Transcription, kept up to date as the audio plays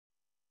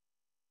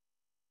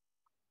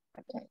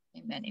Okay.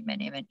 Amen,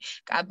 amen, amen.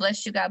 God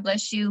bless you. God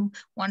bless you.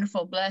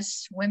 Wonderful,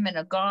 blessed women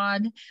of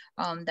God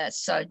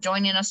that's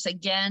joining us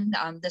again.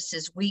 This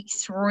is week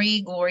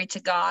 3. Glory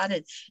to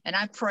God. And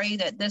I pray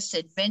that this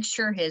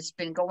adventure has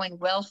been going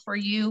well for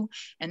you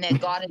and that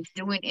God is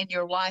doing in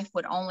your life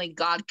what only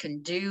God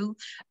can do.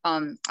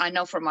 I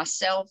know for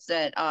myself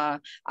that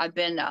I've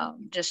been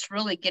just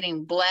really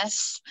getting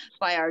blessed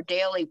by our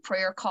daily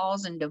prayer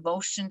calls and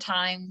devotion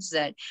times,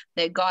 that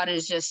God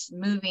is just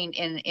moving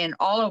in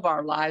all of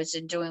our lives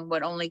and doing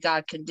what only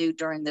God can do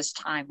during this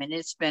time. And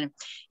it's been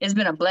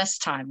a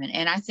blessed time.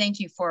 And I thank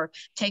you for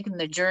taking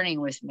the journey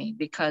with me,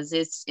 because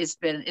it's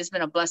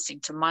been a blessing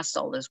to my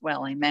soul as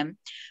well. Amen.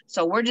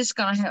 So we're just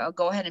going to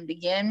go ahead and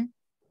begin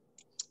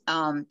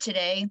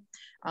today.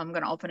 I'm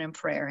going to open in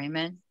prayer.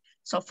 Amen.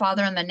 So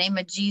Father, in the name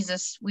of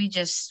Jesus, we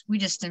just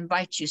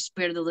invite you,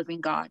 Spirit of the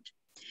living God.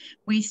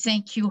 We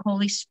thank you,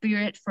 Holy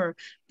Spirit, for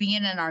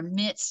being in our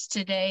midst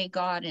today,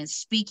 God, and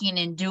speaking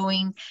and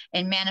doing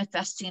and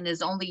manifesting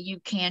as only you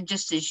can,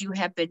 just as you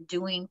have been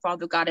doing,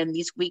 Father God, in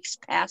these weeks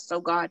past,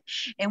 oh God.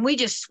 And we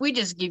just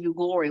give you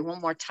glory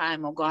one more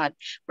time, oh God,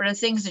 for the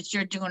things that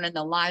you're doing in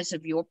the lives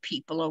of your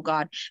people, oh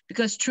God,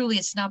 because truly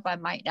it's not by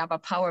might, not by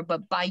power,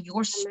 but by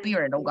your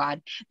Spirit, oh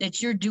God,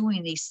 that you're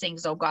doing these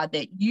things, oh God,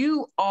 that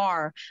you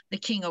are the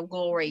King of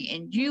glory,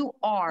 and you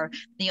are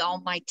the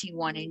Almighty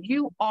One, and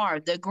you are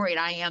the great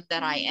I am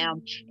that I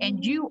am,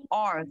 and you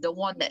are the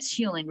one that's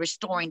healing,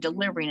 restoring,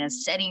 delivering, and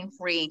setting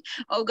free.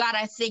 Oh God,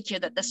 I thank you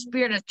that the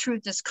Spirit of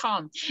truth has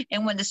come,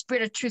 and when the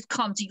Spirit of truth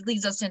comes, he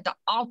leads us into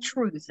all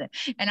truth.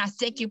 And I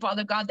thank you,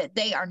 Father God, that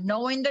they are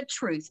knowing the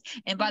truth,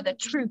 and by the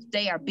truth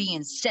they are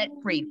being set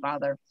free,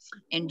 Father,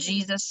 in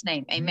Jesus'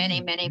 name. Amen,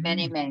 amen, amen,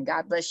 amen.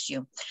 God bless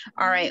you.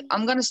 All right,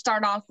 I'm going to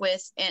start off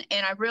with, and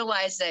I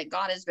realize that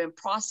God has been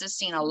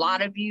processing a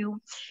lot of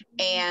you,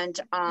 and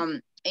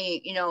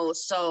you know,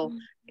 so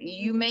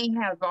you may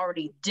have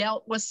already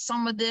dealt with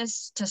some of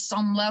this to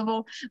some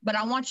level, but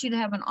I want you to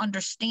have an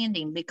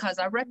understanding, because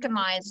I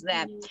recognize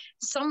that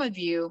some of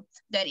you,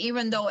 that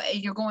even though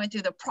you're going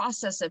through the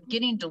process of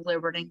getting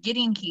delivered and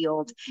getting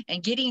healed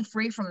and getting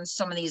free from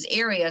some of these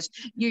areas,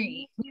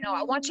 you know,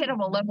 I want you to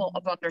have a level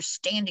of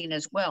understanding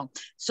as well,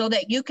 so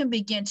that you can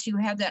begin to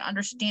have that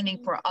understanding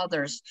for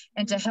others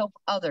and to help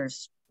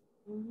others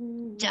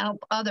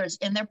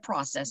in their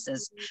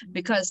processes,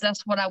 because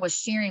that's what I was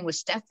sharing with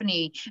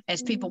Stephanie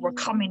as people were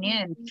coming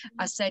in.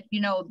 I said,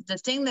 you know, the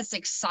thing that's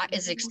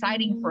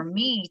exciting for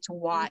me to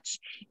watch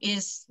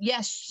is,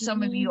 yes,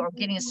 some of you are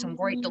getting some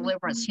great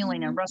deliverance,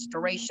 healing, and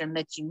restoration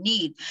that you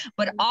need,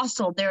 but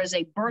also there is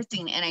a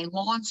birthing and a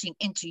launching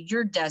into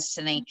your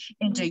destiny,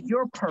 into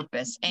your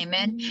purpose.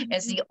 Amen.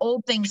 As the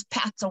old things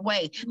pass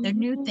away, the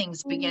new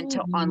things begin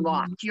to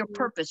unlock. Your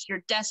purpose,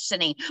 your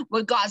destiny,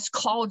 what God's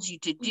called you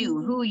to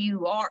do, who you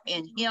are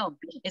in him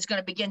is going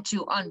to begin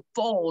to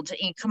unfold.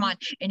 And come on,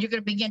 and you're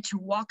going to begin to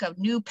walk a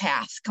new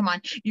path. Come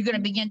on, you're going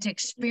to begin to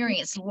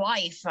experience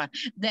life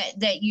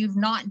that you've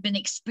not been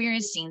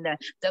experiencing.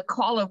 The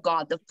call of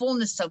God, the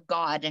fullness of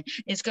God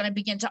is going to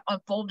begin to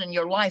unfold in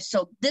your life.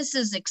 So this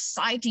is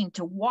exciting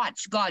to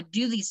watch God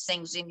do these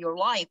things in your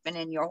life and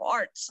in your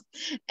hearts.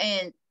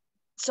 And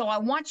so I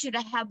want you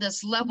to have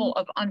this level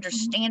of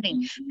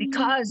understanding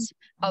because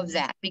of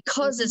that,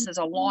 because this is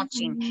a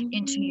launching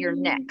into your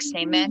next.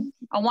 Amen.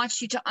 I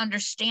want you to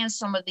understand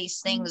some of these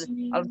things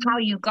of how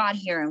you got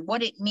here and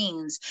what it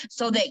means,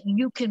 so that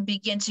you can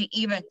begin to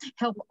even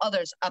help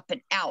others up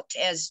and out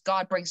as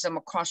God brings them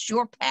across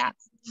your path.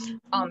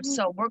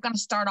 So we're going to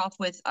start off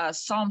with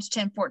Psalms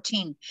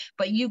 10:14.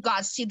 But you,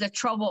 God, see the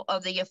trouble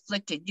of the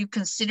afflicted. You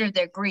consider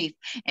their grief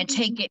and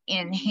take it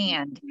in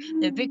hand.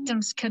 The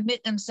victims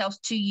commit themselves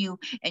to you,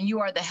 and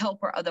you are the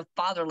helper of the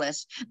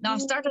fatherless. Now, I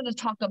started to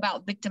talk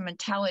about victim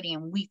mentality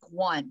in week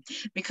 1,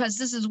 because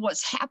this is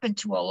what's happened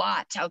to a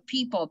lot of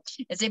people,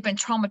 is they've been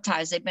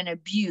traumatized, they've been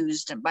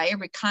abused by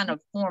every kind of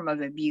form of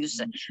abuse.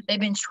 They've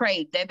been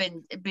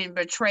they've been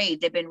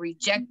betrayed, they've been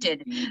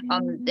rejected,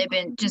 they've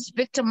been just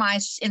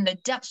victimized in the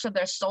depths of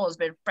their soul, has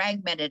been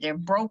fragmented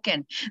and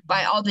broken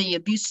by all the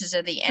abuses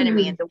of the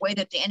enemy and the way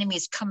that the enemy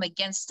has come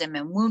against them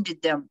and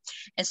wounded them.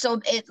 And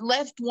so it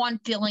left one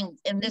feeling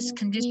in this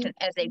condition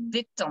as a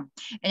victim,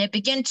 and it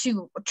began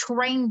to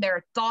train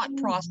their thought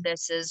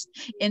processes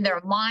in their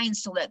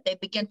minds so that they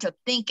begin to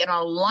think in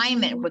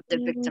alignment with the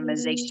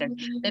victimization.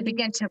 They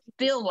begin to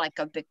feel like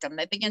a victim.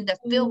 They begin to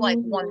feel like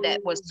one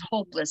that was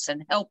hopeless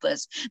and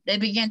helpless. They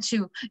began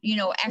to, you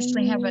know,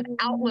 actually have an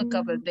outlook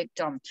of a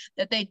victim,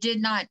 that they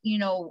did not, you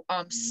know,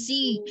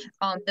 see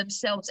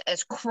themselves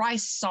as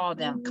Christ saw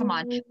them. Come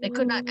on. They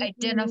could not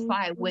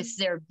identify with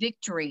their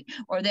victory,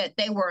 or that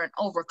they were an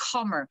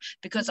overcomer,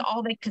 because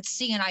all they could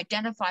see and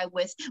identify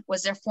with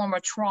was their former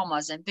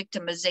traumas and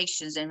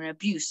victimizations and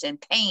abuse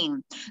and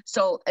pain.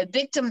 So a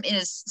victim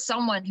is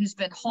someone who's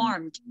been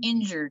harmed,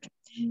 injured,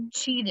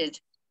 cheated,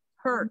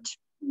 hurt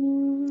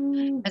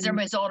as a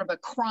result of a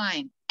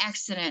crime,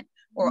 accident,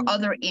 or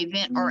other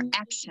event or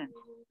action.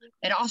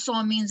 It also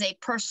means a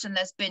person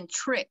that's been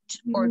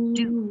tricked or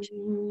duped.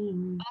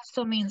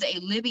 Also means a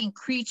living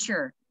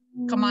creature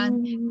come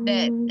on,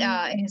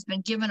 that has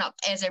been given up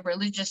as a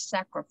religious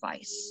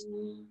sacrifice.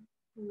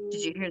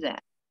 Did you hear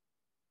that?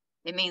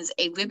 It means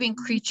a living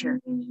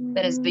creature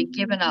that has been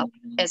given up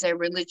as a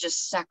religious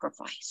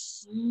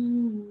sacrifice.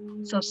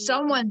 So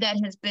someone that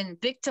has been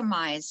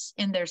victimized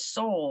in their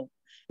soul,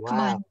 come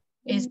on,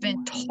 has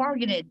been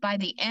targeted by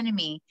the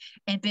enemy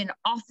and been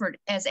offered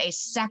as a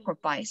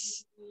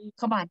sacrifice.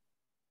 Come on,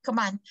 come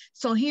on.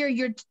 So here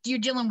you're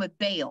dealing with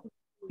Baal.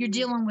 You're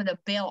dealing with a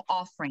Baal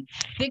offering.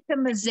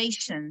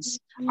 Victimizations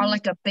are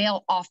like a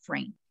Baal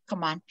offering.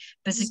 Come on,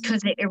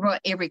 because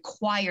it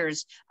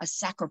requires a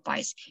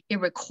sacrifice. It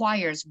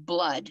requires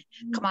blood.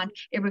 Come on,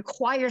 it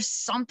requires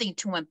something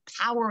to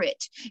empower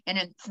it and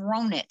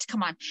enthrone it.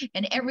 Come on,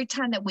 and every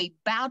time that we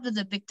bow to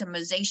the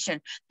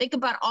victimization, think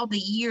about all the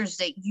years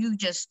that you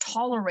just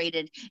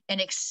tolerated and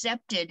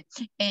accepted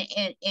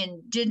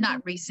and did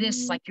not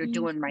resist like you're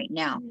doing right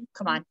now.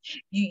 Come on,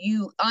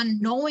 you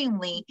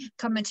unknowingly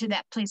come into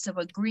that place of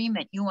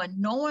agreement. You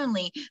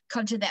unknowingly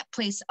come to that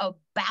place of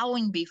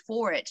bowing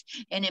before it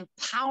and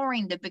empowering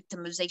the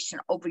victimization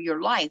over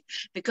your life,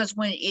 because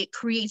when it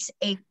creates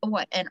an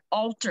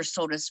altar,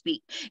 so to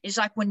speak, it's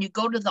like when you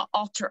go to the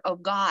altar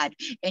of God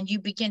and you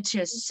begin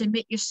to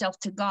submit yourself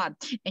to God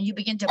and you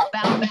begin to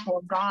bow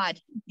before God,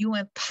 you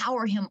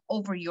empower him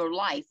over your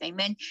life.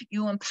 Amen.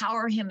 You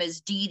empower him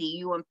as deity.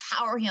 You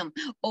empower him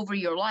over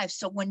your life.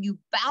 So when you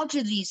bow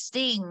to these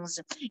things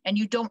and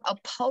you don't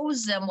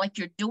oppose them like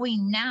you're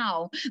doing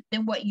now,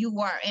 then what you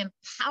are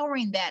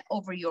empowering that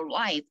over your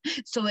life.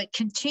 So it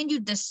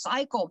continued this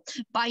cycle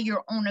by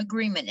your own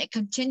agreement. It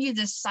continued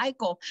this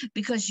cycle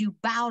because you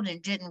bowed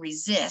and didn't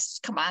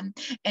resist. Come on.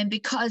 And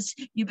because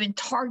you've been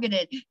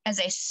targeted as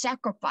a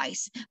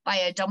sacrifice by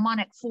a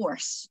demonic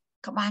force.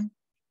 Come on.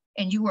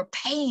 And you were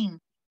paying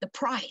the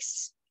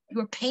price. You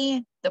were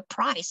paying the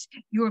price.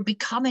 You were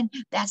becoming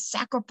that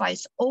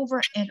sacrifice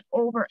over and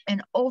over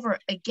and over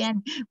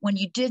again when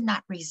you did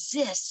not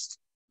resist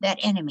that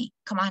enemy.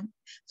 Come on.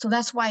 So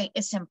that's why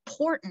it's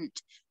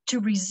important to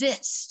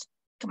resist.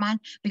 Come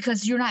on,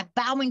 because you're not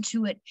bowing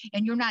to it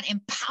and you're not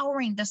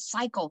empowering the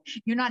cycle.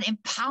 You're not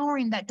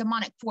empowering that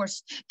demonic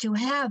force to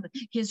have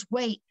his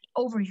way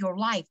over your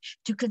life,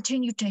 to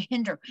continue to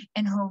hinder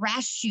and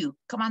harass you.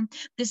 Come on.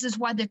 This is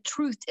why the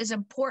truth is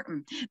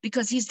important,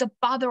 because he's the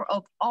father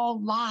of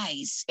all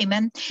lies.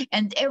 Amen.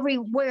 And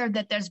everywhere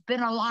that there's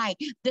been a lie,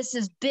 this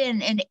has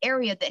been an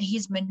area that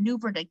he's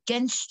maneuvered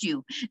against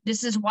you.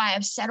 This is why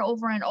I've said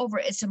over and over,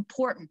 it's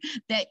important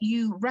that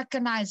you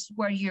recognize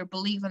where you're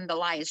believing the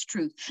lie is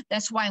truth.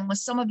 That's why when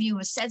some of you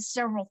have said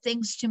several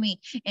things to me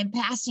in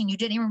passing, you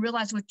didn't even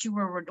realize what you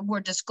were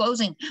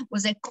disclosing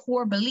was a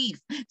core belief,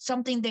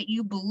 something that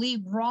you believe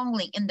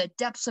wrongly in the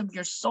depths of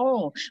your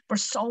soul for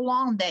so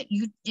long that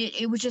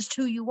it was just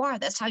who you are.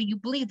 That's how you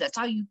believe. That's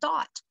how you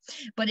thought.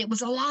 But it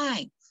was a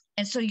lie.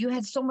 And so you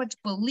had so much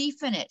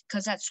belief in it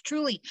because that's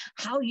truly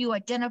how you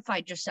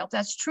identified yourself.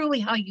 That's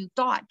truly how you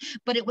thought,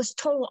 but it was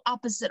total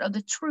opposite of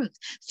the truth.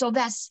 So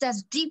that's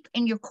deep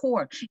in your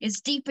core. It's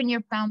deep in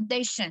your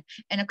foundation.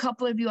 And a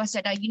couple of you, I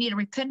said, you need to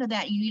repent of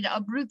that. You need to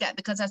uproot that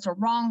because that's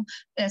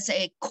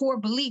a core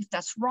belief.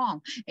 That's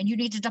wrong. And you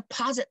need to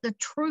deposit the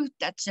truth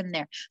that's in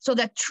there so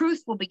that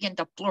truth will begin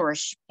to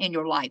flourish in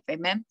your life.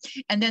 Amen.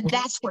 And then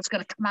that's what's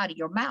going to come out of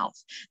your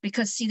mouth,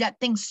 because see, that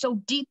thing's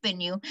so deep in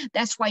you.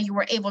 That's why you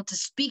were able to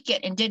speak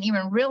it and didn't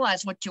even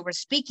realize what you were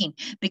speaking,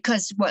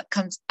 because what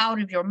comes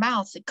out of your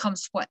mouth, it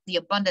comes what the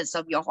abundance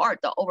of your heart,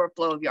 the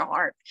overflow of your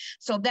heart.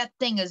 So that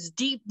thing is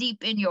deep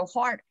in your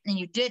heart, and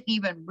you didn't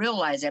even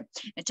realize it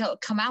until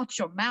it come out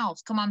your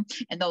mouth. Come on.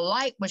 And the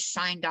light was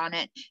shined on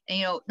it.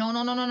 And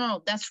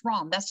no, that's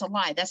wrong. That's a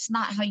lie. That's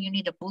not how you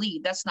need to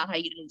believe. That's not how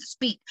you need to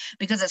speak,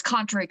 because it's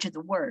contrary to the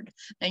word.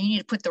 Now you need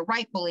to put the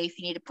right belief.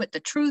 You need to put the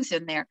truth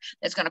in there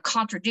that's going to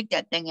contradict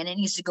that thing, and it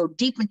needs to go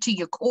deep into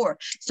your core.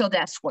 So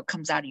that's what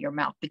comes out of your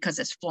mouth, because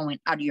it's flowing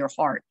out of your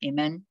heart.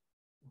 Amen.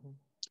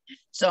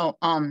 So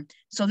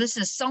this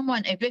is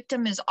someone, a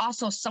victim is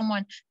also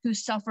someone who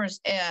suffers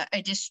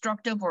a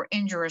destructive or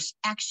injurious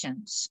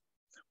actions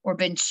or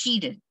been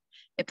cheated.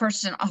 A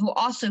person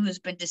who's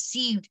been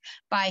deceived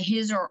by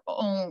his or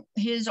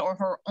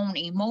her own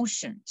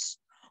emotions,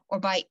 or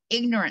by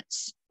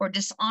ignorance or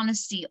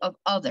dishonesty of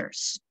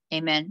others.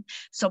 Amen.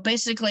 So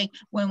basically,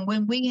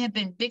 when we have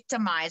been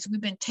victimized,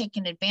 we've been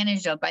taken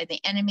advantage of by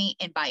the enemy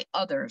and by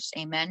others.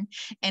 Amen.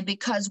 And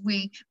because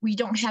we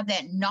don't have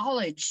that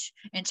knowledge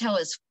until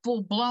it's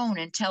full blown,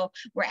 until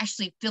we're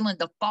actually feeling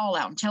the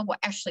fallout, until we're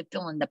actually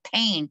feeling the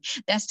pain,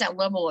 that's that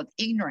level of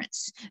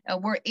ignorance.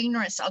 We're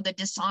ignorant of the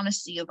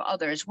dishonesty of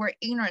others. We're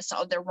ignorant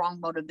of their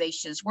wrong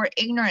motivations. We're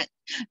ignorant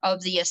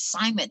of the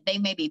assignment they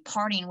may be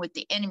partying with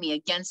the enemy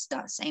against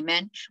us.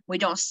 Amen. We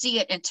don't see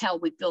it until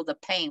we feel the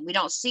pain. We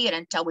don't see it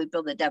until we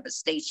feel the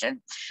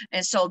devastation.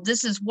 And so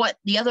this is what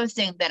the other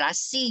thing that I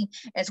see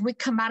as we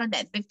come out of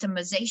that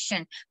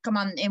victimization, come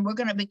on, and we're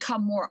going to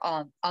become more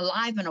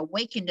alive and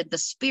awakened in the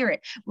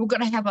spirit. We're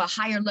going to have a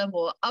higher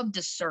level of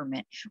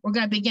discernment. We're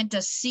going to begin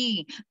to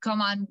see,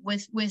 come on,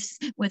 with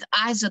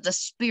eyes of the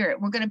spirit.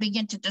 We're going to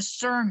begin to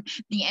discern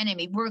the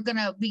enemy. We're going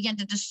to begin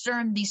to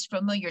discern these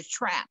familiar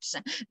traps,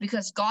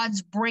 because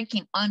God's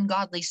breaking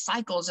ungodly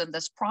cycles in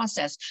this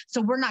process.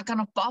 So we're not going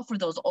to fall for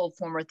those old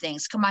former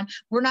things. Come on.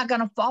 We're not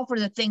going to fall for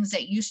the things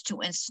that used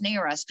to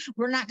ensnare us.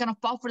 We're not going to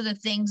fall for the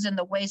things and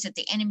the ways that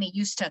the enemy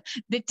used to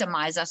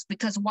victimize us,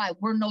 because why?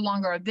 We're no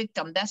longer a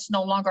victim. That's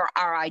no longer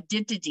our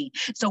identity.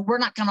 So we're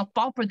not going to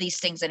fall for these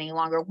things any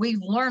longer.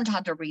 We've learned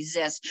how to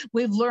resist.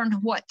 We've learned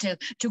what to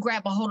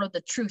grab a hold of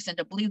the truth and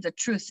to believe the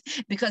truth,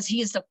 because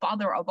he is the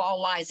father of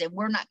all lies. And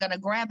we're not going to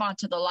grab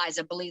onto the lies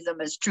and believe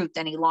them as truth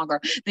any longer,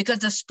 because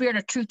the spirit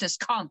of truth has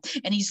come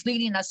and he's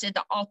leading us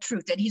into all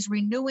truth, and he's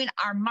renewing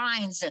our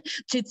minds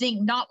to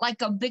think not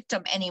like a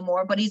victim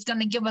anymore, but he's going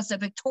to give us a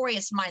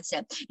victorious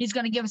mindset. He's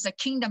going to give us a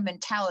kingdom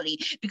mentality,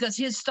 because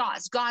his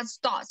thoughts, God's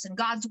thoughts and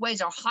God's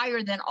ways are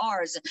higher than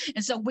ours.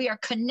 And so we are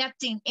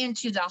connecting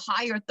into the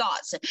higher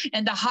thoughts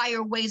and the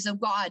higher ways of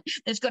God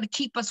that's going to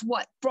keep us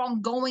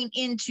from going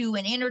into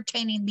and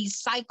entertaining these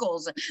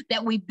cycles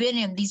that we've been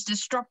in, these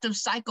destructive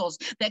cycles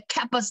that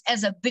kept us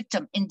as a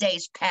victim in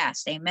days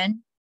past.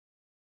 Amen.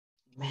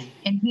 Amen.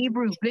 In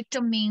Hebrew,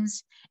 victim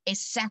means a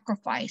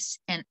sacrifice,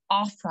 an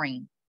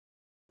offering,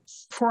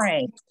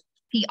 pray,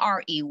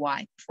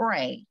 P-R-E-Y,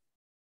 pray,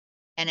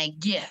 and a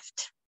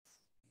gift.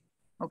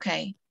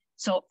 Okay,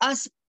 so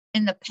us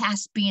in the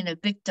past being a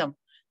victim,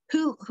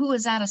 who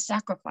is that a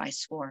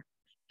sacrifice for?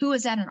 Who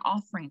is that an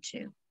offering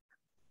to?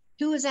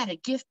 Who is that a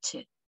gift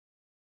to?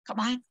 Come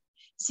on.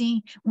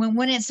 See,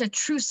 when it's a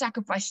true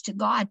sacrifice to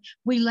God,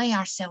 we lay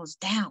ourselves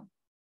down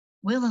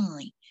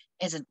willingly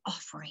as an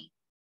offering.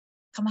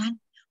 Come on,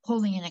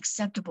 holy and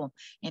acceptable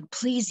and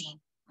pleasing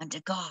unto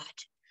God.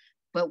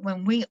 But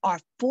when we are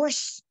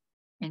forced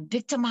and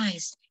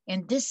victimized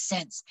in this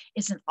sense,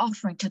 it's an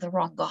offering to the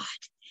wrong God.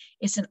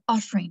 It's an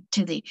offering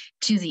to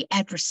the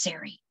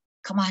adversary.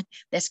 Come on,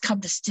 that's come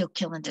to steal,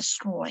 kill, and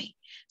destroy.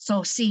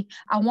 So see,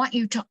 I want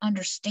you to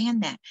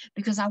understand that,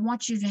 because I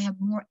want you to have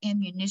more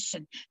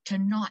ammunition to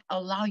not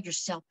allow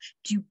yourself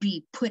to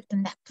be put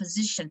in that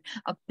position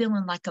of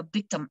feeling like a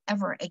victim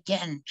ever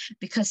again.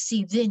 Because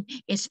see, then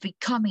it's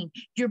becoming,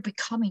 your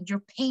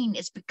pain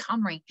is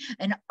becoming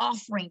an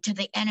offering to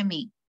the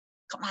enemy.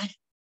 Come on.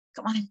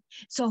 Come on.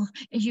 So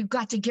you've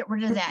got to get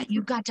rid of that.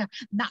 You've got to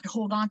not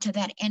hold on to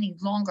that any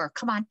longer.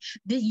 Come on.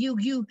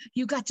 You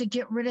got to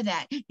get rid of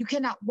that. You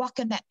cannot walk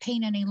in that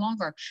pain any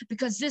longer,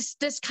 because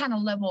this kind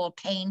of level of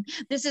pain,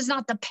 this is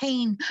not the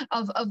pain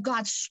of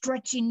God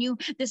stretching you.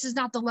 This is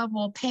not the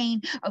level of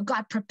pain of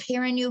God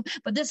preparing you,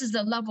 but this is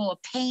the level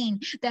of pain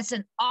that's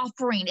an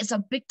offering. It's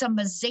a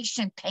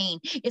victimization pain.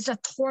 It's a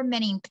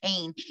tormenting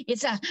pain.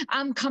 It's a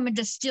I'm coming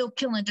to steal,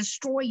 kill, and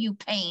destroy you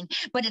pain.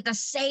 But at the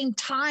same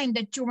time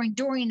that you're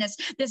enduring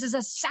this is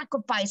a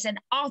sacrifice, an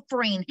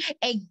offering,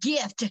 a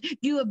gift.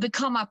 You have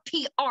become a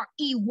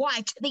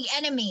P-R-E-Y to the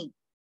enemy.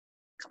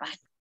 Come on.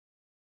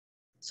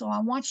 So I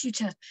want you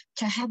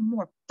to have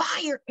more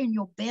fire in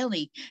your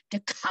belly,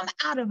 to come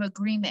out of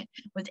agreement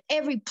with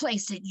every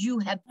place that you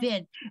have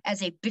been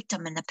as a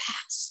victim in the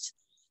past.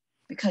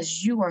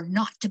 Because you are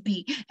not to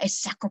be a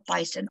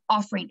sacrifice, an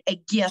offering, a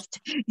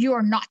gift. You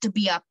are not to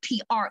be a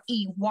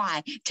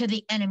P-R-E-Y to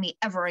the enemy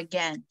ever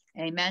again.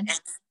 Amen.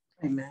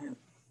 Amen.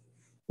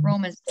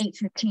 Romans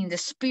 8:15, the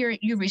spirit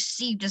you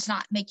received does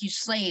not make you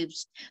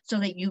slaves so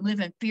that you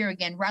live in fear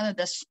again. Rather,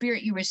 the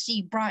spirit you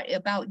received brought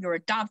about your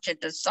adoption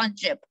to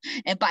sonship,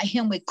 and by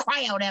him we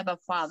cry out, Abba,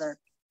 Father.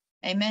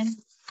 Amen.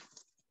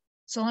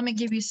 So let me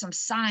give you some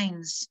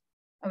signs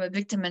of a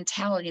victim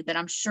mentality that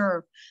I'm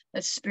sure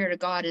the Spirit of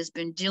God has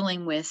been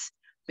dealing with,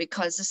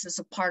 because this is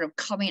a part of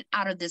coming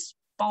out of this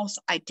false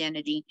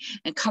identity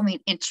and coming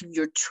into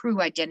your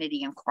true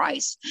identity in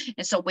Christ.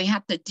 And so we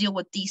have to deal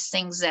with these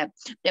things that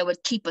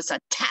would keep us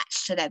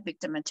attached to that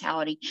victim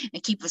mentality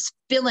and keep us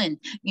feeling,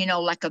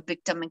 like a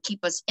victim, and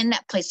keep us in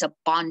that place of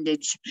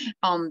bondage.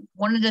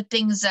 One of the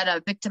things that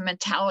a victim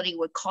mentality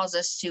would cause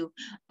us to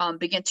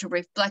begin to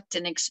reflect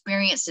and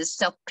experience is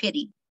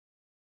self-pity.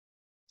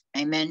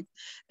 Amen.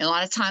 And a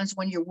lot of times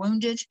when you're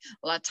wounded,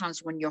 a lot of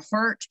times when you're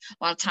hurt,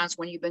 a lot of times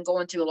when you've been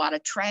going through a lot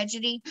of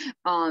tragedy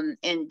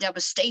and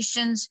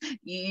devastations,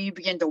 you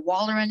begin to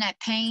wallow in that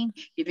pain.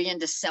 You begin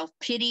to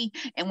self-pity.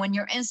 And when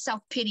you're in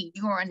self-pity,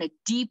 you are in a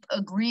deep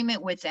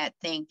agreement with that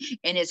thing.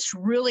 And it's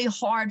really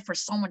hard for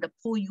someone to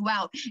pull you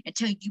out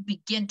until you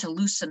begin to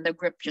loosen the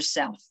grip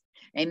yourself.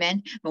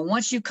 Amen. But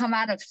once you come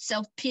out of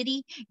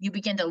self-pity, you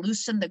begin to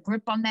loosen the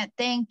grip on that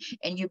thing,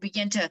 and you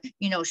begin to,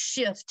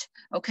 shift.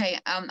 Okay,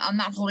 I'm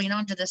not holding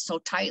on to this so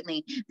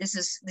tightly. This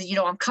is,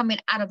 I'm coming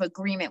out of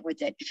agreement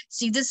with it.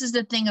 See, this is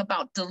the thing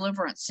about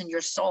deliverance in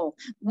your soul.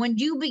 When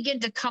you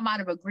begin to come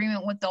out of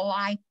agreement with the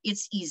lie,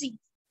 it's easy.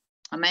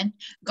 Amen.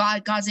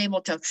 God's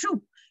able to,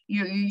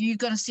 you're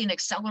going to see an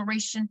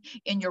acceleration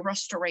in your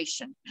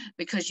restoration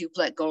because you've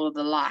let go of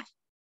the lie.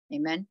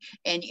 Amen.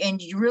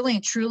 And you really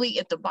and truly,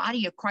 if the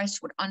body of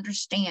Christ would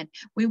understand,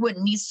 we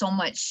wouldn't need so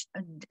much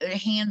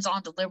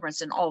hands-on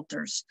deliverance and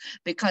altars,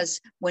 because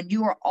when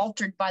you are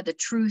altered by the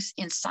truth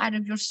inside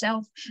of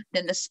yourself,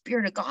 then the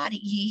Spirit of God,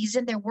 he's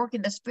in there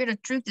working. The Spirit of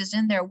truth is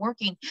in there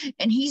working,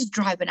 and he's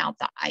driving out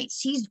the ice.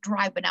 He's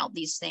driving out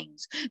these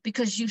things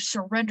because you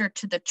surrender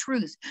to the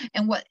truth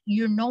and what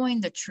you're knowing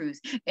the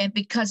truth. And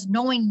because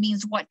knowing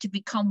means what? To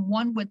become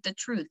one with the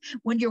truth.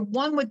 When you're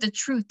one with the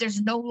truth, there's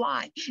no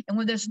lie. And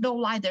when there's no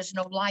lie, there's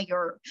no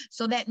liar.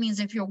 So that means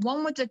if you're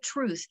one with the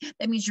truth,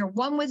 that means you're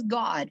one with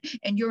God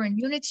and you're in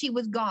unity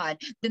with God,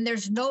 then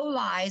there's no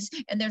lies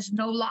and there's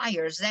no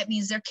liars. That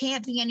means there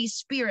can't be any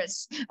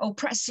spirits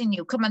oppressing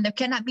you. Come on, there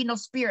cannot be no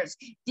spirits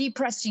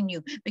depressing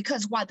you,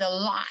 because why? The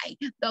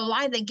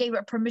lie that gave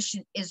it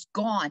permission is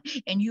gone,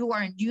 and you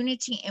are in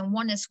unity and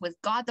oneness with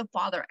God the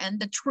Father and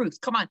the truth.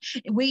 Come on,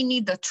 we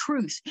need the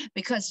truth,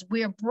 because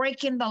we're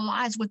breaking the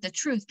lies with the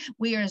truth.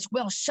 We are as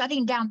well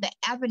shutting down the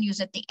avenues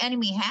that the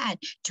enemy had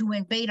to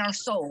invade our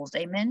souls.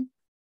 Amen.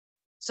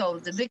 So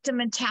the victim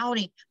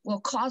mentality will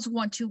cause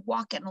one to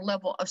walk at a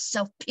level of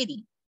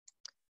self-pity.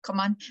 Come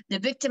on. The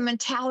victim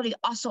mentality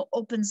also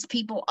opens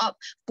people up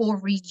for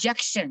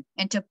rejection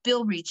and to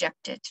feel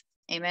rejected.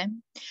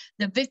 Amen.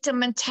 The victim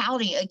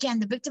mentality, again,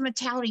 the victim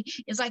mentality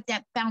is like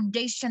that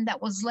foundation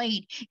that was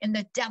laid in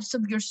the depths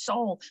of your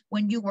soul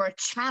when you were a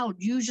child.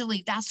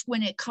 Usually that's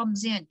when it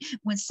comes in,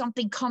 when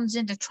something comes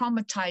in to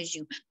traumatize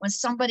you, when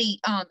somebody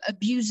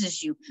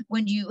abuses you,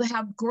 when you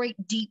have great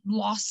deep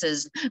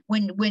losses,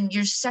 when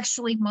you're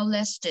sexually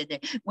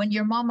molested, when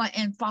your mama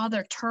and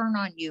father turn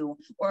on you,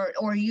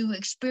 or you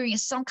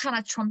experience some kind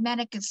of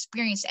traumatic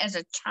experience as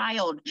a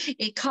child.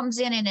 It comes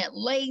in and it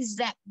lays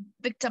that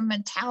victim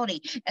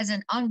mentality as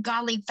an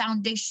ungodly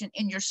foundation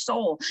in your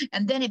soul,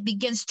 and then it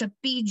begins to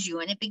feed you,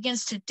 and it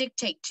begins to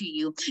dictate to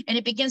you, and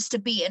it begins to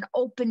be an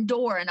open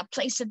door and a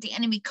place that the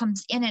enemy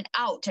comes in and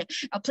out,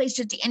 a place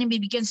that the enemy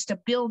begins to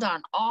build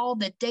on all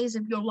the days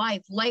of your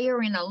life,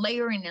 layering and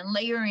layering and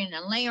layering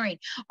and layering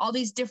all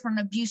these different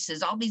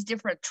abuses, all these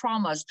different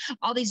traumas,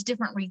 all these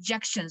different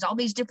rejections, all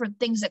these different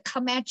things that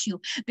come at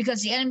you,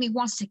 because the enemy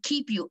wants to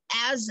keep you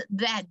as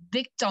that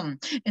victim.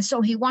 And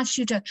so he wants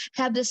you to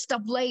have this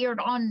stuff layered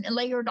on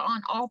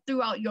all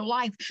throughout your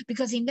life,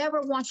 because he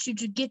never wants you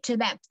to get to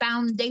that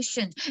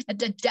foundation at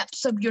the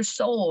depths of your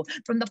soul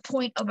from the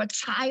point of a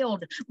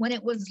child when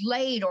it was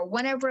laid, or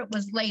whenever it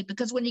was laid,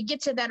 because when you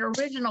get to that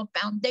original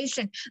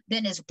foundation,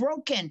 then it's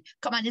broken.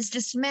 Come on, it's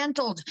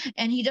dismantled,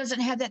 and he doesn't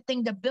have that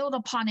thing to build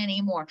upon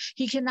anymore.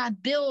 He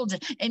cannot build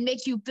and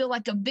make you feel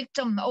like a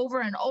victim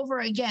over and over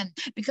again,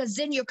 because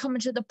then you're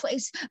coming to the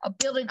place of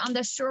building on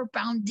the sure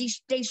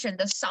foundation,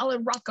 the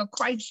solid rock of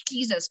Christ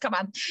Jesus. Come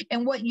on.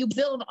 And what you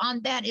build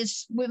on that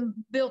is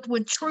built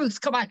with truth.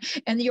 Come on.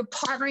 And you're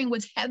partnering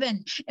with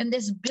heaven in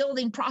this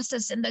building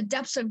process in the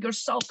depths of your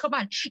soul. Come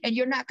on. And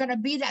you're not going to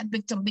be that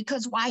victim,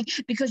 because why?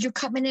 Because you're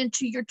coming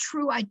into your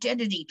true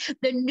identity,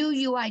 the new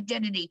you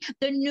identity,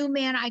 the new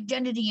man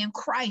identity in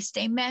Christ.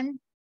 Amen.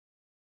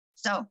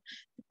 So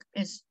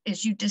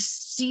as you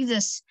just see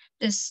this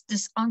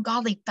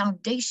ungodly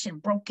foundation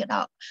broken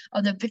up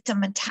of the victim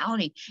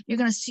mentality, you're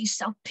going to see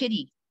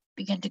self-pity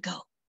begin to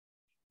go.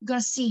 You're going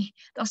to see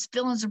those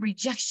feelings of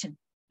rejection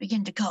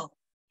begin to go.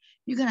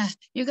 You're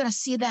going to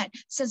see that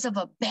sense of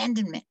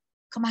abandonment.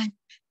 Come on,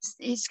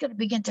 it's going to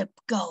begin to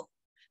go.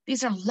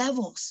 These are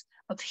levels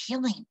of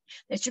healing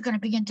that you're going to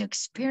begin to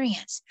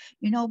experience,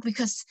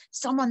 because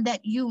someone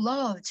that you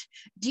loved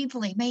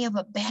deeply may have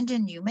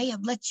abandoned you, may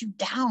have let you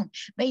down,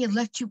 may have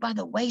left you by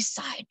the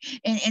wayside.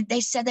 And they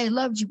said they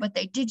loved you, but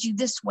they did you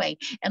this way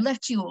and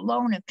left you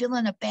alone and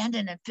feeling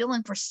abandoned and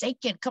feeling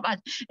forsaken. Come on.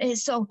 And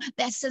so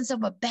that sense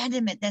of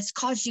abandonment that's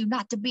caused you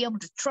not to be able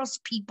to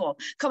trust people.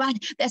 Come on.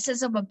 That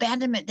sense of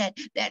abandonment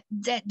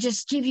that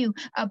just give you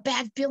a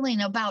bad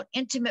feeling about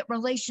intimate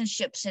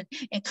relationships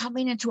and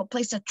coming into a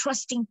place of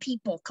trusting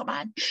people. Come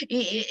on.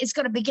 It's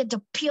going to begin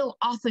to peel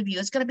off of you.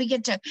 It's going to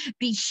begin to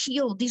be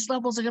healed. These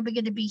levels are going to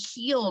begin to be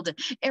healed.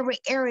 Every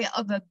area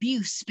of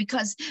abuse,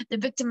 because the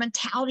victim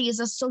mentality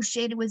is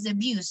associated with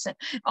abuse.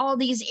 All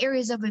these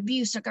areas of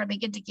abuse are going to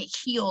begin to get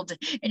healed,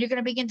 and you're going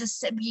to begin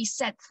to be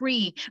set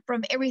free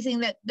from everything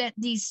that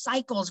these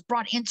cycles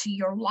brought into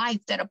your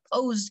life that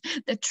opposed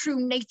the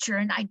true nature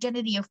and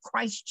identity of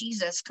Christ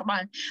Jesus. Come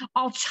on.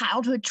 All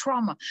childhood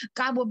trauma.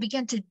 God will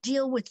begin to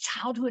deal with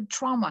childhood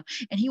trauma,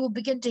 and he will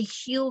begin to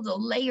heal the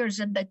layers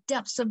and the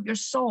depths of your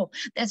soul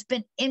that's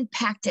been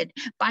impacted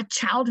by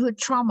childhood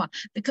trauma,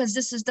 because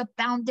this is the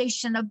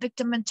foundation of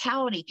victim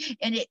mentality,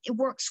 and it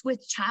works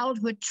with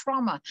childhood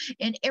trauma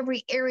in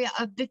every area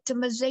of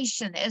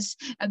victimization. As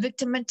a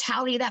victim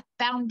mentality, that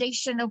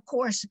foundation, of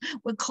course,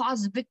 would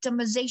cause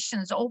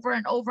victimizations over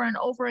and over and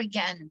over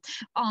again,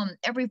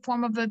 every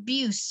form of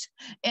abuse.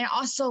 And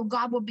also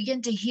God will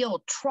begin to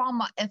heal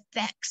trauma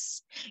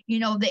effects,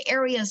 the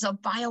areas of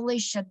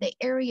violation, the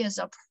areas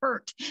of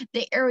hurt,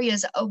 the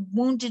areas of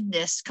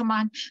woundedness. Come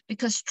on,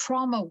 because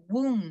trauma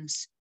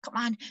wounds. Come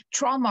on,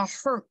 trauma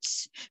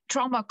hurts.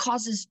 Trauma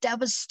causes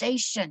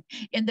devastation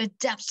in the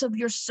depths of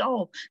your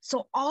soul.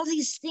 So all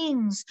these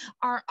things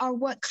are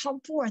what come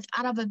forth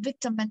out of a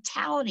victim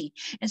mentality.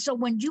 And so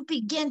when you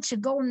begin to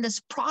go in this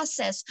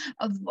process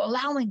of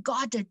allowing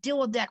God to deal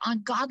with that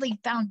ungodly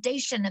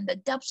foundation in the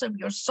depths of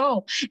your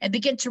soul and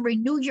begin to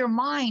renew your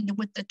mind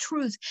with the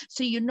truth,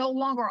 so you no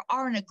longer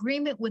are in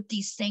agreement with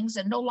these things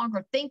and no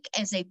longer think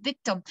as a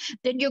victim,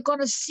 then you're going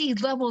to see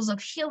levels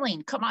of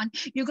healing. Come on,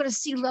 you're going to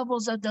see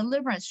levels of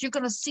deliverance. You're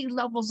going to see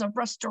levels of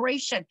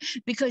restoration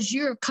because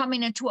you're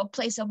coming into a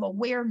place of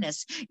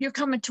awareness. You're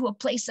coming to a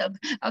place of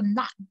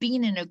not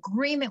being in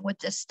agreement with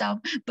this stuff,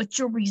 but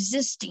you're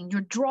resisting.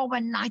 You're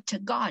drawing nigh to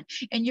God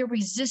and you're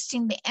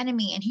resisting the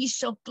enemy and he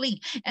shall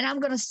flee. And I'm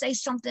going to say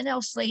something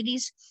else,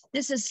 ladies.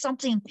 This is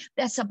something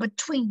that's a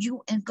between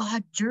you and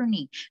God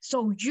journey.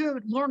 So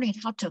you're learning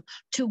how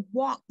to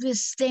walk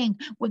this thing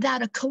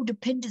without a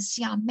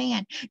codependency on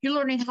man. You're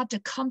learning how to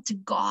come to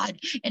God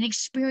and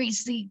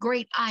experience the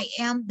great I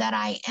am that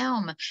I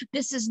am.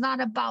 This is not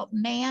about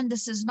man.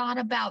 This is not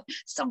about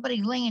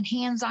somebody laying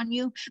hands on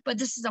you, but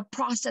this is a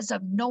process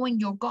of knowing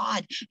your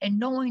God and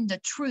knowing the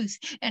truth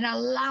and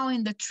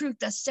allowing the truth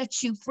that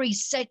sets you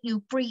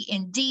free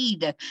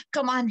indeed.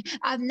 Come on,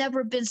 I've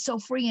never been so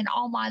free in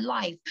all my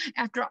life.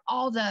 After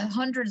all the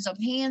hundreds of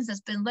hands that's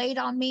been laid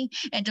on me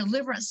and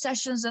deliverance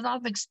sessions that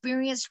I've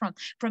experienced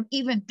from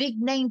even big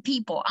name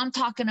people, I'm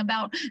talking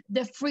about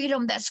the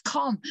freedom that's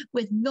come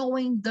with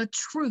knowing the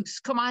truth.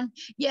 Come on.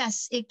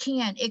 Yes, it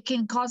can. It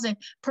can cause a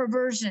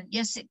perversion.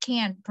 Yes, it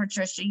can,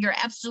 Patricia. You're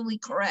absolutely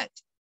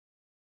correct.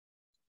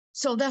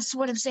 So that's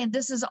what I'm saying.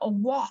 This is a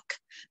walk.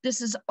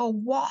 This is a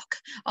walk.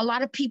 A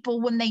lot of people,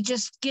 when they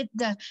just get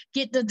the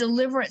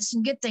deliverance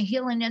and get the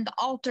healing in the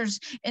altars,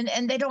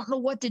 and they don't know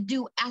what to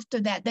do after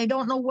that. They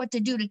don't know what to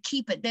do to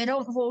keep it. They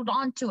don't hold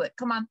on to it.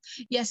 Come on.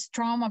 Yes,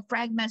 trauma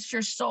fragments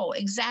your soul.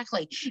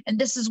 Exactly. And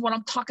this is what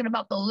I'm talking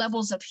about, the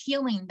levels of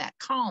healing that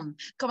come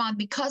on,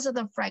 because of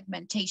the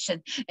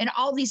fragmentation and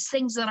all these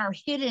things that are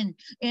hidden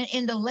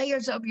in the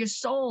layers of your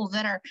soul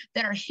that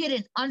are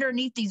hidden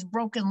underneath these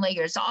broken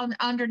layers,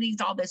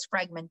 underneath all this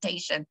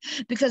fragmentation.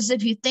 Because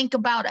if you think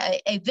about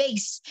a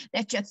vase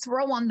that you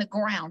throw on the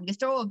ground, you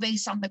throw a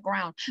vase on the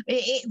ground,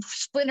 it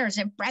splinters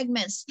and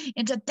fragments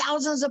into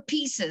thousands of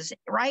pieces,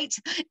 right?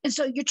 And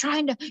so you're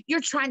trying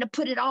to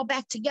put it all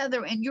back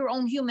together in your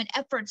own human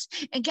efforts.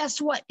 And guess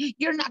what?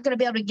 You're not going to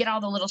be able to get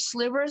all the little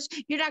slivers.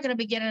 You're not going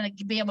to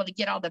be able to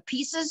get all the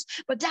pieces.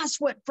 But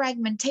that's what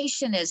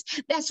fragmentation is.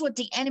 That's what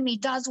the enemy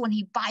does when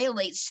he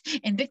violates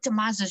and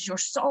victimizes your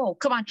soul.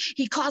 Come on.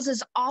 He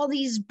causes all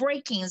these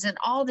breakings and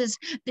all this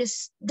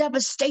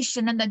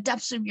devastation in the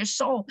depths of your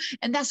soul.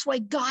 And that's why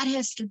God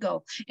has to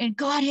go and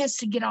God has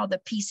to get all the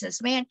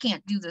pieces. Man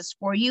can't do this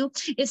for you.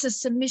 It's a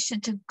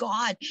submission to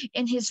God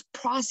in his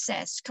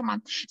process. Come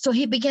on. So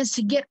he begins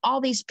to get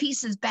all these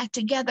pieces back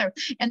together,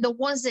 and the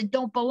ones that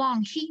don't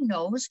belong, he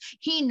knows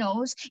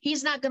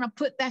he's not going to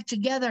put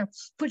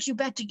you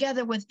back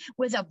together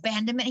with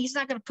abandonment. He's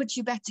not going to put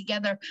you back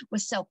together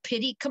with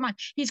self-pity. Come on.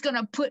 He's going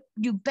to put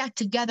you back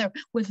together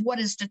with what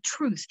is the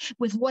truth,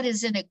 with what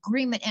is in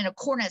agreement and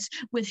accordance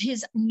with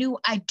his new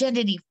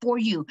identity for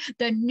you,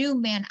 the new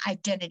man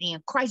identity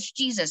in Christ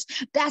Jesus.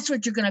 That's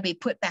what you're going to be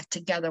put back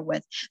together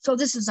with. So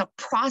this is a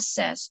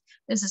process.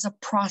 This is a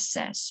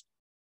process.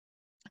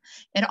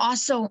 And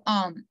also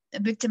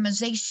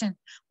victimization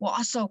will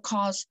also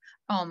cause,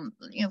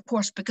 of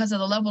course, because of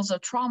the levels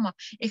of trauma,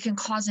 it can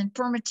cause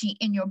infirmity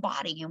in your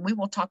body. And we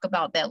will talk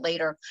about that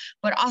later.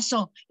 But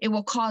also it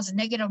will cause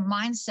negative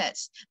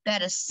mindsets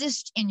that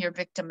assist in your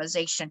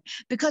victimization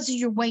because of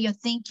your way of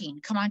thinking.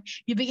 Come on.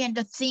 You begin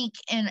to think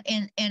in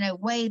a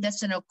way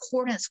that's in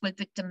accordance with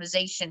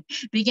victimization.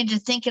 Begin to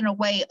think in a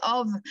way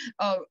of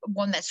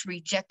one that's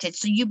rejected.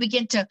 So you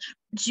begin to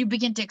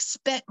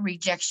expect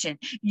rejection.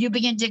 You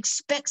begin to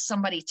expect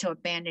somebody to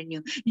abandon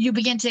you. You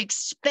begin to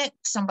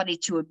expect somebody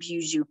to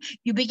abuse you.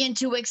 You begin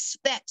to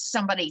expect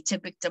somebody to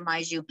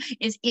victimize you.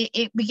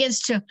 It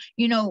begins to,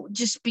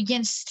 just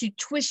begins to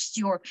twist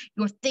your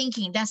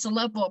thinking. That's a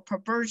level of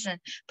perversion,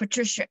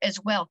 Patricia, as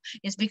well,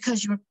 is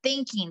because your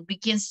thinking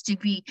begins to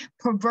be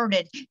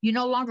perverted. You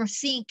no longer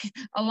think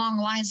along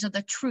lines of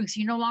the truth.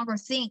 You no longer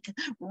think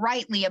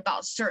rightly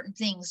about certain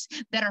things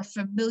that are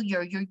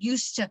familiar. You're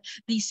used to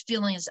these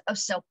feelings of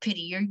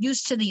self-pity. You're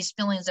used to these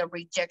feelings of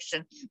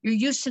rejection. You're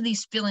used to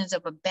these feelings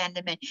of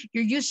abandonment.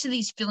 You're used to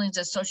these feelings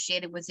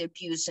associated with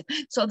abuse.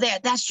 So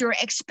that's your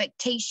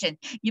expectation.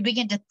 You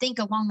begin to think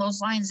along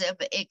those lines of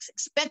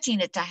expecting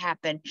it to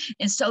happen.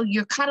 And so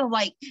you're kind of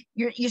like,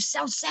 you're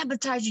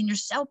self-sabotaging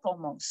yourself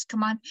almost.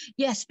 Come on.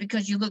 Yes,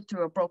 because you look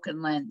through a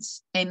broken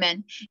lens.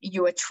 Amen.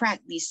 You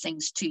attract these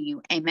things to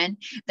you. Amen.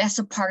 That's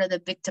a part of the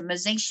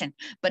victimization.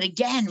 But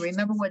again,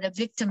 remember what a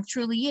victim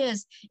truly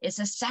is. It's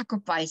a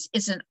sacrifice.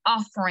 It's an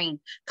offering.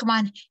 Come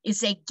on.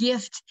 It's a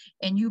gift.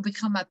 And you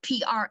become a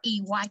PREY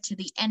to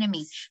the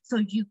enemy. So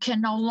you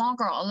can no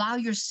longer allow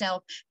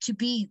yourself to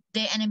be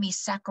the enemy's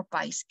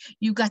sacrifice.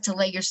 You got to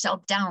lay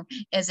yourself down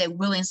as a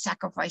willing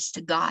sacrifice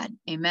to God.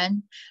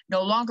 Amen.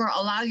 No longer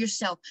allow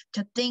yourself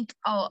to think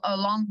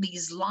along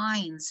these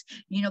lines.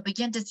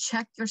 Begin to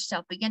check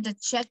yourself, begin to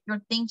check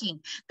your thinking.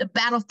 The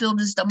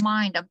battlefield is the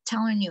mind. I'm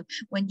telling you,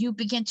 when you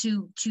begin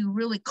to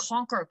really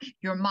conquer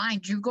your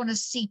mind, you're going to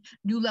see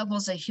new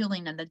levels of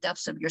healing in the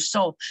depths of your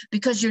soul,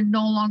 because you're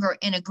no longer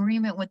in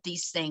agreement with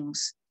these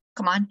things.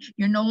 Come on,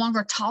 you're no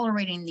longer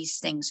tolerating these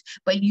things,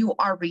 but you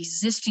are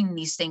resisting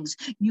these things.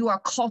 You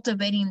are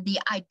cultivating the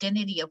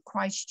identity of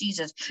Christ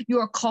Jesus. You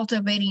are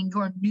cultivating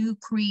your new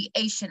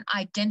creation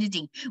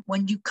identity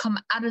when you come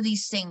out of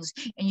these things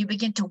and you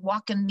begin to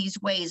walk in these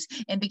ways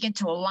and begin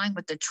to align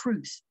with the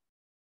truth.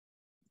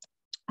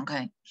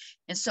 Okay,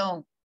 and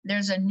so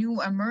there's a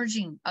new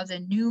emerging of the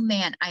new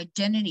man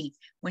identity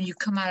when you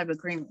come out of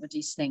agreement with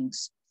these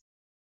things.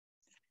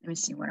 Let me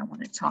see what I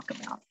want to talk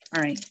about.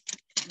 All right.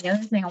 The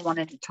other thing I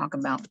wanted to talk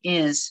about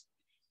is,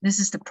 this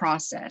is the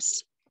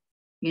process.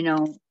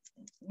 A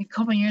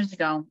couple of years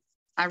ago,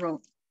 I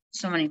wrote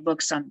so many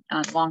books on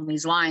along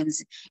these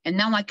lines, and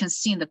now I can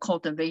see the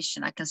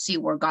cultivation. I can see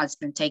where God's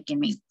been taking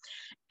me.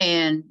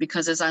 And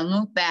because as I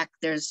look back,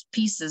 there's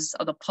pieces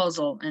of the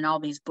puzzle in all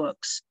these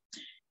books.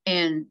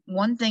 And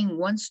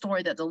one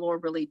story that the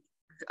Lord really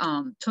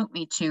took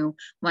me to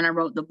when I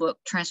wrote the book,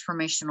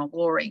 Transformational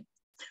Glory.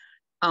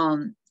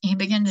 He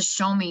began to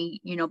show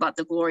me, about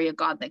the glory of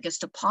God that gets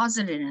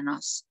deposited in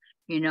us,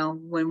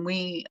 when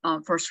we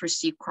first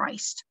receive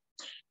Christ.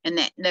 And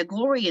that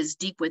glory is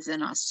deep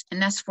within us.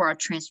 And that's for our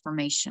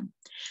transformation.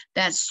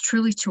 That's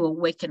truly to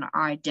awaken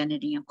our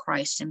identity in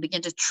Christ and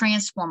begin to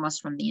transform us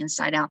from the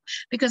inside out,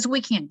 because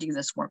we can't do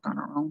this work on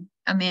our own.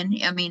 I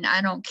mean,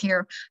 I don't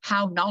care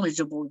how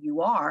knowledgeable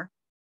you are.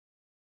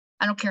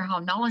 I don't care how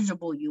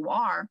knowledgeable you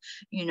are.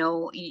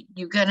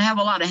 You can have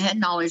a lot of head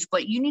knowledge,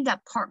 but you need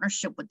that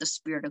partnership with the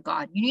Spirit of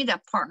God. You need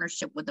that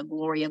partnership with the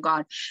glory of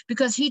God,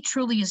 because he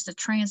truly is the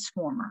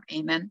transformer.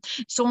 Amen.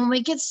 So when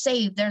we get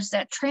saved, there's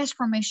that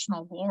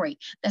transformational glory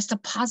that's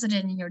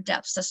deposited in your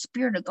depths, the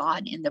Spirit of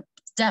God in the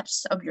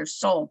depths of your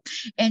soul.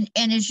 And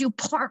as you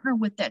partner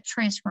with that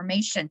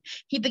transformation,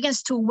 he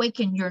begins to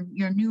awaken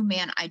your new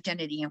man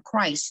identity in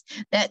Christ.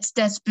 That's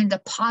been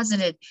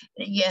deposited.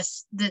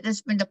 Yes,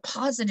 that's been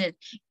deposited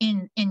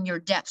in your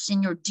depths,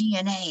 in your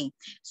DNA.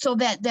 So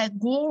that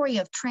glory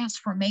of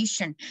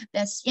transformation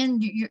that's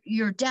in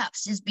your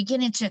depths is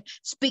beginning to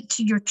speak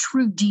to your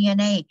true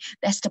DNA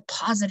that's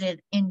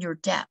deposited in your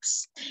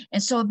depths.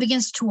 And so it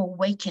begins to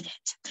awaken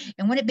it.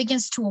 And when it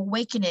begins to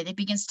awaken it, it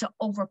begins to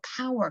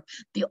overpower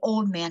the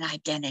old man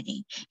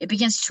identity. It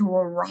begins to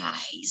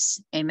arise.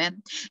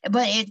 Amen.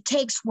 But it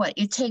takes what?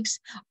 It takes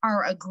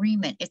our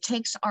agreement. It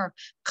takes our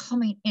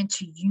coming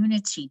into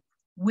unity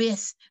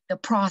with the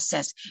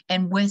process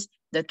and with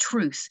the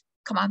truth.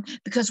 Come on,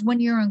 because when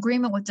you're in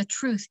agreement with the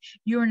truth,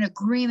 you're in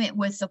agreement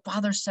with the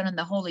Father, Son, and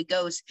the Holy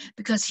Ghost,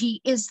 because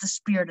he is the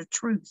Spirit of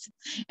truth.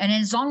 And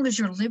as long as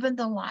you're living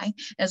the lie,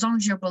 as long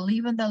as you're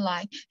believing the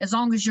lie, as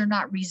long as you're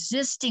not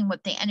resisting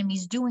what the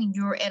enemy's doing,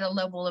 you're at a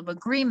level of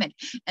agreement.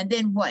 And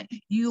then what?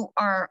 You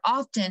are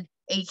often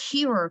a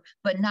hearer,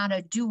 but not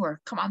a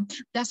doer. Come on.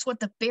 That's what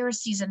the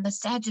Pharisees and the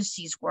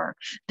Sadducees were.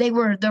 They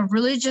were the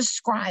religious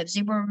scribes.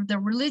 They were the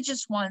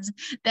religious ones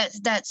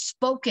that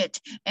spoke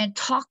it and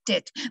talked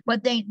it,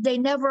 but they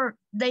never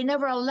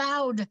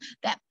allowed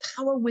that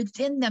power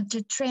within them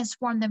to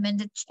transform them and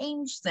to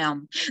change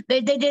them.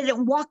 They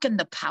didn't walk in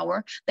the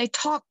power. They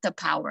talked the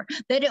power.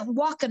 They didn't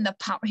walk in the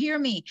power. Hear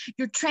me.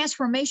 Your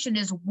transformation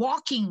is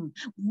walking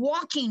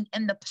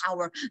in the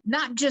power,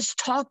 not just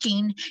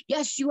talking.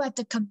 Yes, you have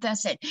to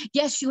confess it.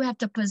 Yes, you have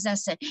to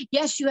possess it.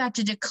 Yes, you have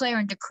to declare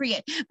and decree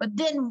it. But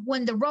then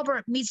when the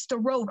rubber meets the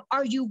road,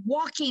 are you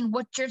walking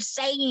what you're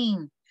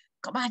saying?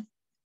 Come on.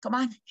 Come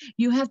on.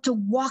 You have to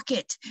walk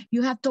it.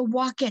 You have to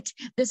walk it.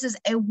 This is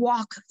a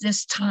walk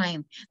this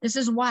time. This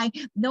is why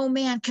no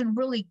man can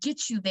really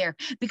get you there,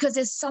 because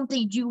it's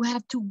something you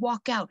have to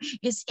walk out.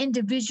 It's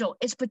individual.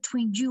 It's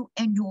between you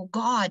and your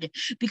God,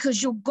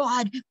 because your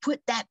God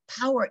put that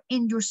power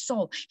in your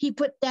soul. He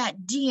put that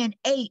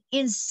DNA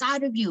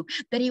inside of you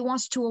that he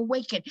wants to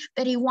awaken,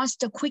 that he wants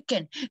to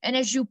quicken. And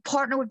as you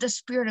partner with the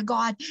Spirit of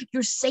God,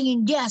 you're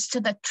saying yes to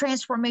the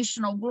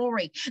transformational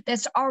glory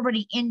that's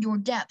already in your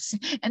depths.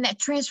 And that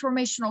transformational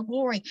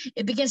glory,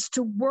 it begins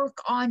to work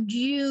on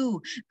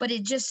you, but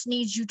it just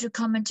needs you to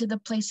come into the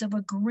place of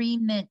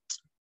agreement.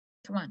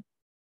 Come on.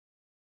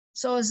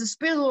 So as the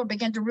Spirit of the Lord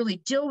began to really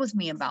deal with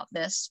me about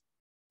this,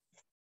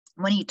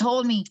 when he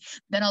told me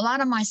that a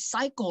lot of my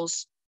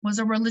cycles was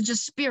a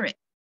religious spirit,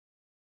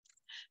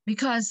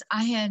 because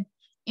I had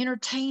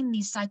entertained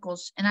these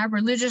cycles and I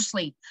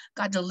religiously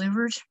got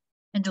delivered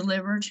and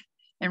delivered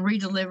and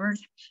redelivered,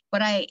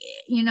 but I,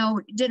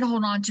 didn't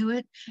hold on to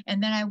it.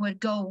 And then I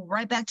would go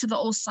right back to the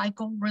old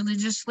cycle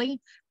religiously,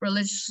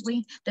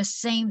 the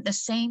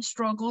same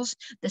struggles,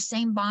 the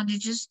same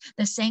bondages,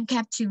 the same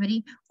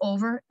captivity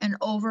over and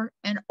over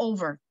and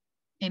over.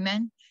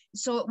 Amen.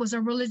 So it was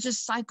a religious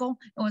cycle.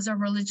 It was a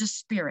religious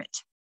spirit.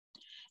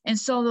 And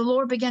so the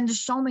Lord began to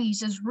show me, he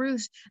says,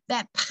 Ruth,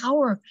 that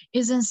power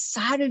is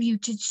inside of you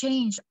to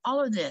change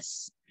all of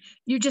this.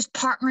 You're just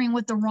partnering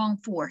with the wrong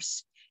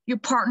force. You're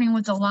partnering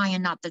with the lie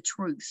and not the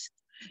truth.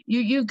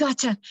 You've got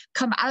to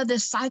come out of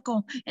this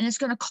cycle, and it's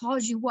going to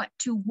cause you what?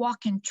 To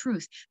walk in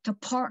truth, to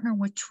partner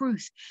with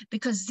truth,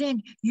 because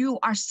then you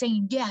are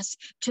saying yes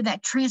to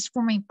that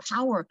transforming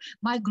power,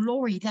 my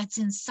glory that's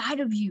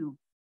inside of you.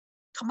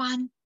 Come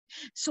on.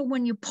 So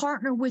when you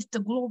partner with the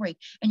glory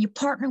and you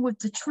partner with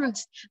the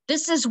truth,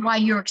 this is why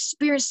you're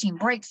experiencing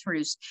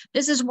breakthroughs.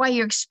 This is why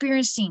you're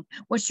experiencing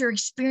what you're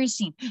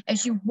experiencing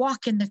as you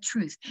walk in the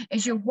truth,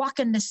 as you're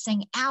walking this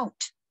thing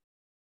out.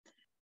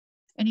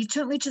 And he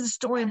took me to the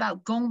story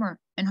about Gomer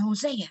and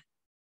Hosea.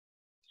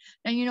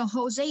 And you know,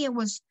 Hosea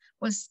was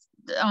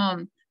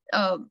the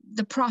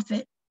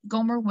prophet.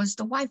 Gomer was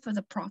the wife of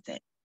the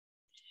prophet.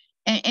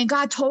 And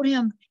God told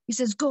him, he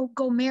says, go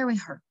marry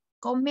her.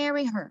 Go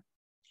marry her.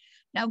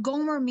 Now,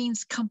 Gomer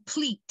means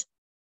complete.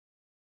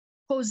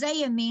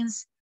 Hosea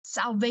means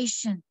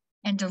salvation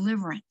and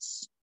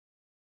deliverance.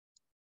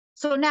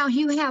 So now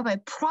you have a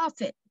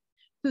prophet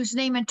whose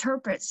name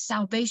interprets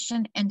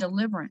salvation and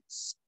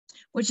deliverance,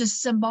 which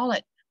is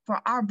symbolic for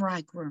our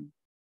bridegroom.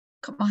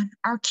 Come on,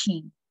 our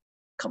king.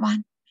 Come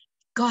on,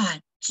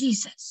 God,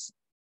 Jesus.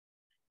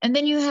 And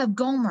then you have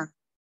Gomer,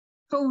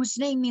 whose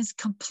name means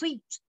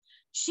complete.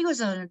 She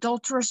was an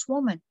adulterous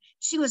woman.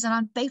 She was an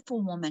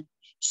unfaithful woman.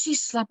 She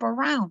slept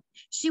around.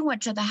 She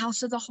went to the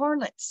house of the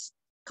harlots.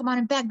 Come on,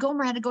 in fact,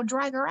 Gomer had to go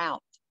drag her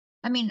out.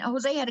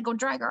 Hosea had to go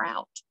drag her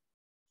out.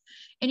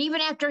 And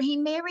even after he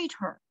married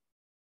her,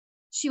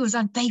 she was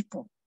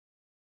unfaithful.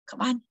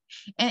 Come on.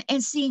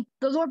 And see,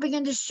 the Lord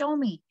began to show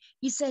me.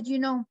 He said,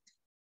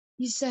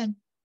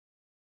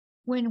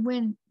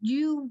 when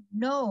you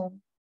know,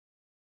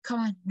 come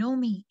on, know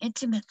me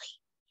intimately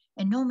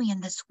and know me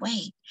in this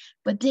way,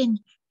 but then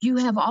you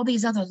have all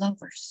these other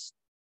lovers.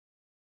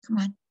 Come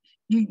on.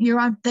 You're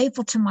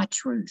unfaithful to my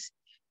truth.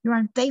 You're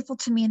unfaithful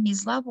to me in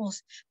these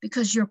levels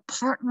because you're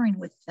partnering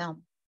with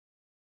them.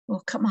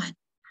 Well, come on.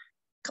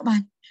 Come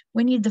on.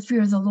 We need the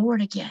fear of the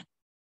Lord again.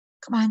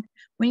 Come on.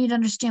 We need to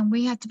understand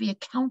we have to be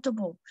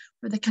accountable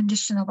for the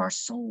condition of our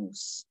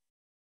souls.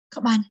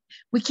 Come on.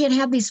 We can't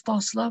have these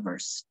false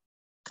lovers.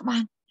 Come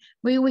on.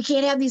 We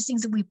can't have these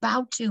things that we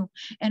bow to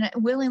and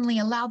willingly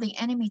allow the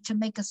enemy to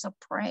make us a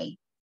prey.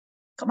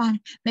 Come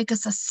on, make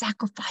us a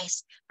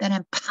sacrifice that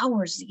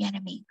empowers the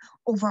enemy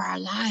over our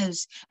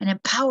lives and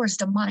empowers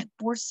demonic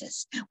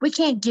forces. We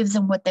can't give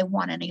them what they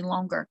want any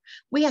longer.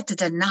 We have to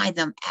deny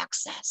them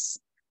access.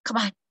 Come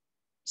on.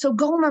 So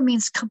Gomer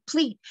means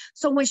complete.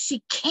 So when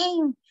she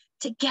came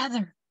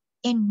together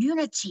in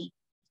unity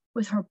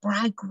with her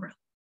bridegroom,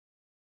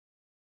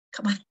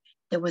 come on,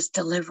 there was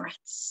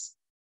deliverance.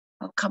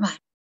 Oh, come on.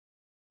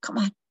 Come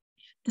on.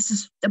 This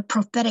is the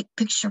prophetic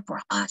picture for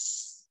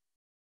us.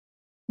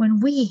 When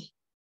we,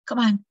 come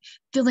on,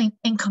 feeling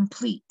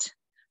incomplete,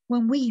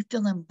 when we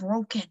feeling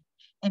broken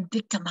and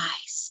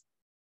victimized,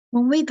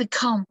 when we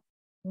become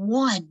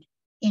one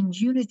in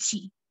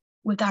unity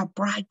with our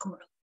bridegroom,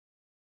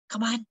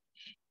 come on,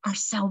 our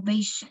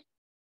salvation,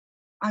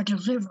 our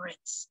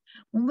deliverance,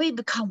 when we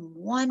become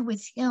one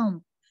with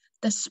him,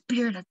 the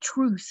spirit of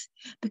truth,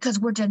 because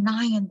we're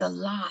denying the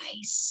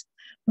lies.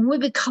 When we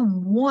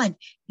become one,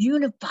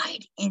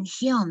 unified in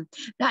him,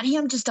 not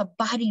him just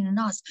abiding in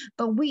us,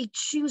 but we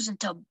choosing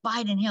to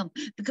abide in him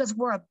because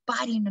we're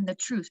abiding in the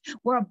truth.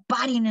 We're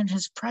abiding in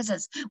his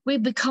presence. We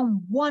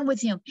become one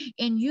with him,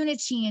 in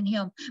unity in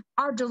him,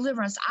 our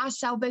deliverance, our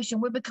salvation.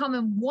 We're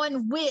becoming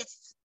one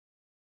with.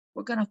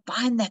 We're going to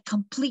find that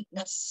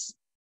completeness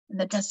in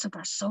the depths of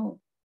our soul.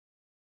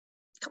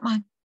 Come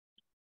on.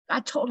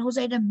 God told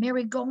Hosea to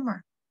marry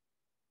Gomer.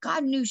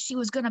 God knew she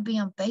was going to be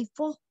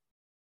unfaithful.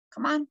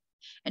 Come on.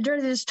 And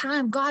during this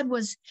time, God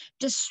was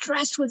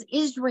distressed with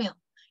Israel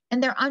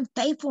and their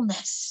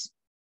unfaithfulness.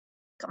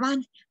 Come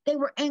on. They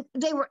were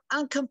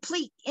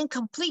incomplete.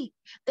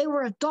 They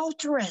were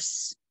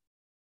adulterous.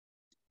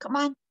 Come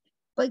on.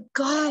 But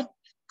God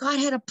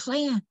had a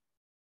plan.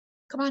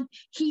 Come on.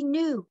 He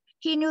knew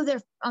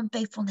their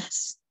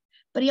unfaithfulness,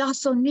 but he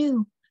also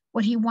knew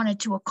what he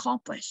wanted to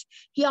accomplish.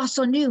 He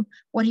also knew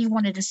what he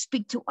wanted to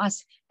speak to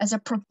us as a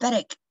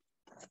prophetic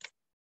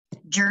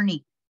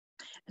journey.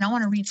 And I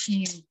want to read to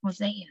you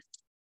Hosea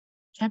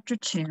chapter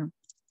 2.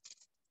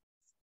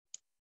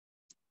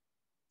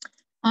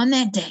 On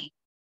that day,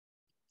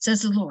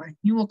 says the Lord,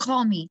 you will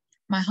call me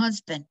my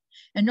husband,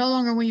 and no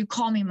longer will you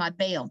call me my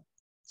Baal.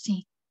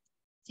 See,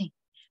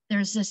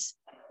 there's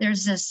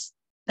this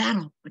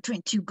battle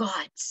between two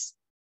gods.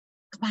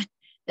 Come on,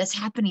 that's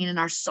happening in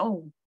our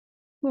soul.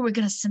 Who are we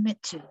going to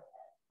submit to?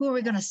 Who are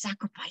we going to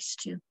sacrifice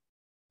to?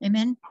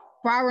 Amen.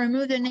 For I will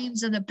remove the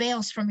names of the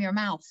Baals from your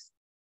mouth,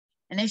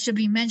 and they shall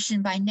be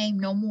mentioned by name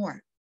no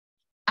more.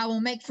 I will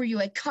make for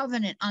you a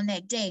covenant on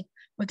that day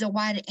with the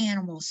wild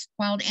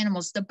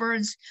animals, the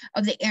birds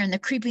of the air, and the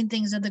creeping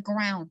things of the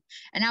ground.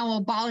 And I will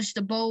abolish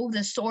the bow,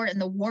 the sword,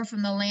 and the war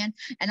from the land,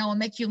 and I will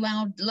make you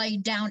lay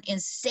down in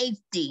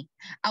safety.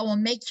 I will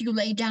make you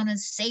lay down in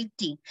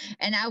safety,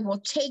 and I will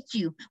take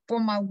you for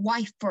my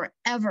wife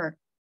forever.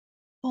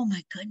 Oh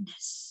my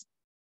goodness.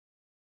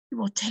 He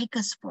will take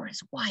us for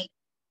his wife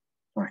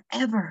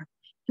forever.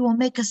 He will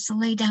make us to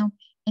lay down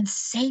in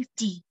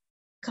safety.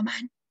 Come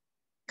on,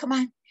 come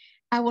on.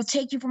 I will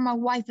take you for my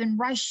wife in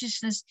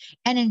righteousness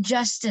and in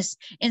justice,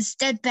 in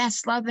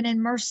steadfast love and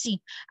in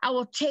mercy. I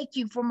will take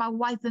you for my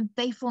wife in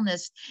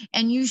faithfulness,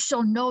 and you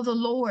shall know the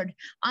Lord.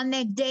 On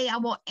that day I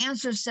will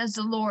answer, says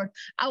the Lord.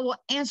 I will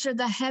answer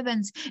the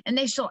heavens, and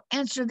they shall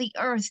answer the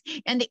earth,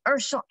 and the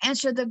earth shall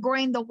answer the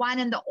grain, the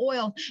wine, and the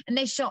oil, and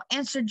they shall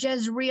answer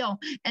Jezreel.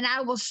 And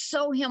I will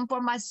sow him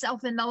for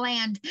myself in the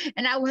land,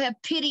 and I will have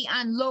pity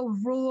on Lo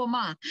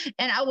Ruhamah,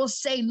 and I will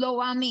say, Lo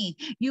Ami,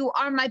 you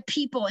are my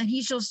people, and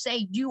he shall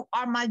say, you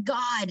are my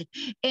God.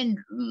 And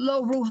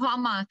Lo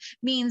Ruhamah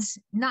means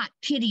not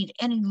pitied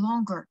any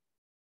longer.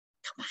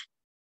 Come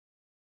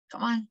on,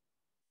 come on.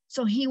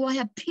 So he will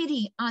have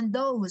pity on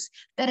those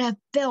that have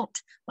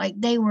felt like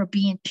they were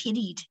being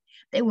pitied.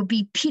 They will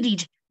be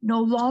pitied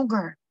no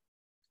longer.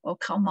 Oh,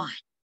 come on.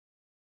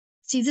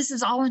 See, this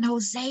is all in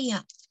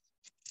Hosea.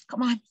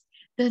 Come on.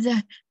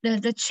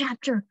 The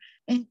chapter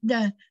in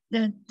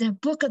the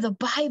book of the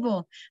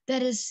Bible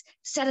that is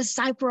set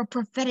aside for a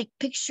prophetic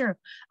picture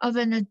of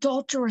an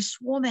adulterous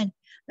woman,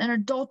 an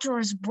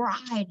adulterous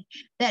bride,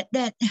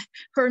 that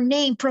her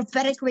name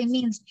prophetically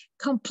means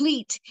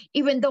complete,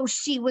 even though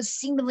she was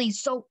seemingly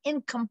so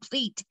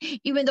incomplete,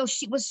 even though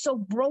she was so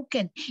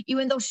broken,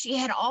 even though she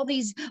had all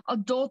these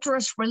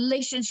adulterous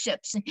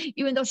relationships,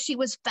 even though she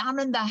was found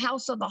in the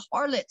house of the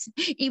harlots,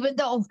 even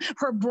though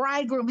her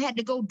bridegroom had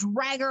to go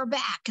drag her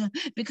back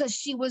because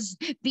she was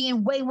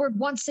being wayward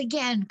once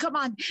again. Come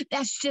on,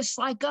 that's just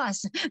like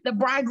us. The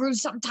bridegroom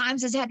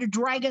sometimes has had to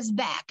drag us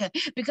back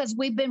because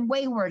we've been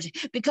wayward,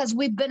 because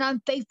we've been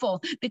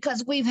unfaithful,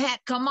 because we've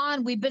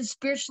been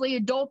spiritually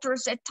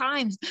adulterous at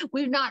times.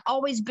 We've not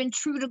always been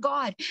true to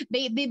God.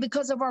 May it be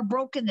because of our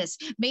brokenness.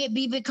 May it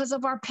be because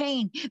of our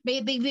pain. May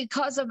it be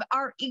because of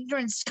our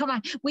ignorance. Come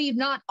on, we've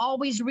not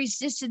always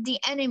resisted the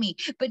enemy,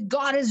 but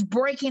God is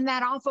breaking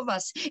that off of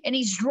us, and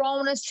he's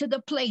drawing us to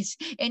the place.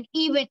 And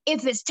even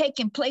if it's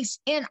taking place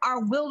in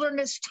our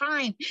wilderness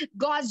time,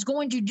 God's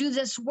going to do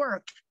this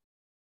work.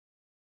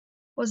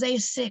 Hosea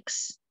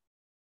 6.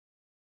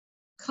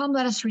 Come,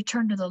 let us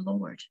return to the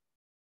Lord,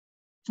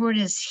 for it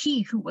is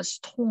he who was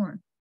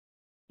torn,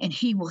 and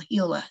he will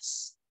heal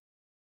us.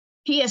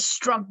 He is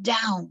struck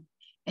down,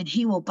 and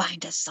he will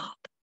bind us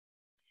up.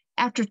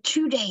 After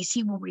 2 days,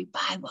 he will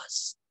revive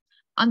us.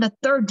 On the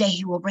third day,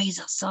 he will raise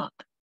us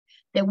up,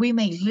 that we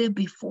may live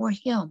before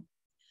him.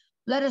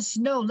 Let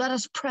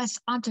us press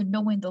on to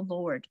knowing the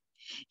Lord.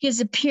 His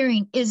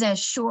appearing is as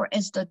sure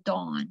as the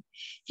dawn.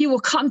 He will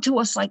come to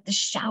us like the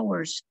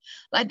showers,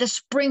 like the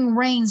spring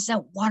rains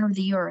that water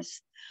the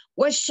earth.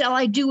 What shall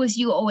I do with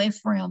you, O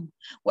Ephraim?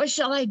 What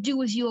shall I do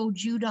with you, O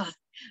Judah?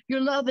 Your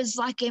love is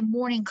like a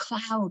morning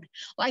cloud,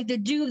 like the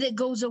dew that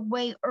goes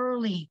away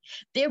early.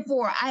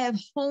 Therefore, I have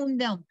honed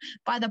them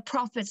by the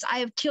prophets. I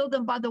have killed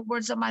them by the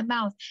words of my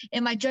mouth,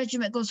 and my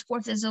judgment goes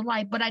forth as a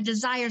light. But I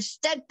desire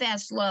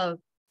steadfast love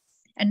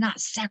and not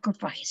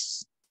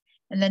sacrifice,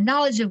 and the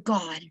knowledge of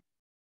God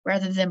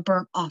rather than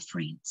burnt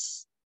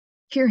offerings.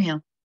 Hear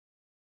him.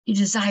 He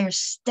desires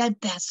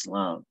steadfast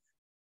love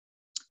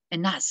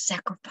and not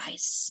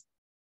sacrifice,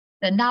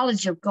 the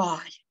knowledge of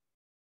God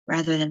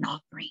rather than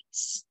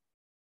offerings.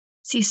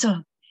 See,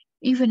 so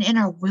even in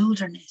our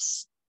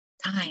wilderness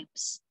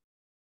times,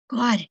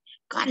 God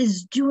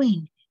is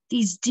doing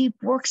these deep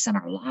works in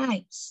our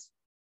lives.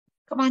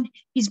 Come on,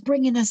 he's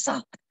bringing us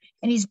up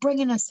and he's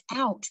bringing us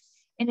out,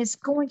 and it's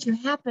going to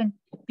happen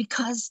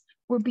because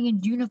we're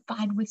being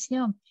unified with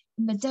him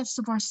in the depths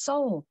of our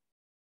soul,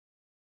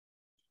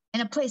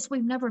 in a place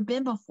we've never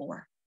been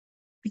before,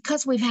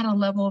 because we've had a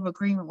level of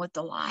agreement with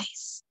the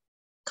lies.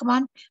 Come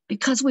on,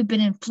 because we've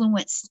been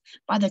influenced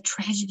by the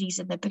tragedies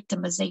and the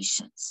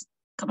victimizations.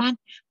 Come on,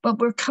 but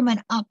we're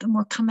coming up and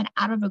we're coming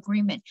out of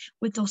agreement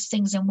with those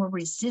things, and we're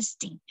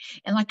resisting.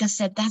 And like I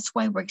said, that's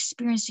why we're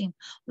experiencing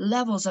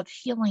levels of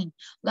healing,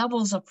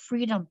 levels of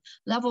freedom,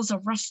 levels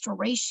of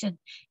restoration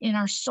in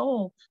our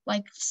soul,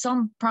 like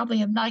some probably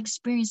have not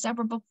experienced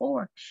ever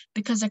before,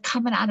 because they're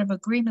coming out of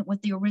agreement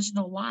with the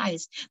original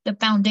lies, the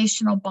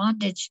foundational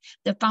bondage,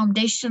 the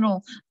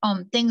foundational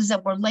things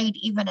that were laid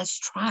even as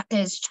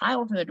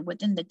childhood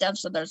within the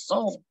depths of their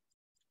soul.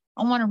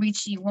 I want to read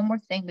to you one more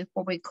thing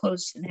before we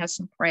close and have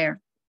some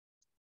prayer.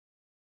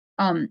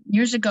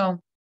 Years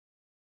ago,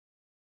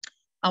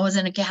 I was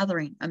in a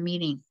gathering, a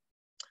meeting,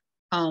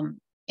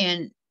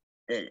 and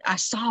I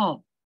saw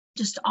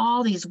just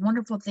all these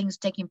wonderful things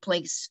taking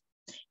place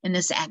in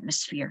this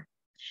atmosphere.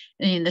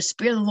 And the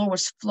Spirit of the Lord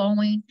was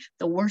flowing,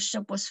 the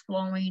worship was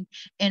flowing,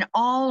 and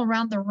all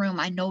around the room,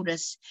 I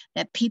noticed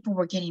that people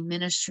were getting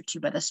ministered to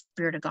by the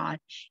Spirit of God.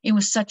 It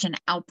was such an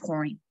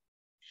outpouring.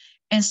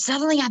 And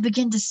suddenly I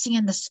begin to see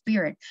in the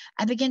spirit,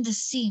 I begin to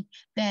see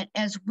that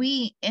as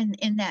we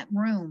in that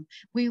room,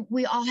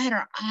 we all had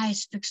our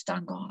eyes fixed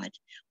on God.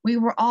 We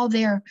were all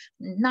there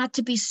not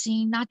to be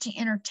seen, not to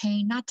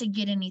entertain, not to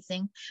get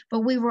anything,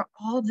 but we were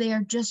all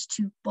there just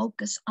to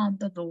focus on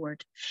the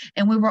Lord.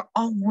 And we were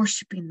all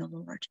worshiping the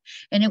Lord.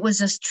 And it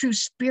was a true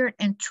spirit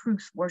and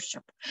truth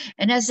worship.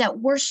 And as that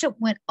worship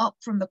went up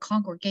from the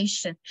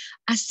congregation,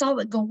 I saw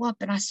it go up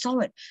and I saw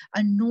it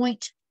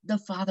anoint the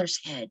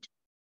Father's head.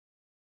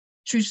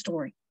 True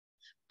story.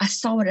 I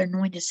saw it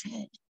anoint his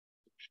head.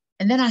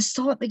 And then I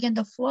saw it begin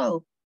to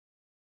flow.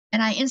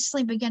 And I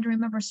instantly began to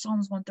remember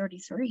Psalms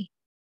 133,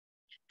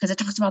 because it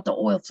talks about the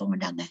oil flowing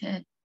down the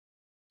head.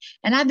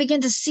 And I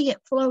began to see it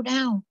flow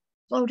down.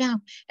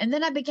 And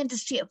then I began to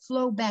see it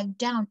flow back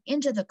down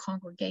into the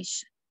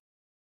congregation.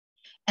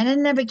 And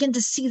then I began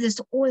to see this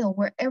oil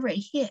wherever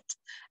it hit.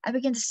 I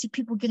began to see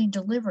people getting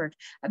delivered.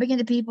 I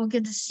began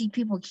to see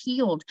people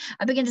healed.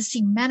 I began to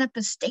see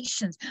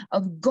manifestations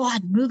of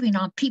God moving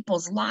on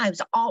people's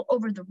lives all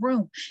over the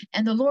room.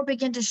 And the Lord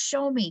began to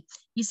show me.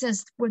 He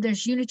says, where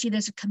there's unity,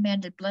 there's a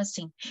commanded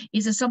blessing. He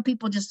says, some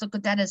people just look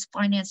at that as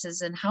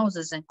finances and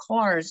houses and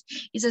cars.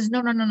 He says,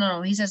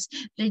 no. He says,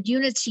 the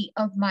unity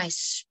of my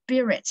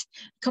spirit.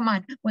 Come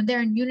on, when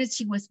they're in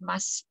unity with my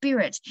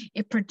spirit,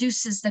 it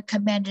produces the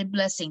commanded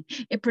blessing.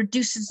 It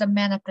produces the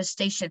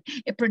manifestation.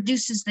 It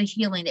produces the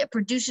healing. It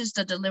produces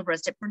the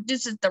deliverance. It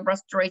produces the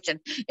restoration.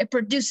 It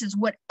produces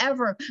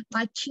whatever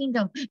my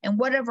kingdom and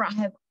whatever I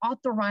have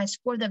authorized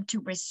for them to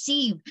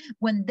receive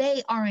when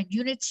they are in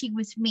unity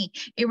with me.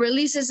 It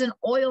releases an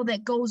oil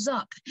that goes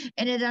up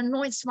and it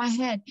anoints my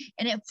head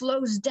and it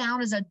flows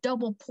down as a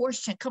double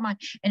portion. Come on.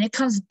 And it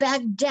comes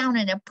back down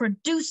and it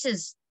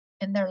produces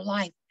in their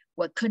life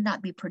what could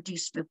not be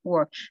produced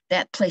before,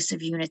 that place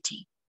of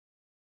unity.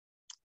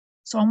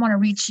 So I want to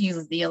read to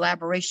you the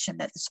elaboration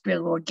that the Spirit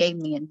of the Lord gave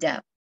me in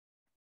depth.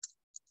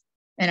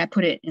 And I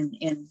put it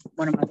in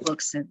one of my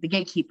books, The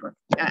Gatekeeper.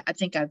 I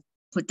think I've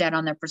put that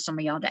on there for some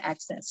of y'all to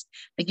access.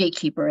 The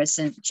Gatekeeper is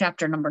in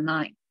chapter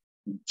 19.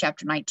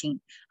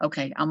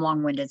 Okay, I'm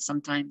long-winded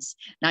sometimes,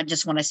 not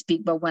just when I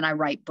speak, but when I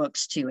write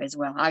books too as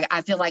well.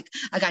 I feel like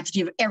I got to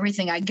give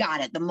everything I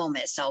got at the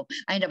moment. So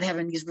I end up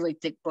having these really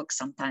thick books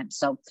sometimes.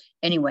 So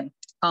anyway,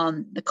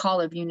 the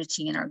call of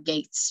unity in our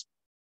gates.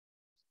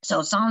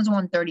 So Psalms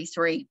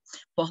 133,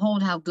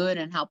 behold how good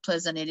and how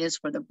pleasant it is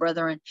for the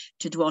brethren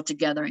to dwell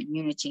together in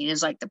unity. It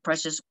is like the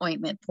precious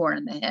ointment poured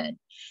on the head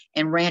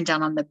and ran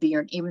down on the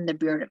beard, even the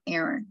beard of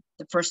Aaron,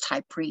 the first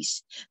high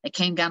priest, that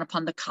came down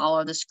upon the collar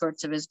of the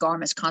skirts of his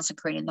garments,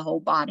 consecrating the whole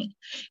body.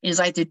 It is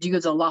like the dew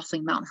of the lofty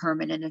Mount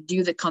Hermon and the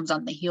dew that comes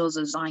on the hills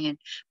of Zion,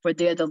 for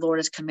there the Lord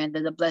has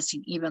commanded the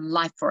blessing, even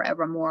life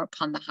forevermore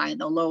upon the high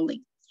and the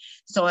lowly.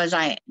 So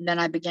I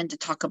began to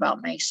talk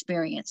about my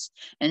experience.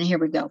 And here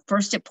we go.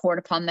 First, it poured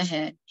upon the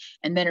head,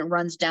 and then it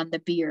runs down the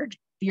beard.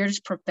 Beard is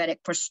prophetic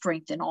for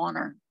strength and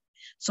honor.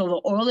 So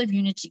the oil of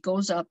unity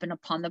goes up and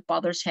upon the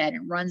Father's head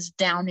and runs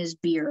down his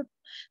beard,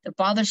 the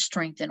Father's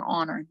strength and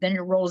honor. Then it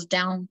rolls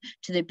down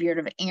to the beard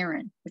of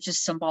Aaron, which is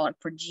symbolic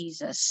for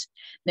Jesus.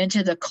 Then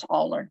to the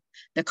collar.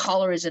 The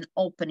collar is an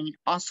opening,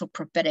 also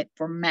prophetic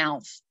for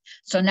mouth.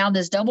 So now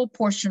this double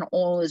portion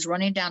oil is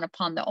running down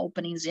upon the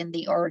openings in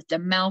the earth, the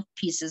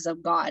mouthpieces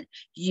of God,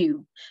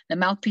 the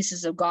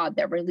mouthpieces of God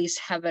that release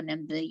heaven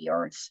and the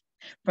earth.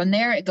 From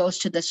there, it goes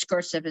to the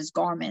skirts of his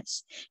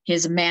garments,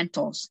 his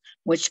mantles,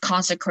 which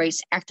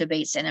consecrates,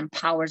 activates, and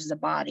empowers the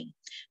body.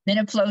 Then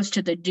it flows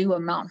to the dew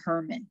of Mount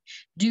Hermon.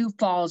 Dew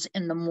falls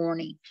in the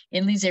morning.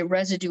 It leaves a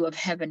residue of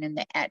heaven in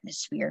the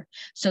atmosphere.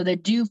 So the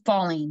dew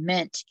falling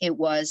meant it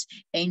was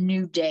a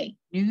new day.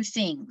 New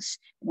things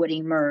would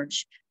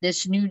emerge.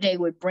 This new day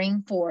would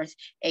bring forth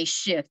a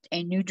shift,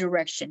 a new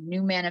direction,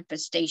 new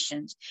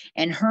manifestations.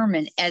 And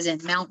Hermon, as in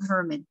Mount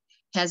Hermon,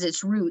 has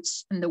its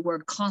roots in the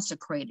word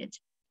consecrated.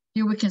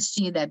 Here we can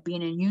see that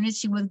being in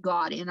unity with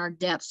God in our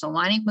depths,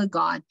 aligning with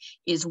God,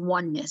 is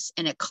oneness,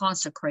 and it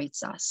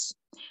consecrates us.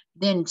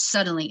 Then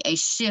suddenly a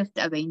shift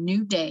of a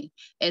new day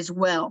as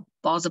well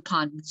falls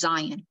upon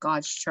Zion,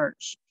 God's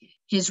church,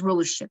 his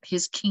rulership,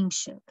 his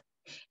kingship.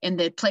 In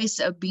the place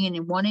of being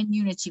in one in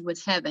unity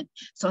with heaven,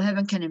 so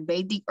heaven can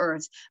invade the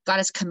earth, God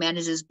has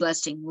commanded his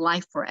blessing,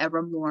 life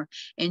forevermore.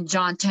 In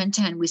John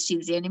 10:10, we see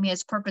the enemy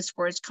has purpose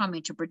for his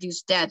coming to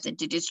produce death and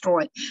to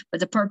destroy, but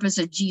the purpose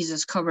of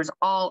Jesus covers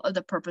all of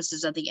the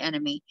purposes of the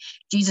enemy.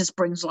 Jesus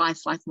brings life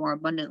more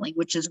abundantly,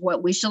 which is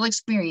what we shall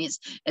experience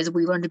as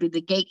we learn to be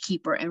the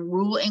gatekeeper and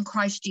rule in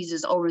Christ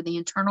Jesus over the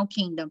eternal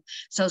kingdom.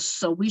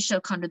 So we shall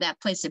come to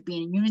that place of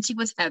being in unity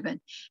with heaven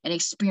and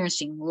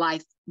experiencing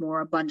life more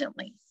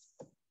abundantly.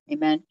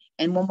 Amen.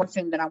 And one more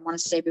thing that I want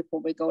to say before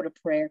we go to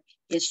prayer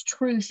is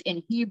truth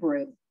in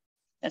Hebrew.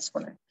 That's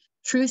what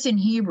truth in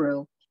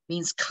Hebrew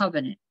means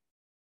covenant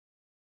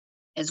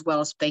as well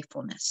as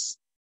faithfulness.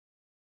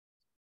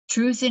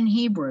 Truth in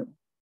Hebrew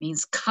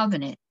means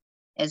covenant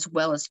as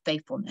well as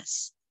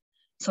faithfulness.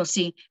 So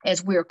see,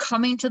 as we're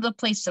coming to the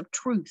place of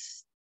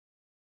truth,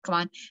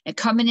 and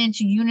coming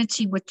into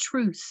unity with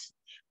truth,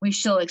 we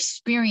shall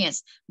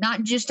experience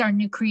not just our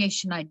new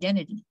creation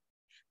identity,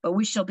 but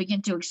we shall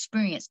begin to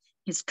experience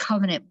his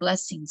covenant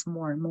blessings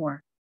more and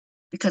more,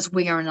 because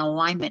we are in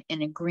alignment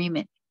and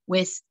agreement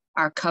with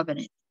our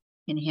covenant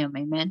in him.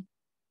 Amen.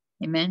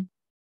 Amen.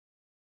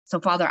 So,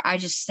 Father, I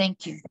just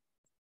thank you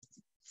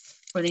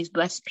for these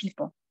blessed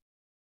people.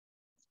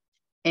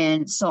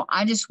 And so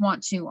I just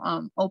want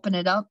to open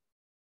it up.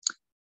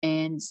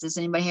 And does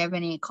anybody have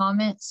any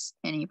comments,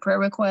 any prayer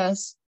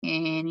requests,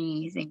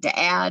 anything to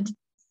add?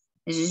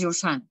 This is your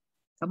time.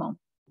 Come on.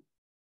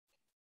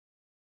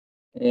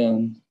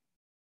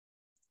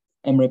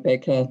 I'm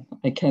Rebecca.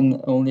 I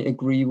can only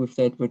agree with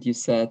that, what you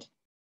said.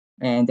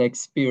 And I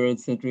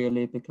experience it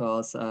really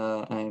because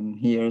I'm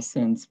here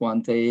since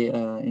one day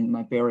in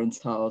my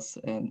parents' house,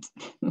 and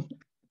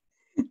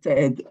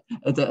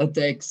the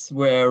attacks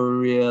were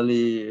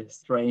really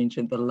strange,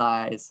 and the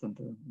lies and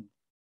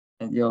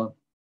yeah,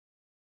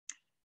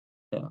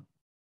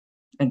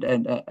 and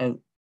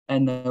I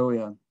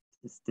know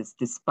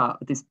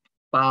this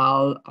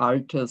Baal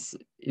altars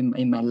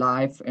in my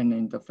life and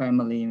in the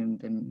family, and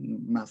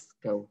then must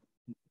go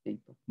deep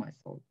of my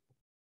soul.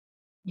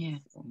 Yeah.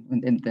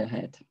 And in the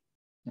head.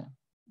 Yeah.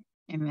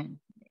 Amen.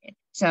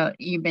 So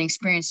you've been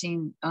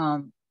experiencing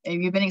have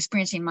you been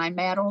experiencing mind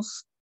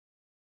battles?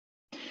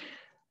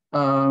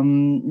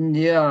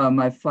 Yeah,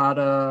 my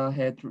father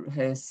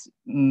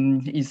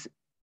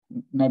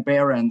my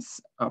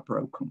parents are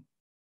broken.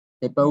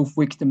 They're both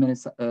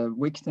victims,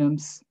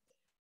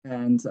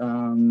 and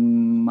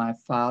my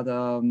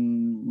father,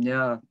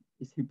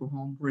 is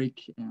hypochondriac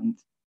and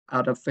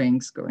other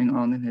things going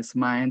on in his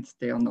mind.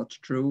 They are not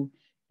true.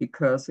 He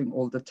cursing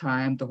all the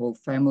time. The whole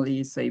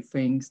family say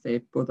things. They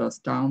put us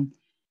down,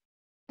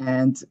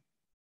 and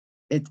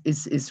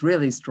it's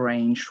really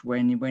strange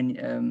when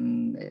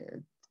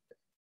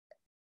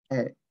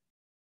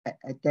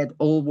I get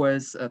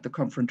always the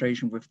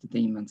confrontation with the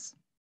demons.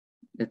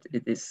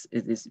 It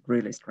is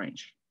really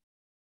strange.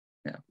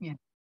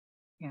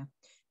 Yeah.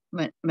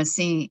 But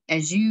see,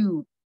 as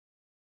you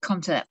come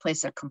to that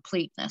place of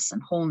completeness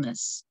and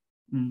wholeness,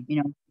 you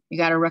know, you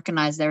got to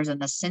recognize there's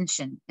an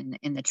ascension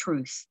in the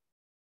truth.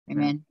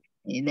 Amen.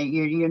 Yeah.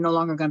 You're no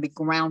longer going to be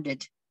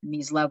grounded in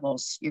these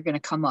levels. You're going to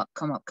come up.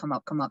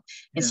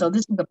 And so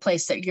this is the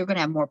place that you're going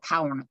to have more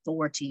power and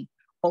authority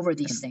over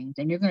these things,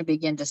 and you're going to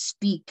begin to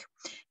speak.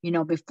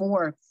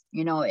 Before,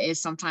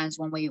 is sometimes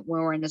when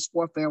we're in this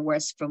warfare where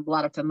it's from a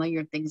lot of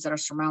familiar things that are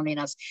surrounding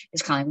us,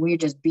 it's kind of like we're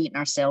just beating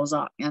ourselves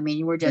up. I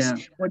mean, we're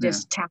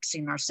just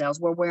taxing ourselves.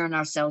 We're wearing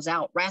ourselves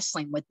out,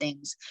 wrestling with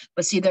things.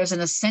 But see, there's an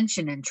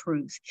ascension in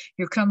truth.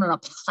 You're coming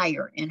up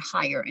higher and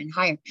higher and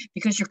higher,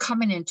 because you're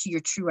coming into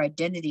your true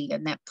identity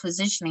and that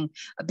positioning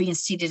of being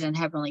seated in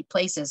heavenly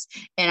places.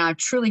 And I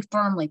truly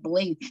firmly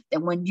believe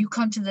that when you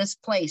come to this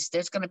place,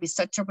 there's going to be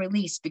such a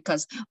release,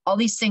 because all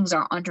these things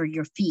are under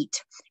your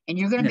feet, and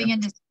you're going to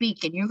begin to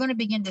speak, and you're going to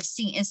begin to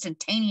see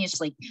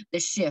instantaneously the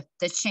shift,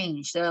 the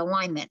change, the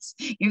alignments.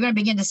 You're going to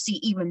begin to see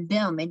even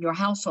them in your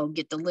household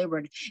get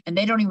delivered, and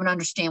they don't even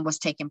understand what's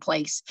taking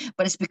place.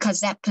 But it's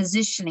because that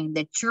positioning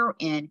that you're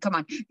in, come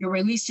on, you're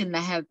releasing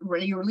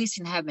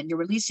heaven, you're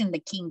releasing the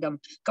kingdom,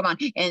 come on,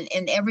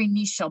 and every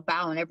knee shall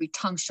bow and every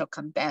tongue shall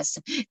confess.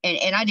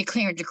 And I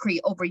declare and decree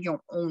over your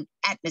own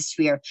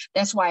atmosphere.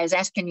 That's why I was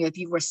asking you if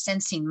you were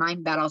sensing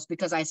mind battles,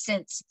 because I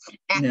sense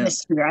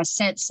atmosphere. I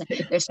sense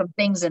there's some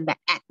things in the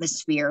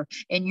atmosphere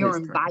in your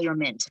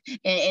environment, and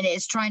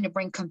it's trying to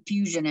bring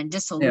confusion and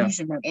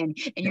disillusionment, and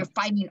you're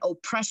fighting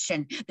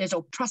oppression. There's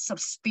oppressive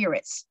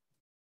spirits.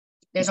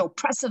 There's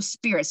oppressive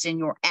spirits in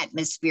your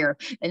atmosphere.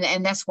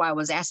 And that's why I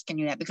was asking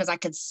you that, because I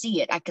could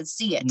see it.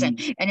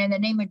 And in the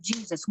name of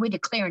Jesus, we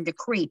declare and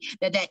decree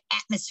that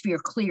atmosphere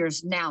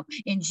clears now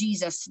in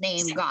Jesus'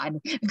 name,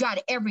 God.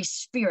 God, every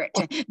spirit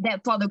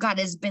that, Father God,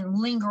 has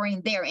been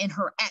lingering there in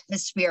her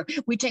atmosphere,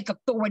 we take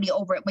authority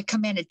over it. We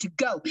command it to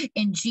go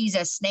in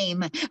Jesus'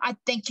 name. I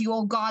thank you,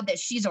 oh God, that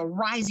she's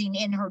arising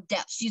in her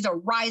depths. She's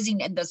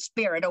arising in the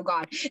spirit, oh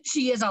God.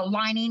 She is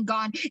aligning,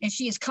 God, and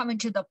she is coming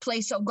to the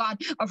place, oh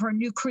God, of her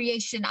new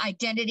creation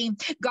identity.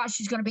 God,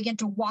 she's going to begin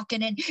to walk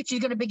in it. She's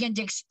going to begin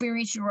to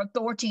experience your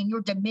authority and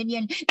your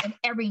dominion, and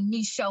every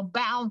knee shall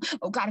bow.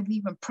 Oh God, if we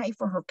even pray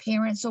for her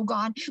parents, oh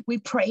God, we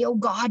pray, oh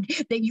God,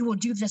 that you will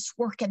do this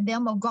work in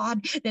them, oh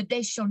God, that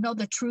they shall know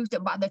the truth,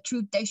 and by the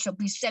truth they shall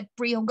be set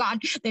free, oh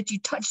God, that you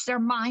touch their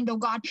mind, oh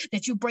God,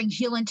 that you bring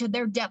healing to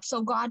their depths,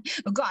 oh God.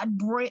 God,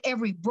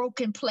 every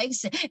broken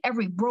place,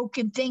 every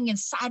broken thing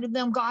inside of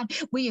them, God,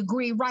 we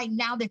agree right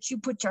now that you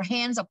put your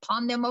hands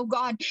upon them, oh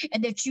God,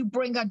 and that you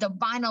bring a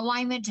divine alignment,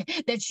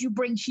 that you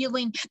bring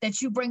healing,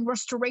 that you bring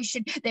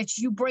restoration, that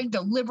you bring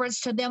deliverance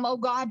to them, oh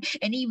God.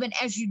 And even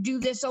as you do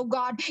this, oh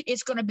God,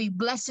 it's going to be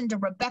blessing to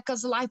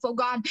Rebecca's life, oh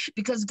God,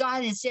 because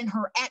God is in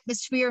her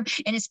atmosphere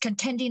and is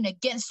contending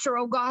against her,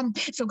 oh God.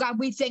 So God,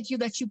 we thank you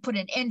that you put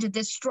an end to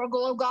this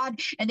struggle, oh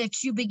God, and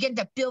that you begin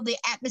to fill the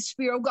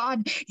atmosphere, oh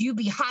God. You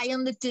be high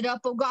and lifted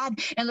up, oh God,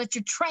 and let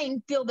your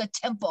train fill the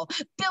temple,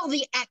 fill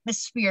the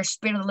atmosphere,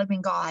 Spirit of the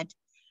living God.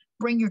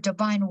 Bring your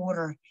divine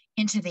order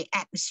into the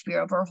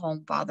atmosphere of her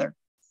home, Father.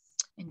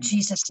 In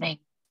Jesus' name.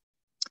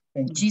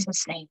 In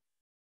Jesus' name.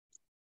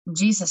 In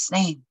Jesus'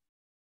 name.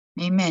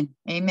 Amen.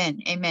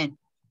 Amen. Amen.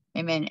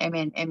 Amen.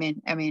 Amen.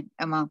 Amen.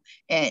 Amen.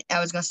 I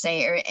was going to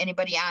say,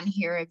 anybody on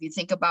here, if you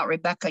think about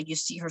Rebecca, you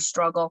see her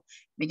struggle,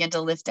 begin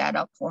to lift that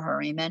up for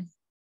her. Amen.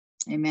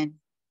 Amen.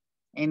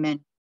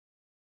 Amen.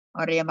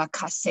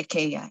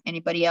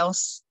 Anybody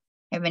else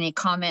have any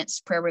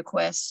comments, prayer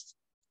requests,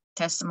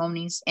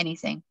 testimonies,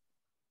 anything?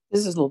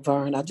 This is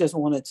Laverne. I just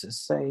wanted to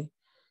say,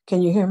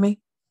 can you hear me?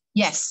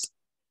 Yes.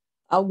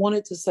 I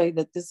wanted to say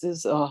that this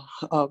is a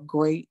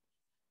great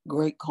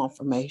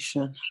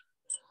confirmation.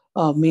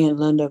 Me and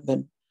Linda have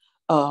been,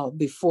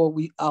 before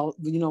we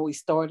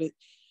started,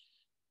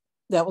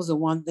 that was the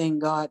one thing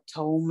God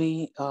told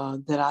me,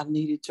 that I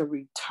needed to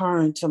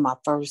return to my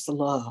first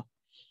love.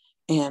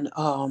 And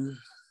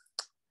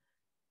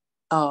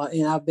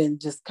I've been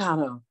just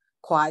kind of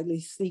quietly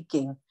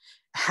seeking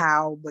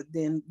how, but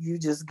then you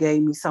just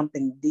gave me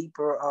something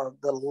deeper of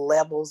the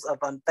levels of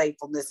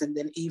unfaithfulness, and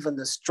then even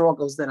the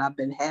struggles that I've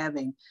been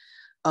having,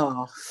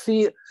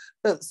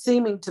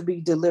 seeming to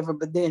be delivered,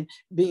 but then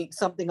being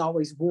something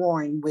always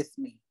warring with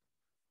me.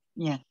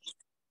 Yeah.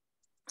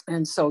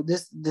 And so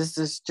this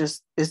is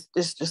just,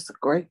 it's just a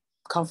great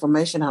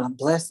confirmation and a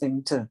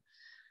blessing to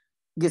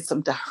get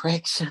some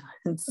direction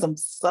and some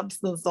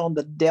substance on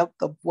the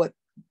depth of what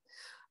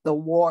the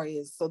war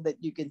is, so that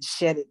you can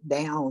shut it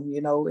down,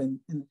 and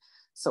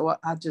so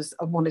I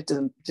wanted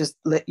to just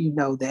let you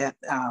know that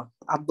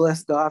I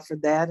bless God for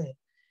that,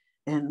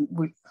 and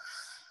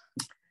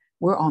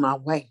we're on our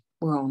way.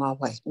 We're on our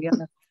way.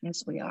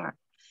 Yes, we are.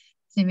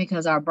 See,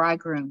 because our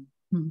bridegroom,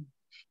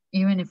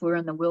 even if we're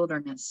in the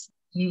wilderness,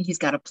 he's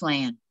got a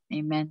plan.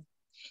 Amen.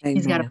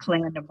 He's got a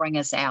plan to bring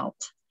us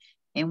out,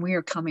 and we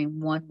are coming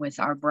one with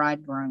our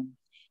bridegroom.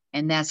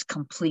 And that's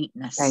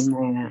completeness.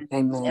 Amen.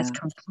 Amen. That's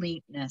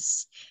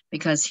completeness,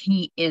 because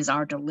he is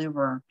our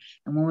deliverer.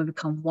 And when we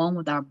become one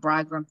with our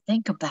bridegroom,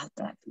 think about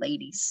that,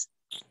 ladies.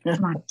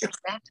 Come on.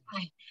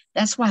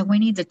 That's why we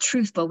need the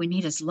truth, but we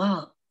need his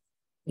love.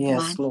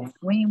 Yes, Lord.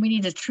 We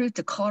need the truth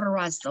to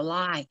cauterize the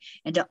lie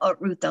and to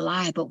uproot the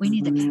lie, but we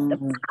need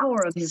the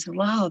power of his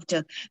love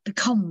to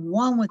become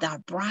one with our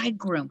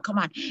bridegroom. Come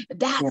on.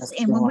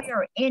 And when we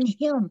are in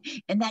him,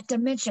 in that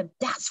dimension,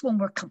 that's when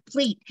we're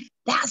complete.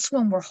 That's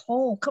when we're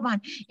whole. Come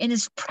on. In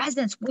his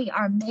presence, we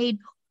are made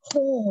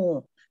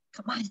whole.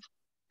 Come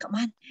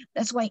on.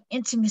 That's why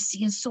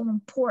intimacy is so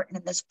important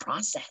in this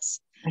process.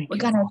 We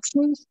got to have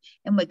truth,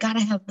 and we got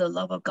to have the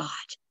love of God.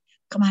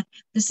 Come on,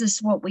 this is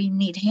what we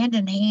need, hand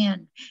in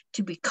hand,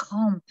 to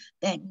become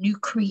that new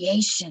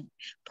creation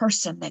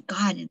person that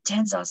God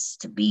intends us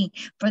to be,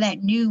 for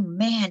that new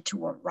man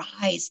to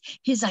arise,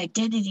 his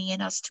identity in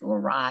us to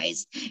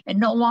arise, and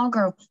no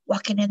longer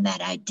walking in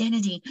that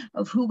identity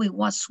of who we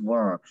once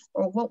were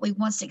or what we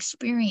once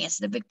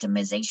experienced, the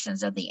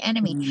victimizations of the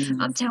enemy.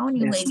 I'm telling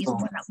you, ladies,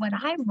 when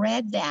I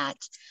read that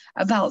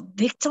about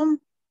victim,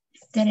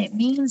 that it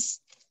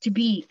means to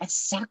be a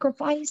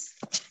sacrifice,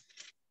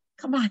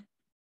 come on,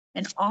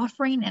 an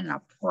offering and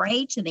a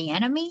prey to the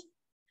enemy,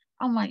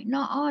 I'm like,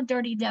 no,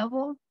 dirty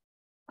devil.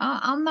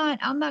 I'm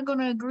not going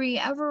to agree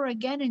ever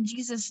again in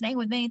Jesus' name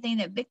with anything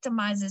that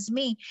victimizes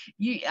me.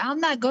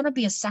 I'm not going to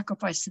be a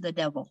sacrifice to the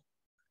devil.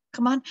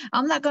 Come on.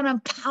 I'm not going to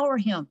empower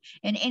him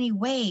in any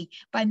way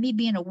by me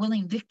being a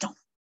willing victim.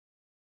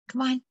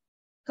 Come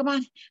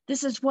on.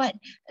 That's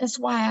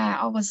why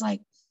I was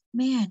like,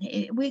 man,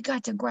 we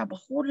got to grab a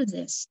hold of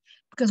this,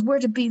 because we're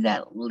to be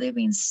that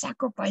living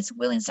sacrifice,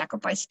 willing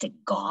sacrifice to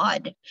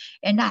God,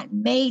 and not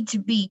made to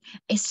be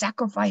a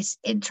sacrifice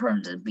in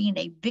terms of being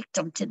a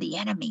victim to the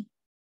enemy.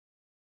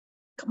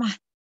 Come on.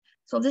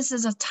 So this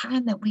is a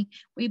time that we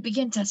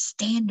begin to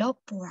stand up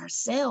for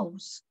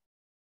ourselves.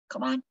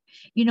 Come on.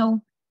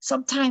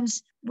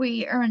 Sometimes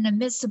we are in the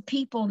midst of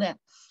people that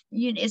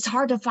it's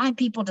hard to find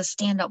people to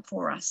stand up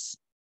for us.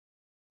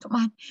 Come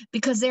on,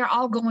 because they're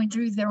all going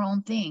through their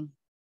own thing.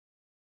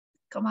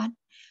 Come on.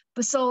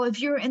 But so if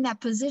you're in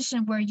that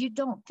position where you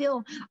don't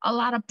feel a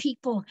lot of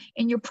people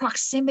in your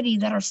proximity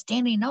that are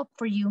standing up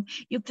for you,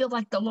 you feel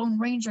like the Lone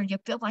Ranger, you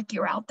feel like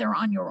you're out there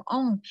on your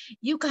own,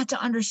 you got to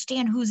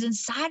understand who's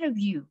inside of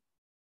you.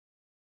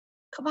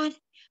 Come on.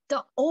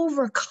 The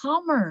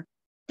overcomer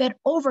that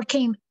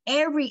overcame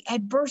every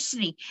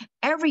adversity,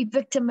 every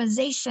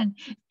victimization,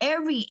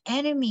 every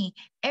enemy,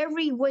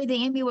 every way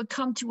the enemy would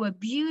come to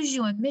abuse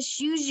you and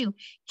misuse you.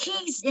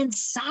 He's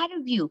inside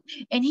of you,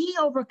 and he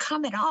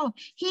overcome it all.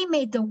 He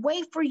made the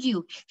way for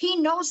you. He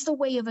knows the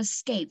way of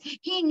escape.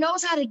 He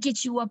knows how to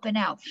get you up and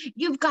out.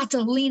 You've got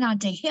to lean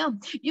onto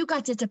him. You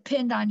got to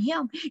depend on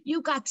him.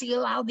 You got to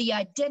allow the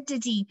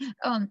identity,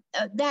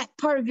 that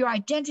part of your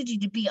identity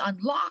to be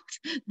unlocked,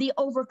 the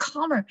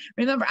overcomer.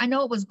 Remember, I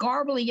know it was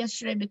garbly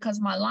yesterday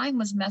because my line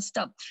was messed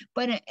up,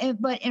 but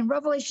in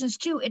Revelations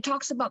 2, it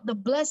talks about the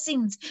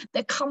blessings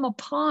that come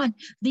upon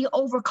the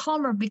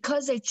overcomer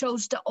because they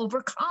chose to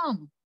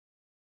overcome.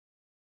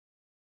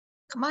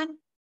 Come on.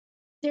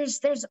 There's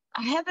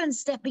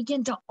heavens that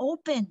begin to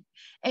open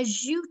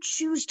as you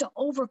choose to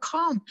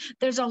overcome.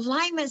 There's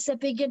alignments that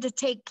begin to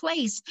take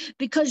place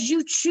because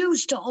you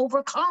choose to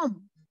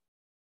overcome.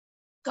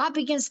 God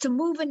begins to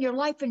move in your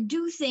life and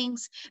do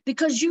things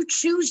because you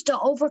choose to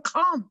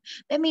overcome.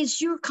 That means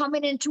you're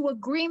coming into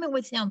agreement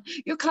with him.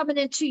 You're coming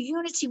into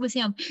unity with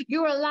him.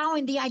 You're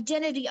allowing the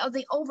identity of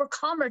the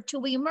overcomer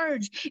to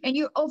emerge, and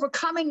you're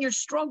overcoming your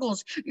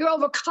struggles. You're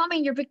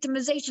overcoming your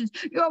victimizations.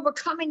 You're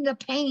overcoming the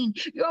pain.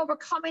 You're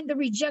overcoming the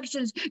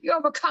rejections. You're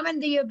overcoming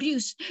the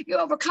abuse. You're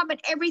overcoming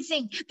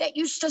everything that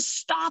used to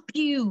stop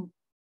you.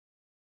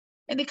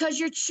 And because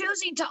you're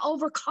choosing to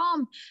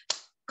overcome,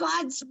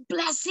 God's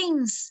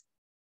blessings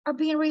are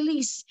being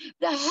released.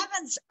 The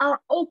heavens are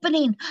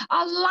opening.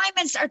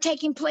 Alignments are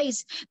taking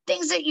place.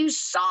 Things that you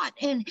sought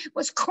and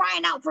was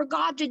crying out for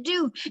God to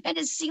do, and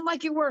it seemed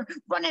like you were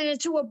running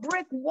into a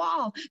brick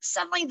wall.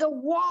 Suddenly the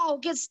wall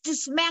gets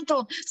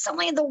dismantled.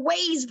 Suddenly the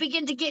ways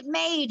begin to get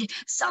made.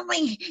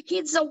 Suddenly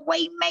he's a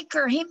way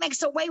maker. He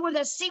makes a way where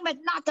there seemeth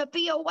not to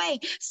be a way.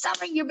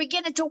 Suddenly you're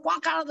beginning to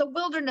walk out of the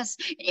wilderness,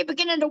 and you're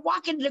beginning to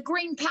walk into the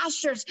green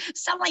pastures.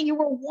 Suddenly you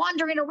were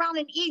wandering around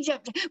in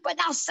Egypt, but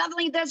now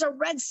suddenly there's a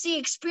Red Sea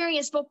experience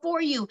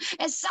before you,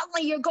 and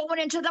suddenly you're going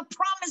into the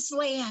promised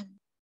land.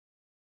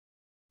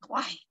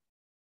 Why?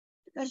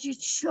 Because you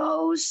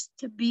chose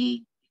to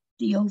be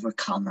the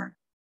overcomer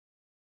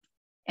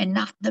and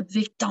not the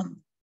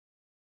victim.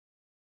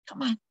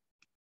 Come on.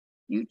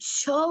 You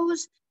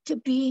chose to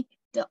be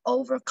the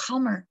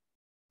overcomer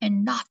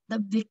and not the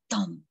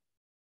victim.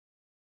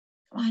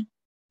 Come on.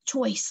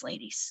 Choice,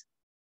 ladies.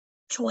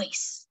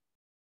 Choice.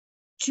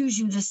 Choose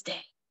you this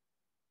day.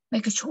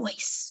 Make a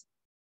choice.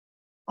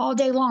 All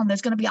day long,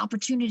 there's going to be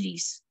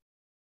opportunities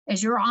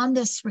as you're on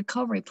this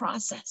recovery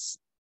process.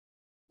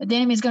 But the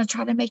enemy is going to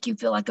try to make you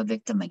feel like a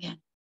victim again.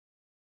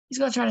 He's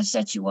going to try to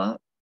set you up.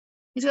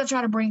 He's going to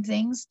try to bring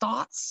things,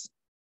 thoughts.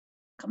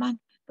 Come on.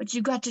 But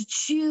you got to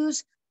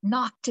choose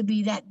not to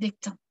be that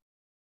victim.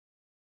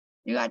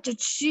 You got to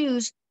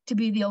choose to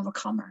be the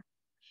overcomer.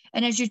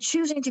 And as you're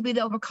choosing to be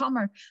the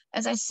overcomer,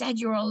 as I said,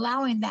 you're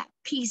allowing that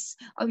piece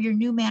of your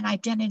new man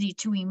identity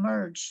to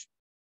emerge.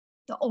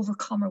 The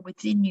overcomer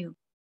within you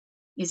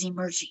is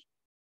emerging.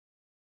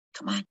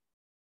 Come on.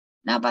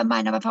 Not by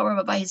might, not by power,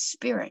 but by his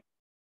spirit.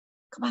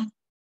 Come on.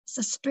 It's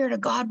the spirit of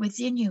God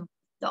within you,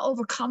 the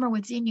overcomer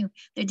within you.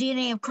 The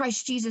DNA of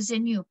Christ Jesus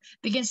in you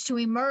begins to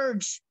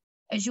emerge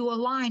as you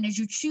align, as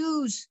you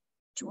choose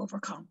to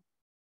overcome.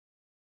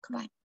 Come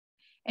on.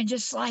 And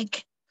just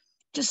like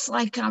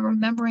I'm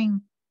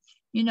remembering,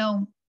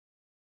 John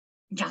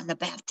the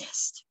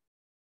Baptist,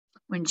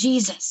 when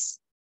Jesus,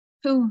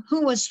 who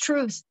was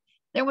truth,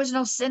 there was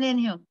no sin in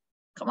him.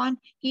 Come on.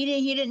 He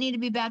didn't need to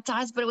be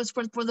baptized, but it was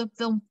for the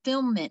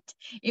fulfillment.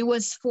 It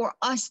was for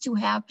us to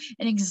have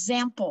an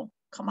example.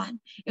 Come on.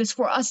 It was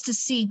for us to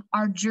see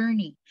our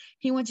journey.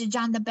 He went to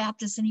John the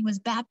Baptist and he was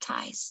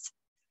baptized.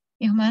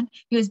 Amen.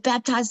 He was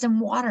baptized in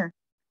water,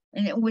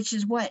 which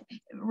is what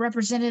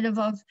representative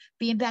of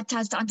being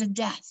baptized unto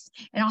death.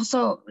 And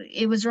also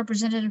it was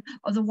representative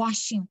of the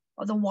washing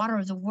of the water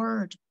of the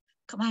word.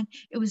 Come on.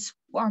 It was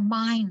our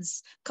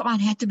minds,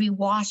 had to be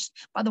washed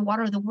by the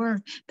water of the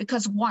word,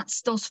 because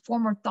once those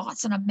former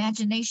thoughts and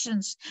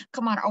imaginations,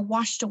 are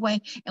washed away,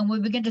 and we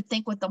begin to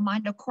think with the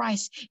mind of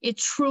Christ, it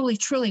truly,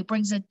 truly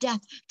brings a death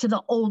to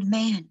the old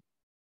man.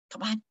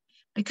 Come on.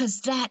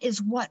 Because that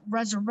is what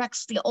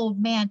resurrects the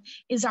old man,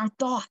 is our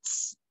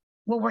thoughts.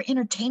 What we're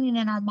entertaining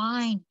in our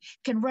mind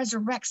can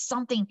resurrect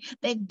something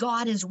that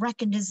God has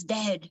reckoned as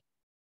dead.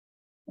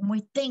 When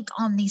we think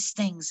on these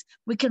things,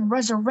 we can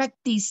resurrect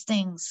these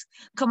things.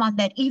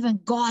 That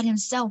even God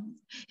himself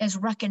is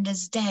reckoned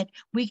as dead.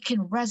 We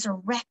can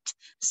resurrect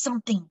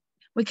something.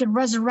 We can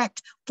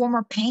resurrect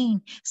former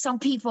pain. Some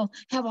people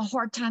have a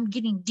hard time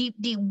getting deep,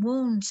 deep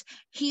wounds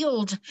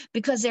healed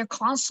because they're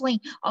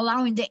constantly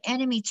allowing the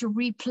enemy to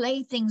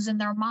replay things in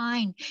their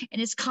mind.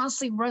 And it's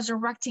constantly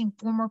resurrecting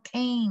former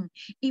pain,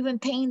 even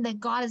pain that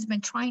God has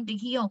been trying to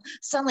heal.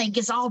 Suddenly it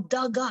gets all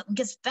dug up and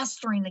gets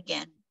festering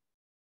again.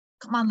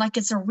 Like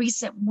it's a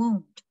recent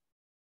wound,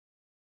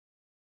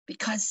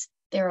 because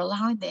they're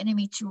allowing the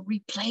enemy to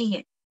replay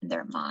it in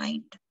their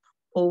mind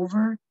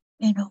over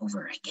and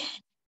over again.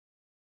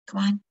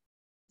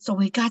 So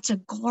we got to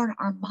guard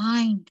our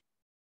mind,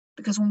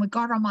 because when we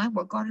guard our mind,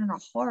 we're guarding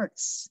our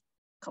hearts.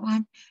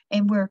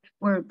 And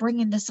we're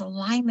bringing this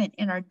alignment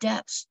in our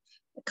depths.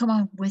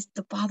 With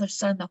the Father,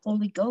 Son, the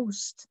Holy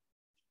Ghost.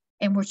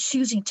 And we're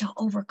choosing to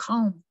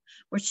overcome.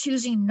 We're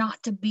choosing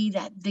not to be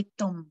that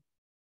victim.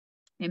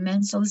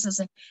 Amen. So this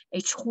is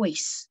a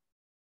choice.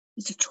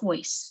 It's a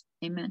choice.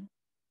 Amen.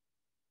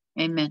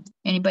 Amen.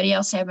 Anybody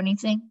else have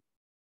anything?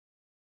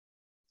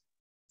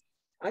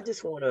 I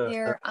just want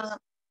to.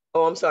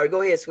 Oh, I'm sorry.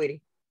 Go ahead,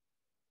 sweetie.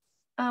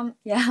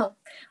 Yeah,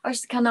 I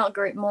just cannot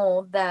agree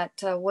more that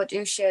what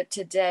you shared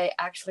today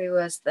actually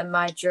was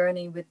my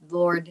journey with the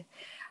Lord.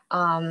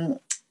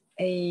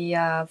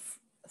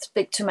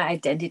 Speak to my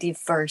identity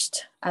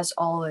first, as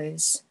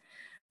always.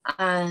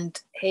 And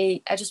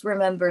I just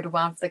remembered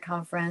one of the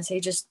conference, he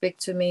just spoke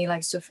to me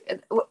like, so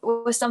it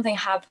was something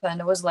happened.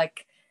 It was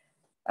like,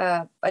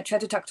 I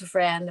tried to talk to a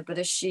friend,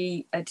 but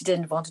she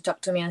didn't want to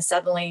talk to me. And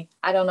suddenly,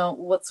 I don't know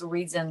what's the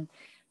reason,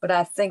 but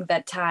I think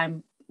that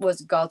time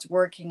was God's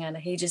working. And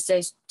he just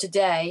says,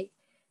 today,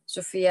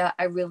 Sophia,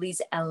 I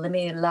release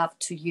unlimited love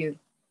to you.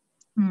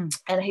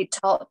 And he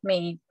taught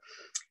me,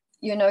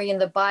 you know, in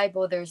the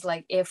Bible, there's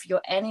like, if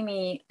your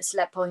enemy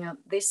slept on your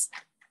this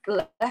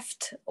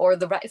left or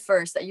the right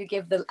first, that you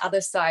give the other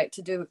side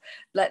to do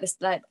like this,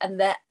 like, and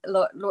that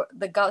Lord,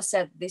 the God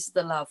said, this is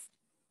the love.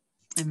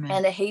 Amen.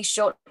 And he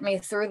showed me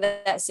through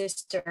that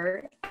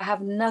sister. I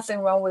have nothing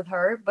wrong with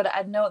her, but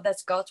I know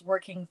that's God's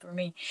working through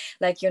me,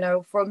 like, you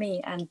know, for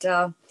me. And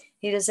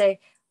he just say,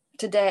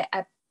 today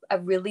I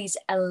release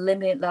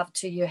unlimited love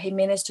to you. He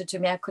ministered to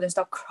me. I couldn't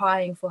stop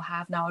crying for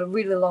half an hour, a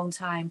really long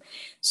time.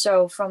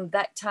 So from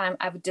that time,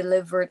 I've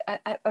delivered.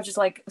 I just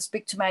like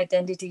speak to my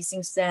identity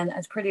since then.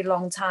 It's a pretty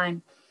long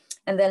time.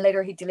 And then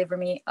later he delivered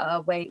me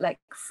away, like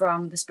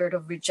from the spirit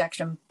of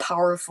rejection,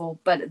 powerful.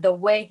 But the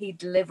way he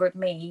delivered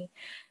me,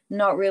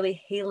 not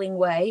really healing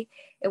way.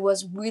 It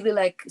was really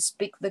like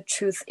speak the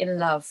truth in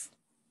love.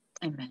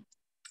 Amen.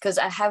 Because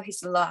I have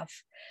his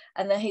love.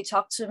 And then he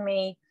talked to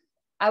me.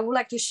 I would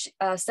like to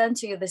send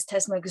to you this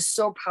testimony because it's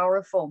so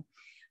powerful.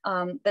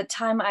 The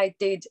time I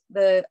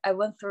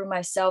went through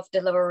my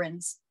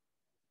self-deliverance.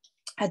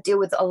 I deal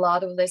with a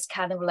lot of this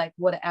kind of like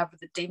whatever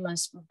the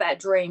demons, bad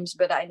dreams,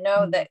 but I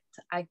know that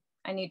I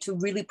need to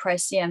really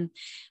press in.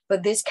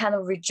 But this kind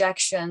of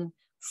rejection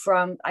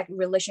from like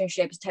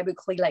relationships,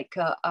 typically like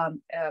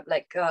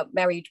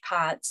married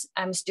paths.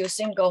 I'm still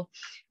single,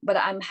 but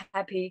I'm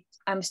happy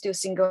I'm still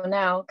single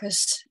now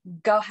because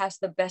God has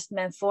the best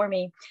man for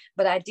me.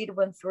 But I did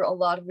went through a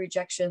lot of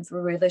rejection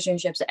through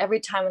relationships.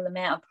 Every time when the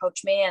man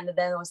approached me, and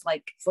then it was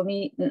like for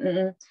me,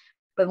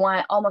 but when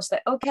I almost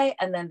like okay,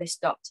 and then they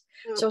stopped.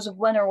 So I was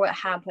wondering what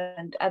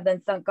happened, and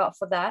then thank God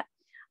for that.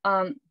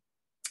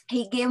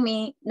 He gave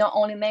me not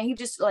only man, he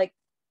just like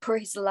pour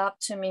his love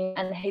to me,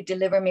 and he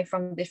delivered me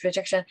from this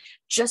rejection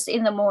just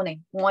in the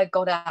morning when I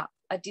got up.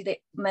 I did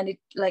it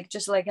like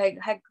just like I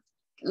had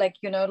like,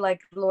 you know,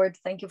 like, Lord,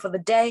 thank you for the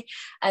day.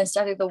 And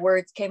started the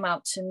words came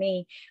out to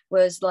me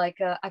was like,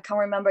 I can't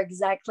remember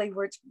exactly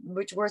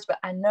which words, but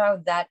I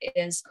know that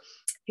is,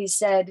 he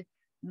said,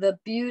 the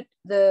beauty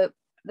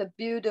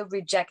of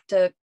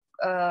rejected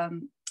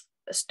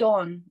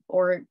stone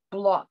or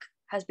block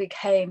has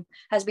became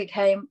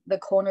the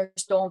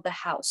cornerstone of the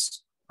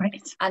house.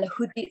 Right. And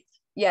who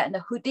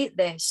did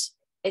this?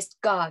 It's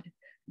God.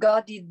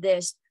 God did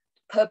this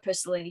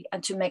purposely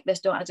and to make the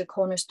stone as a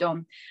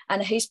cornerstone.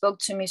 And he spoke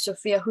to me,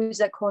 Sophia, who's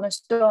that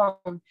cornerstone?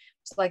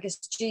 It's like, it's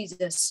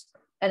Jesus.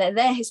 And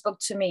then he spoke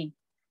to me,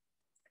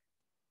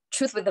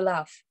 truth with the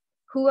love.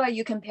 Who are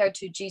you compared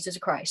to Jesus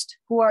Christ?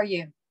 Who are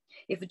you?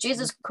 If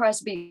Jesus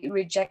Christ be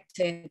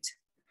rejected,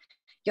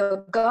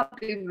 your God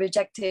be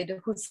rejected,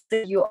 who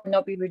think you will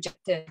not be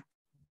rejected?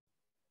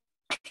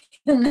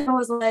 And I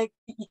was like,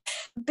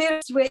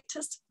 bittersweet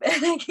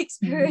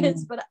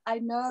experience, but I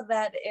know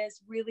that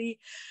is really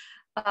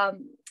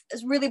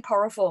it's really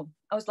powerful.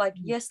 I was like,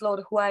 yes, Lord,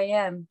 who I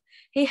am.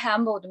 He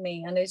humbled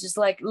me, and it's just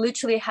like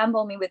literally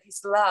humbled me with his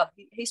love.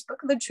 He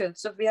spoke the truth.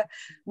 Sophia,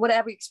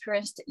 whatever you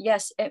experienced,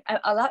 yes,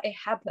 a lot it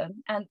happened,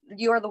 and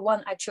you are the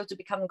one I chose to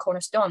become a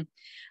cornerstone.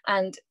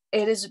 And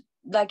it is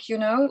like, you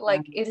know,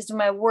 like it is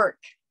my work.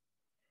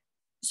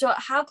 So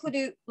how could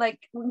you, like,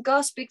 when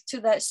God speaks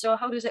to that, so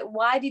how does it,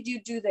 why did you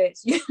do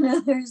this? You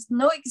know, there's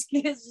no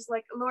excuse. Just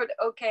like, Lord,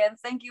 okay, and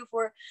thank you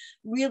for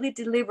really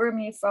delivering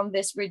me from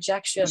this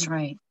rejection. That's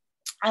right.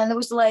 And it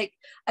was like,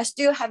 I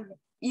still have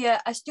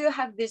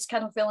this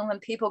kind of feeling when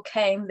people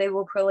came, they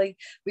will probably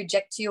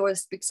reject you or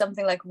speak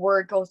something like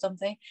word or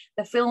something.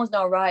 The feeling was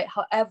not right.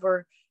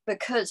 However,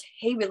 because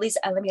he released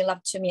unlimited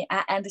love to me,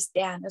 I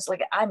understand. It's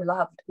like, I'm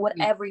loved.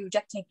 Whatever you're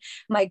rejecting,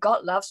 my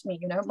God loves me,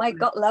 you know, my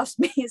God loves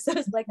me. So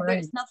it's like,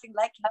 there's nothing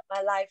like it in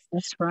my life.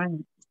 That's right.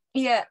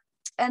 Yeah.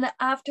 And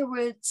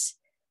afterwards,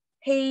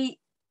 he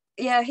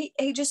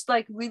just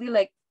like really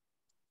like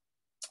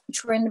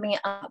trained me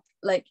up.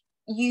 Like,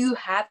 you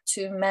have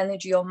to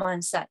manage your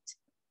mindset.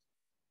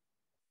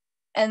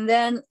 And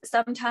then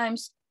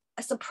sometimes,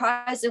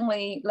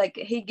 surprisingly, like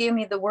he gave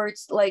me the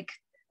words like,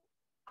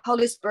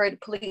 Holy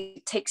Spirit,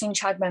 please take in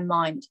charge of my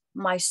mind,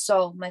 my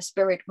soul, my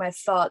spirit, my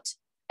thought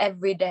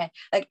every day.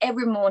 Like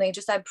every morning,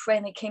 just I pray,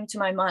 and it came to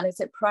my mind. I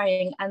said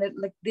praying, and it,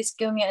 like this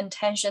gave me an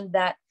intention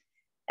that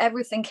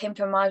everything came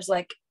to my mind. I was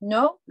like,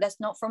 no, that's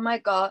not from my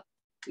God.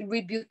 I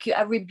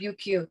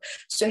rebuke you.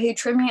 So he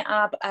trained me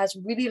up as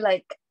really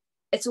like,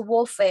 it's a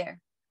warfare.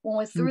 When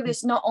we're through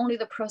this, not only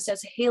the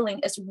process of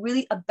healing, it's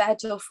really a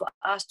battle for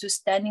us to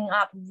standing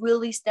up,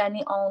 really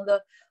standing on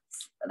the,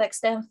 like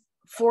stand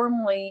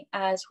formally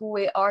as who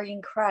we are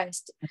in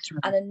Christ.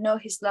 Right. And know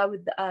his love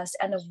with us,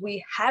 and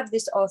we have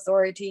this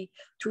authority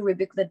to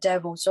rebuke the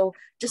devil. So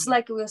just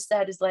like we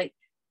said, is like,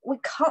 we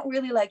can't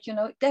really like, you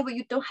know, devil,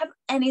 you don't have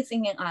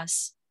anything in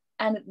us.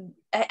 And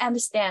I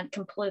understand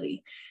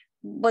completely,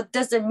 but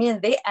doesn't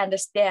mean they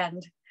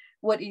understand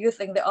what you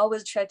think. They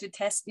always try to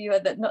test you,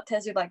 and not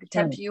test you, like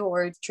tempt you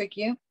or trick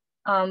you.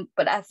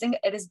 But I think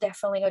it is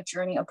definitely a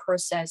journey, a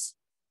process.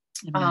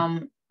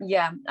 And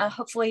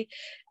hopefully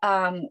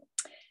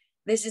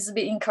this is a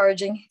bit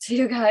encouraging to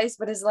you guys,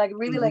 but it's like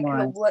really like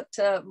what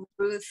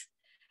Ruth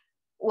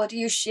what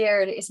you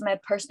shared is my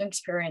personal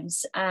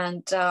experience,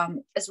 and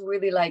it's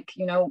really like,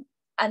 you know,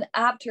 and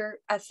after,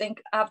 I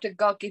think after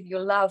God gave you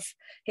love,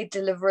 he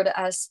delivered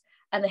us,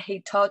 and he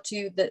taught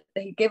you that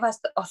he gave us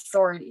the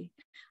authority.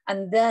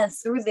 And then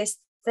through this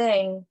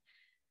thing,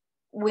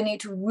 we need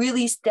to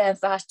really stand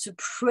fast to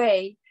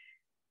pray,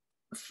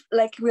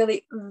 like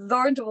really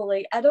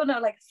vulnerably, I don't know,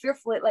 like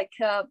fearfully, like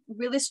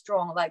really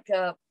strong, like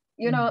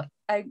you know,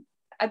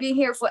 I've been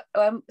here for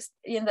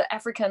in the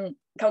African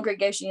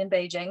congregation in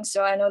Beijing,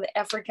 so I know the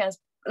Africans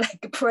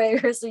like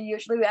prayers, so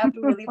usually we have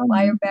to really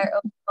fire back.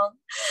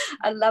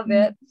 I love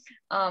it.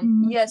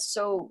 Yes,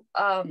 so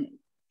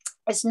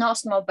it's not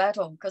small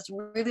battle, because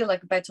really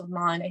like a battle of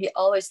mine. He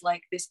always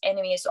like, this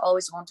enemy is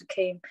always want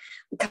to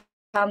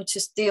come to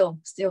steal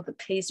the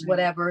peace,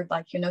 whatever,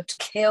 like, you know, to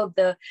kill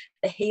the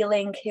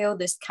healing, kill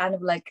this kind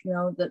of like, you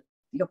know,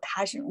 your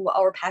passion,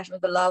 our passion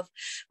with the love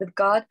with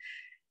God.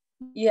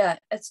 Yeah,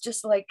 it's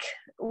just like,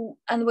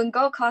 and when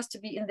God calls to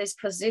be in this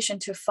position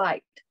to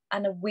fight,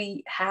 and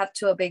we have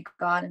to obey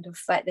God and to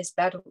fight these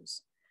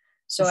battles.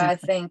 So I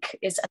think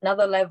it's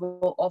another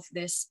level of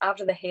this.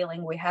 After the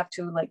healing, we have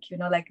to, like, you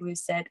know, like we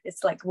said,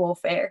 it's like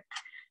warfare.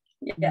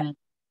 Yeah.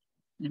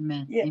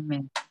 Amen. Yeah.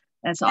 Amen.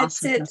 That's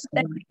awesome.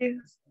 Thank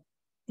you.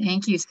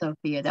 Thank you,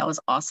 Sophia. That was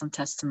awesome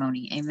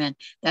testimony. Amen.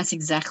 That's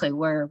exactly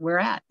where we're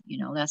at. You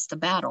know, that's the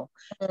battle,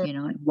 you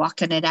know, and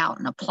walking it out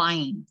and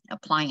applying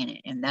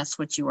it. And that's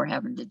what you were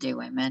having to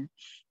do. Amen.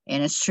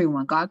 And it's true.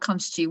 When God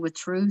comes to you with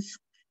truth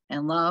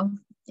and love,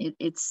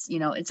 it's, you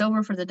know, it's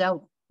over for the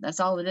devil. That's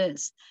all it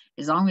is.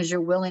 As long as you're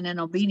willing and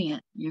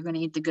obedient, you're going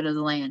to eat the good of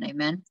the land.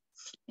 Amen.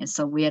 And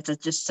so we have to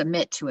just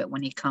submit to it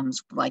when he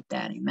comes like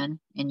that. Amen.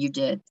 And you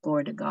did.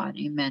 Glory to God.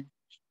 Amen.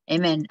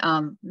 Amen.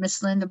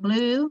 Miss Linda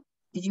Blue,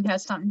 did you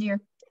have something, dear?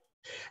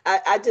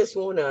 I just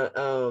want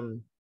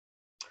to,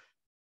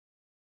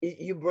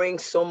 you bring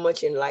so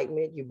much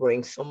enlightenment, you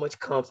bring so much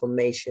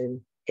confirmation,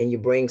 and you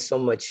bring so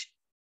much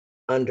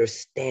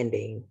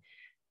understanding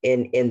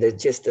in the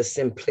just the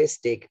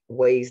simplistic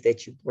ways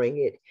that you bring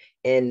it.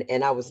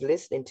 And I was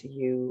listening to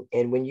you,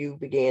 and when you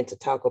began to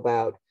talk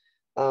about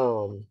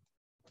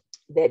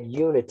that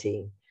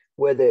unity,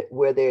 where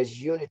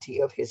there's unity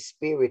of his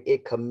spirit,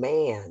 it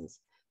commands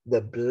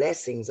the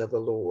blessings of the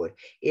Lord.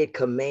 It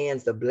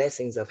commands the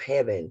blessings of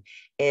heaven.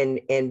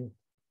 And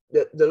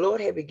the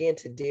Lord had begun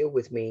to deal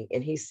with me,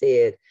 and he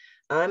said,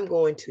 I'm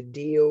going to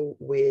deal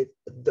with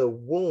the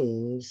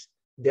wounds,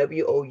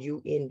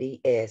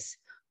 WOUNDS,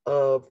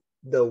 of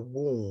the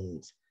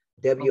wounds,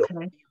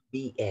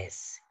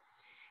 WOUBS.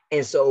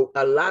 And so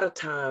a lot of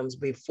times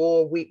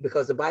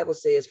because the Bible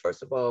says,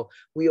 first of all,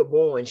 we are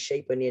born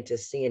shapen into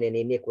sin and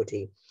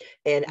iniquity.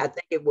 And I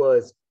think it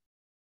was,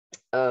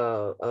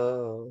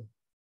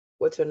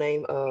 what's her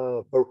name?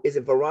 Is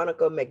it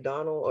Veronica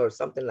McDonald or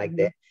something like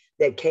that?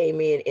 That came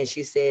in, and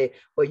she said,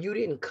 well, you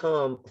didn't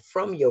come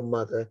from your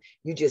mother,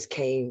 you just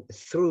came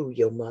through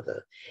your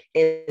mother.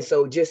 And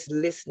so just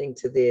listening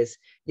to this,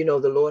 you know,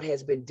 the Lord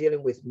has been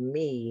dealing with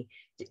me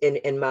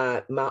and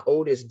my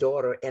oldest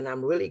daughter, and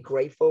I'm really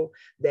grateful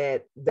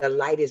that the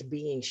light is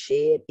being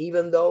shed.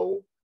 Even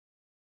though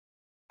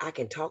I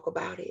can talk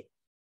about it,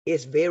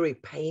 it's very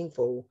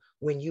painful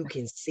when you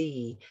can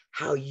see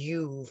how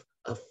you've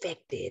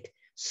affected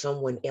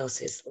someone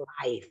else's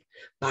life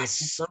by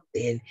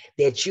something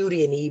that you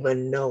didn't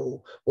even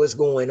know was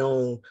going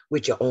on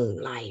with your own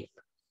life.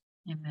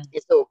 Amen.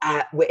 And so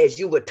as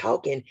you were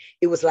talking,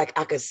 it was like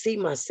I could see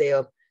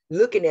myself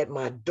looking at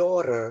my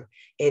daughter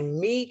and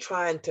me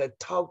trying to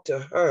talk to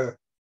her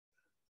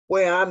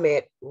where I'm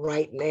at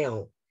right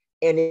now.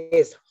 And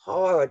it's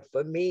hard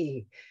for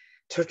me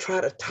to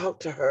try to talk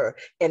to her.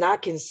 And I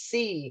can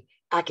see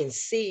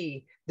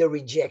the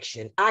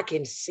rejection. I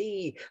can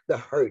see the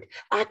hurt.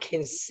 I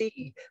can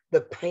see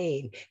the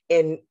pain.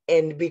 And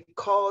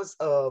because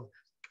of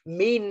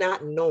me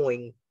not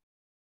knowing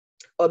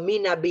or me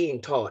not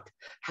being taught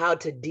how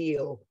to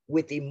deal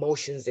with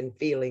emotions and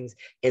feelings,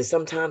 and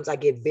sometimes I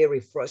get very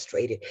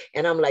frustrated.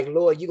 And I'm like,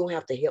 Lord, you're going to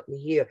have to help me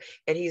here.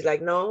 And he's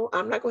like, no,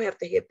 I'm not going to have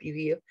to help you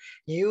here.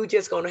 You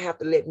just going to have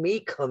to let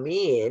me come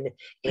in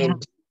and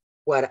do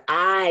what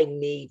I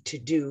need to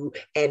do,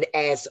 and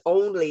as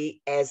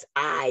only as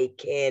I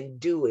can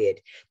do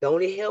it. The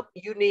only help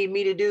you need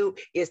me to do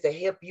is to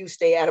help you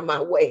stay out of my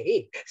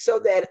way so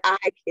that I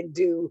can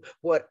do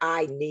what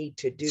I need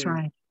to do. That's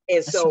right.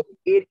 And so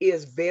it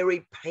is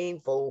very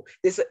painful.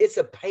 It's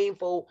a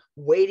painful,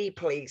 weighty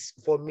place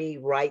for me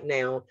right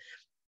now.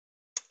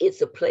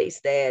 It's a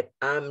place that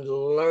I'm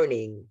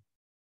learning.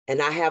 And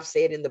I have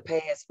said in the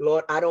past,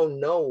 Lord, I don't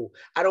know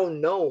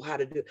how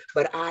to do it,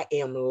 but I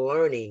am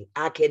learning.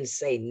 I can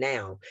say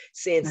now,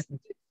 since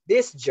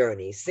this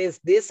journey, since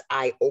this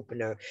eye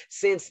opener,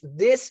 since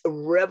this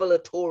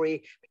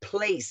revelatory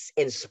place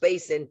and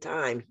space and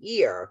time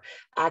here,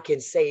 I can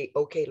say,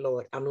 okay,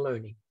 Lord, I'm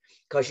learning.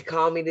 Because she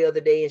called me the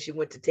other day and she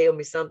went to tell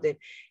me something.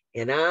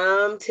 And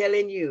I'm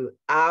telling you,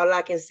 all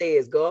I can say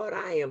is, God,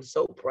 I am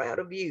so proud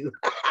of you.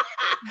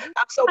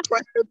 I'm so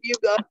proud of you,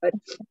 God,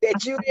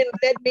 that you didn't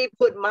let me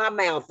put my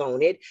mouth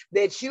on it,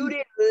 that you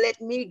didn't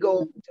let me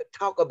go to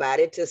talk about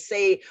it, to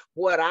say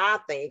what I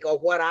think or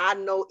what I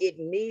know it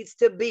needs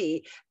to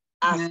be.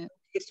 I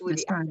it's with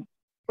you. Right. I'm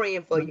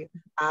praying for you.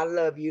 I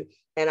love you.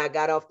 And I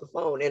got off the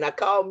phone and I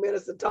called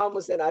Minister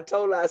Thomas and I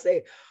told her, I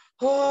said,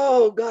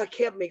 oh, God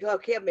kept me.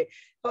 God kept me.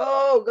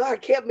 Oh,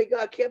 God kept me.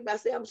 God kept me. I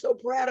said, I'm so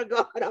proud of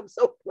God. I'm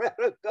so proud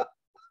of God.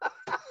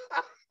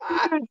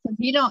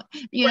 They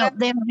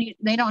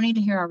don't need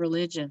to hear our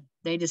religion.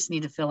 They just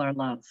need to feel our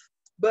love.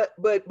 But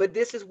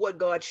this is what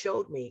God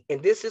showed me,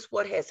 and this is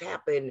what has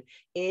happened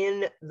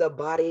in the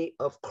body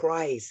of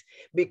Christ.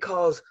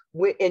 Because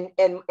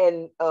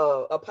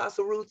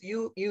Apostle Ruth,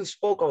 you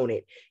spoke on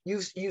it.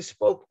 You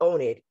spoke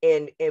on it,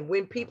 and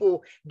when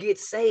people get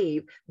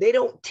saved, they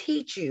don't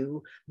teach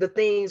you the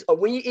things,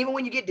 or even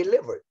when you get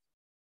delivered.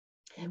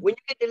 When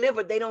you get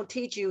delivered, they don't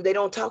teach you, they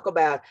don't talk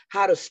about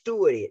how to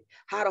steward it,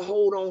 how to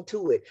hold on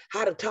to it,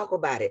 how to talk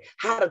about it,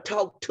 how to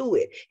talk to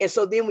it. And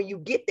so then when you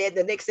get there,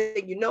 the next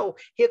thing you know,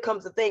 here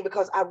comes the thing,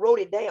 because I wrote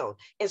it down.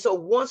 And so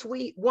once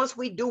we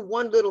do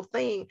one little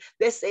thing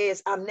that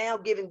says, I'm now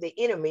giving the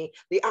enemy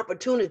the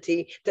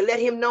opportunity to let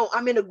him know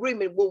I'm in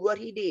agreement with what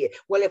he did.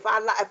 Well, if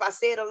I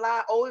said a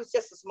lie, oh, it was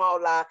just a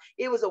small lie,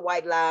 it was a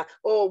white lie,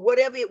 or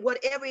whatever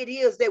it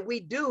is that we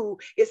do,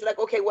 it's like,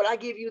 okay, well, I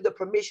give you the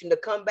permission to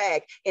come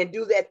back and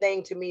do that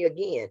thing to me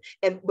again.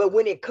 But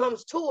when it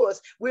comes to us,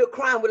 we're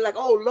crying. We're like,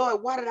 oh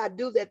Lord, why did I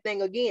do that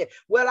thing again?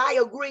 Well, I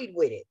agreed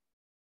with it.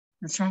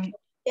 That's right.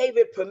 Gave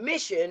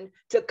permission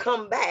to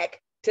come back,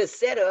 to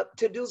set up,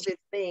 to do this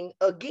thing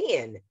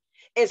again.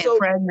 And so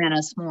fragment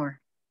us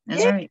more.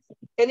 That's right.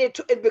 And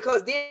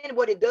because then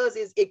what it does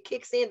is it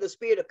kicks in the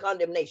spirit of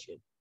condemnation.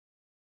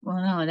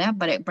 Well, no, that,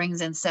 but it brings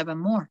in 7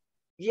 more.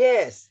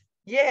 Yes.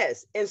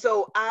 And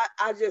so I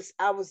was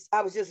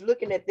just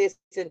looking at this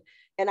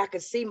and I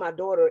could see my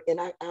daughter, and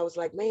I was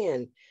like,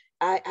 man,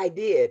 I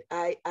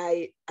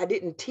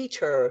didn't teach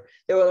her.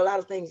 There were a lot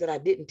of things that I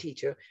didn't teach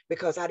her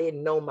because I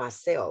didn't know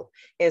myself.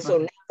 And so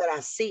now that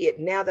I see it,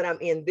 now that I'm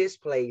in this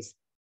place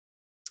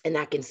and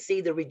I can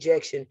see the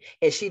rejection,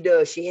 and she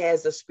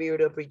has a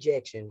spirit of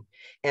rejection.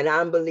 And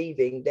I'm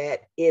believing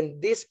that in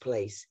this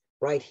place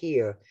right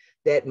here,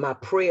 that my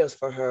prayers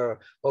for her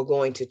are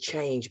going to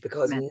change,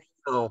 because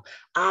now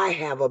I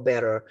have a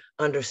better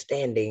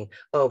understanding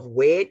of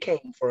where it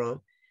came from.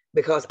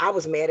 Because I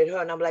was mad at her,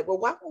 and I'm like, well,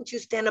 why won't you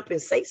stand up and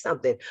say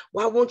something?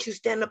 Why won't you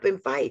stand up and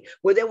fight?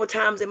 Well, there were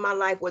times in my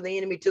life where the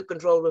enemy took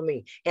control of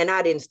me, and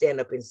I didn't stand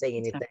up and say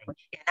anything. And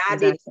I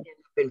didn't stand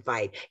up and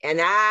fight. And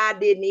I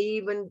didn't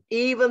even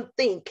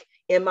think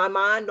in my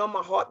mind or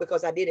my heart,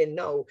 because I didn't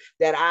know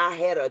that I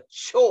had a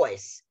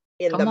choice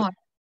in the matter.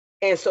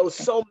 And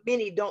so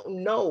many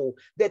don't know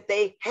that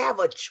they have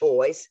a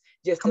choice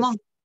just to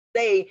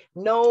say,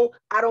 no,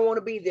 I don't want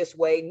to be this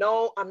way.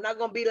 No, I'm not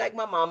going to be like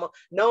my mama.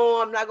 No,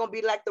 I'm not going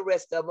to be like the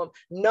rest of them.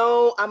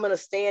 No, I'm going to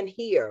stand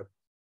here.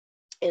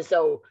 And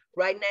so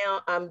right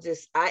now,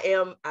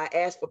 I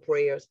ask for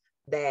prayers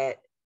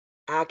that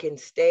I can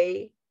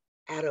stay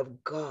out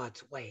of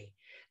God's way.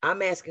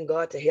 I'm asking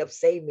God to help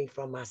save me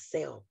from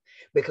myself,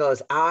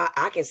 because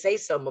I can say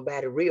something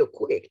about it real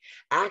quick.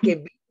 I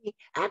can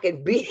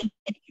be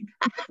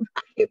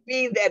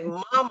that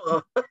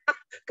mama.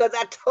 Because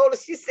I told her,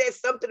 she said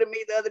something to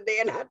me the other day,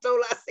 and I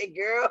told her, I said,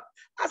 girl,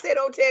 I said,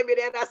 don't tell me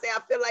that. I said,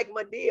 I feel like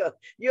Madea.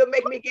 You'll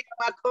make me get in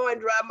my car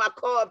and drive my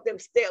car up them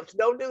steps.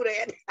 Don't do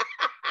that.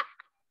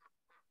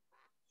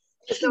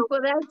 So, well,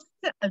 that's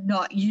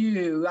not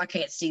you. I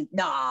can't see.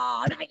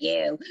 No, not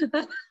you.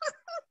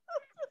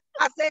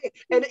 I said,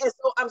 and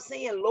so I'm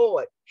saying,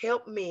 Lord,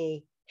 help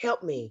me,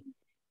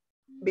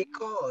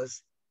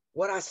 because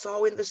what I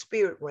saw in the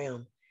spirit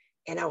realm,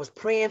 and I was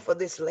praying for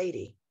this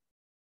lady,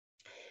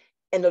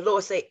 and the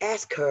Lord say,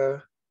 ask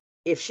her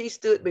if she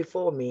stood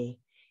before me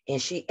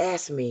and she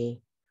asked me,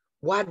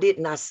 why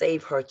didn't I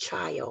save her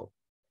child?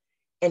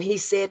 And he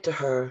said to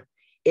her,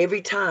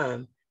 every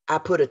time I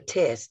put a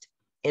test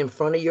in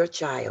front of your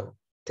child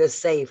to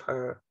save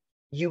her,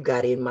 you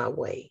got in my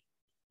way.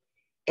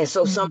 And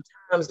so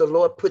sometimes the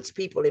Lord puts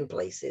people in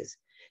places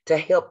to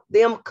help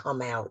them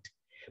come out.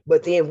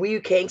 But then we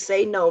can't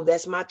say, no,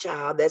 that's my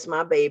child, that's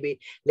my baby,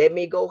 let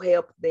me go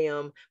help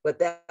them. But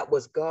that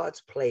was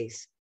God's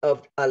place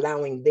of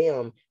allowing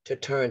them to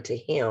turn to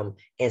him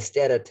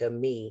instead of to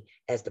me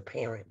as the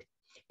parent.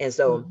 And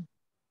so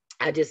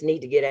I just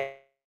need to get out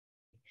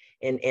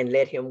and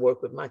let him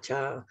work with my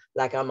child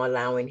like I'm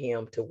allowing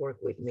him to work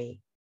with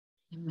me.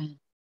 Amen.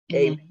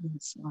 Amen.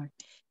 Yes, Lord.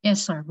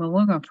 Yes, sir. Well,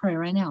 we're going to pray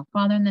right now.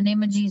 Father, in the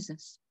name of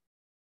Jesus,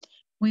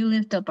 we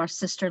lift up our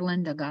sister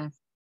Linda, God.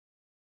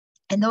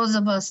 And those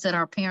of us that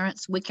are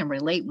parents, we can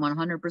relate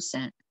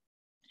 100%.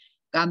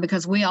 God,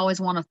 because we always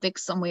want to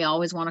fix them. We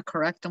always want to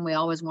correct them. We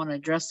always want to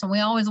address them.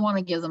 We always want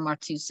to give them our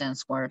 2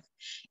 cents worth.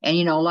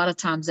 And, a lot of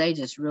times they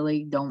just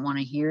really don't want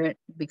to hear it,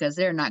 because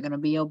they're not going to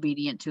be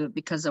obedient to it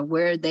because of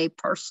where they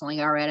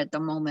personally are at the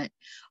moment.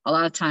 A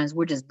lot of times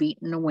we're just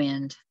beating the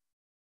wind,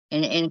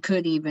 and it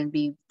could even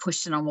be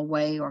pushing them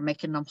away or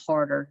making them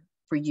harder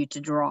for you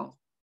to draw.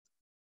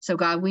 So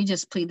God, we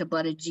just plead the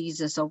blood of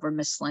Jesus over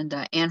Miss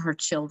Linda and her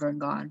children,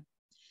 God.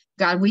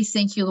 God, we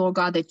thank you, Lord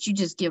God, that you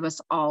just give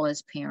us all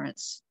as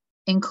parents,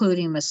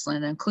 including Miss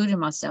Linda, including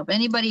myself,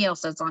 anybody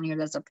else that's on here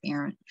that's a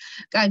parent.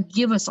 God,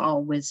 give us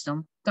all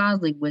wisdom,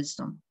 godly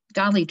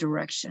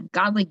direction,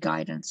 godly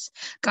guidance.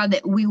 God,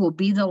 that we will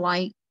be the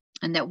light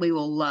and that we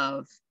will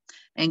love.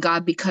 And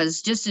God,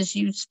 because just as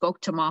you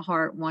spoke to my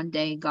heart one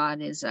day,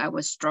 God, as I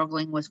was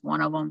struggling with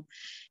one of them,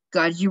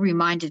 God, you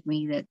reminded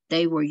me that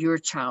they were your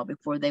child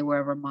before they were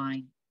ever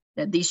mine,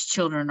 that these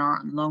children are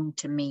on loan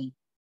to me.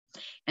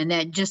 And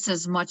that just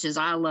as much as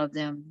I love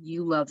them,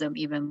 you love them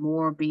even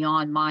more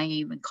beyond my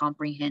even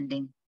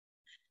comprehending.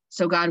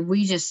 So God,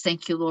 we just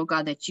thank you, Lord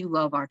God, that you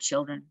love our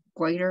children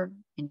greater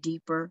and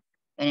deeper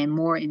and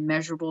more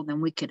immeasurable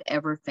than we could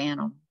ever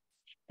fathom.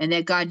 And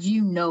that God,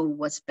 you know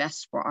what's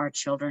best for our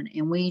children.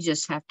 And we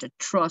just have to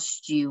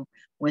trust you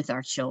with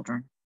our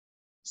children.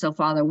 So,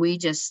 Father, we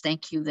just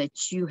thank you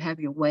that you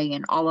have your way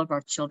in all of our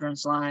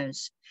children's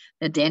lives,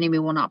 that the enemy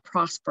will not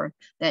prosper,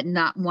 that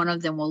not one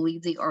of them will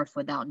leave the earth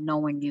without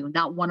knowing you.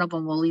 Not one of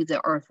them will leave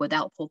the earth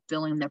without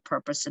fulfilling their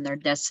purpose and their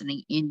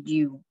destiny in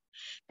you.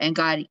 And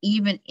God,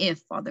 even if,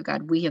 Father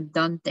God, we have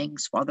done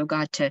things, Father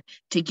God, to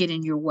get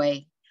in your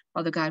way,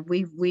 Father God,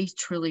 we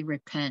truly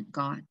repent,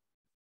 God.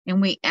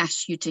 And we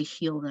ask you to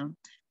heal them.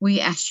 We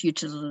ask you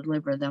to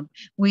deliver them.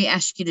 We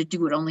ask you to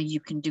do what only you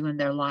can do in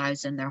their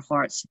lives and their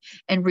hearts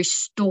and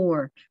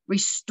restore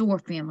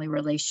family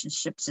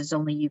relationships as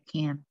only you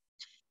can.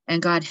 And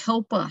God,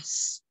 help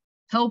us,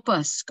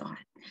 God,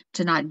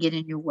 to not get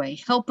in your way.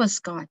 Help us,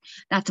 God,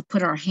 not to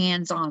put our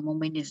hands on when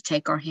we need to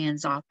take our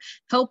hands off.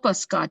 Help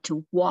us, God,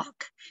 to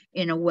walk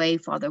in a way,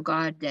 Father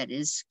God, that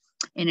is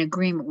in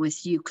agreement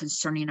with you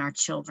concerning our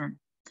children.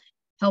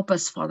 Help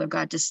us, Father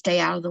God, to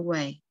stay out of the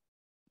way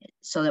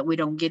so that we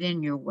don't get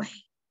in your way.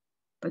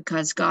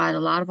 Because God, a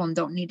lot of them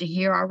don't need to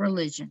hear our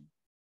religion.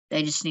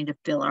 They just need to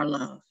feel our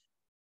love.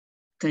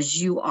 Because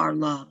you are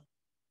love.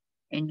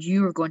 And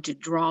you are going to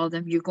draw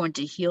them. You're going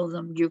to heal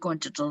them. You're going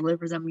to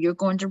deliver them. You're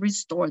going to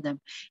restore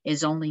them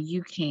as only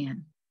you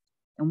can.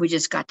 And we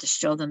just got to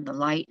show them the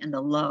light and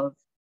the love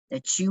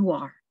that you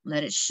are.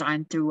 Let it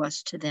shine through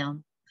us to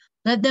them.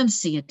 Let them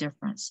see a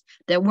difference.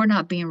 That we're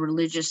not being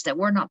religious. That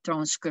we're not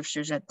throwing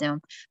scriptures at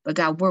them. But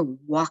God, we're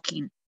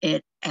walking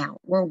it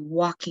out. We're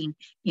walking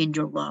in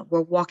your love.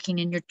 We're walking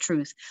in your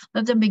truth.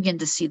 Let them begin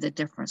to see the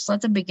difference. Let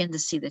them begin to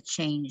see the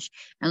change.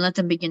 And let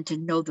them begin to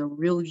know the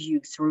real you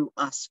through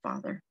us,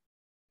 Father.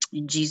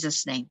 In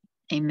Jesus' name,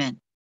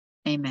 amen.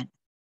 Amen.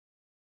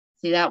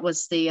 See, that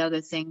was the other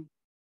thing,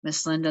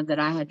 Miss Linda, that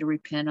I had to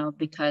repent of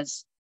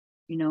because,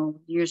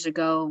 years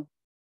ago,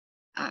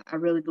 I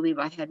really believe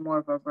I had more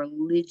of a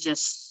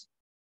religious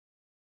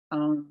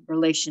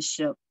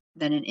relationship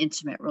than an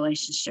intimate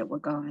relationship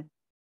with God.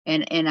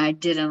 And I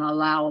didn't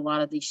allow a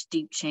lot of these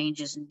deep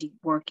changes and deep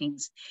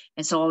workings.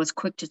 And so I was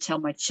quick to tell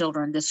my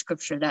children this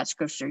scripture, that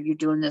scripture, you're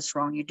doing this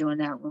wrong, you're doing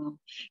that wrong,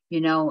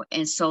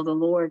 And so the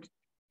Lord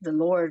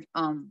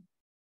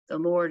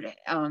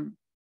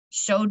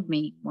showed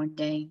me one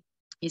day.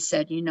 He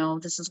said,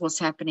 this is what's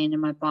happening in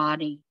my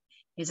body.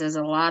 He says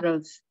a lot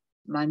of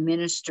my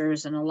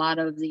ministers and a lot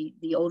of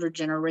the older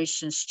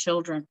generation's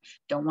children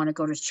don't want to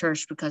go to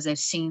church because they've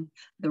seen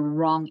the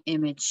wrong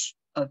image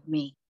of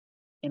me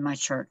in my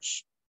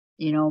church,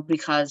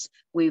 because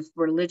we've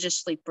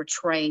religiously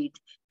portrayed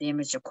the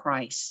image of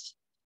Christ.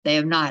 They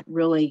have not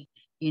really,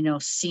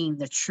 seen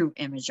the true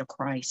image of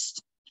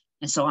Christ.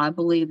 And so I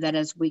believe that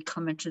as we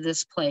come into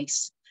this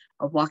place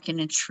of walking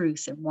in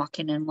truth and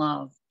walking in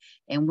love,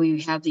 and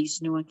we have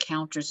these new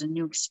encounters and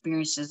new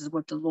experiences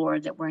with the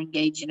Lord that we're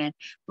engaging in,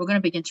 we're going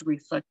to begin to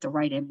reflect the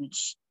right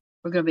image.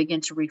 We're going to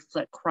begin to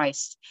reflect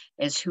Christ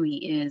as who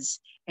he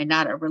is and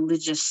not a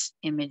religious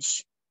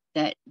image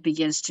that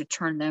begins to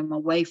turn them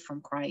away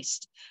from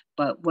Christ.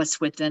 But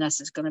what's within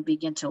us is going to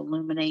begin to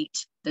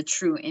illuminate the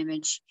true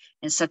image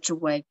in such a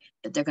way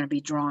that they're going to be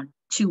drawn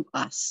to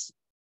us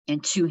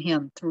and to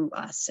him through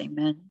us.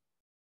 Amen.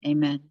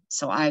 Amen.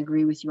 So I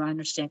agree with you. I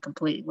understand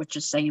completely what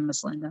you're saying,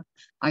 Miss Linda.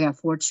 I got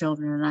 4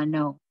 children and I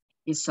know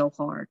it's so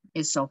hard.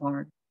 It's so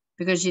hard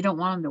because you don't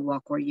want them to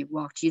walk where you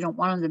walked. You don't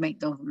want them to make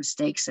those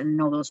mistakes and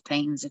know those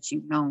pains that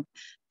you've known,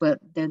 but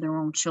they're their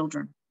own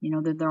children.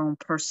 They're their own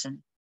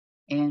person.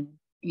 And,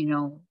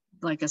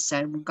 like I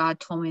said, when God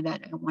told me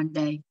that one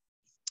day,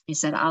 he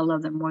said, I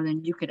love them more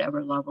than you could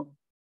ever love them.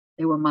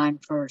 They were mine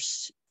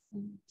first.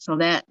 So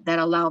that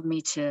allowed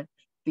me to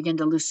begin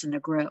to loosen the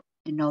grip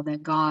and know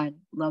that God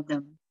loved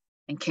them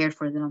and cared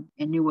for them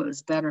and knew what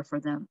was better for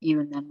them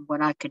even than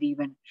what I could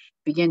even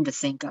begin to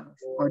think of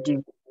or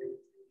do.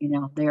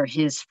 They're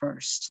his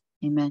first.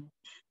 Amen.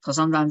 So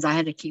sometimes I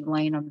had to keep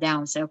laying them down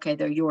and say, okay,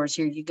 they're yours.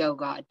 Here you go,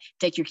 God.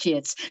 Take your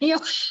kids. Take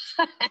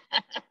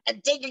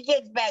your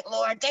kids back,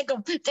 Lord. Take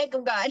them,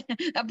 God.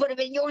 I put them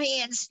in your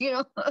hands,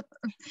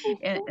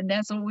 and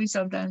that's what we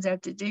sometimes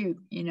have to do,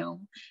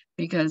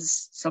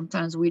 because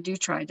sometimes we do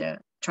try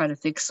to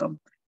fix them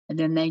and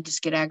then they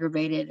just get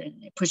aggravated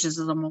and it pushes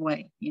them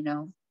away,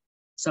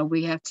 So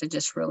we have to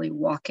just really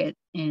walk it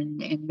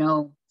and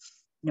know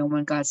You know,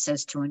 when God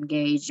says to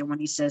engage and when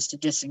he says to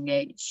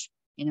disengage.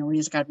 You know, we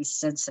just got to be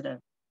sensitive.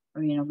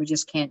 Or, you know, we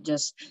just can't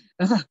just,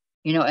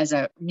 you know, as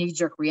a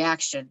knee-jerk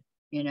reaction,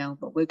 you know,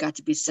 but we've got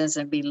to be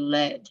sensitive, be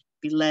led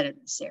in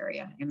this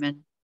area.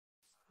 Amen.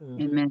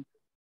 Mm-hmm. Amen.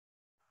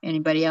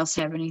 Anybody else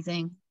have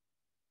anything?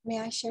 May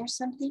I share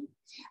something?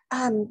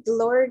 The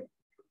Lord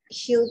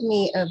healed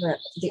me of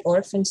the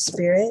orphan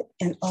spirit,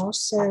 and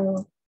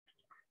also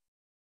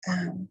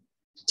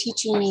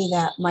teaching me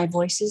that my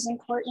voice is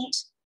important,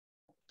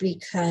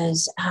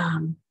 because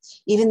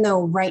even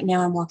though right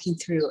now I'm walking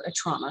through a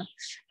trauma,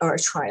 or a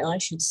trial, I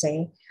should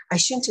say, I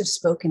shouldn't have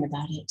spoken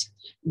about it.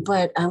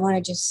 But I want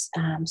to just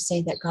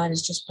say that God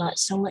has just brought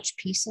so much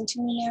peace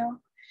into me now,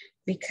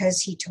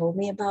 because he told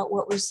me about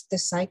what was the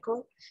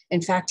cycle.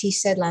 In fact, he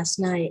said last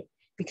night,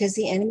 because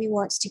the enemy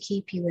wants to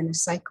keep you in a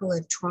cycle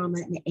of trauma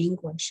and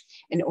anguish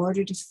in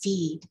order to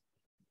feed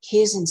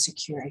his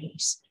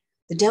insecurities.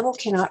 The devil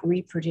cannot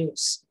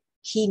reproduce.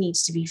 He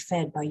needs to be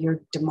fed by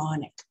your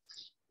demonic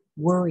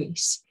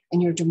worries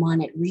and your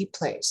demonic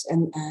replays.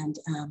 And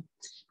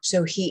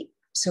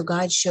so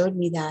God showed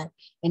me that,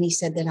 and he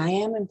said that I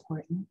am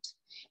important,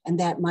 and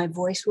that my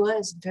voice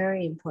was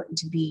very important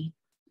to be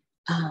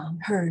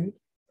heard.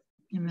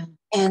 Amen.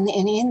 And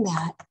in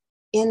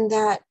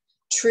that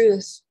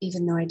truth,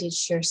 even though I did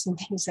share some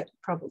things that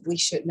probably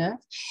shouldn't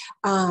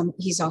have,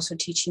 he's also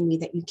teaching me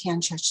that you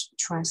can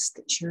trust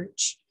the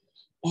church.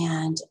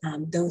 And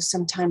though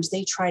sometimes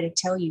they try to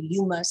tell you,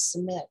 you must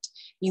submit,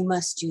 you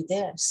must do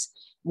this,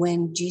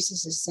 when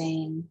Jesus is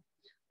saying,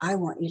 I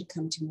want you to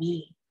come to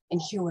me and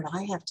hear what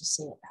I have to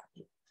say about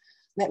you.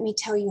 Let me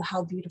tell you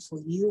how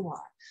beautiful you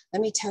are.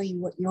 Let me tell you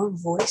what your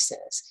voice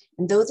is.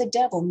 And though the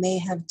devil may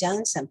have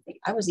done something,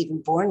 I was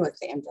even born with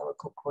the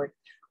umbilical cord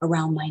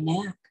around my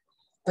neck,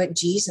 but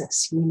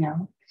Jesus, you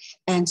know.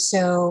 And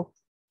so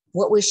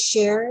what was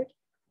shared,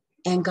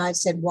 and God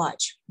said,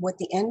 watch, what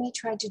the enemy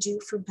tried to do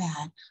for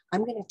bad,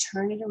 I'm going to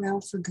turn it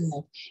around for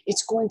good.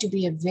 It's going to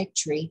be a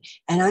victory,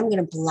 and I'm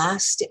going to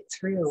blast it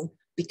through,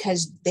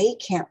 because they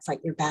can't fight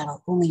your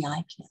battle. Only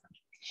I can.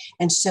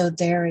 And so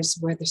there is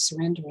where the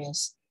surrender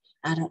is.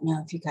 I don't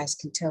know if you guys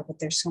can tell, but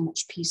there's so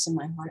much peace in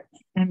my heart.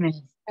 Amen.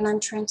 And I'm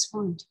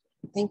transformed.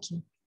 Thank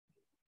you.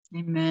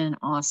 Amen.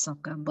 Awesome.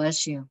 God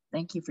bless you.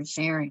 Thank you for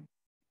sharing.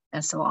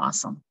 That's so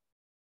awesome.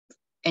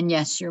 And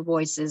yes, your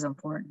voice is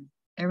important.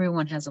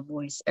 Everyone has a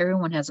voice.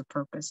 Everyone has a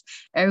purpose.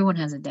 Everyone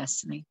has a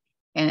destiny.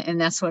 And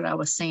that's what I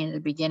was saying at the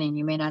beginning.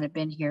 You may not have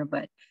been here,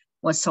 but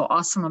what's so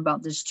awesome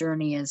about this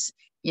journey is,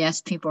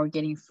 yes, people are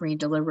getting free,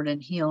 delivered, and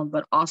healed,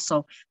 but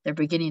also they're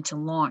beginning to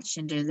launch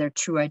into their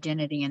true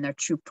identity and their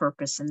true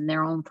purpose and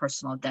their own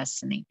personal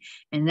destiny.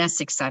 And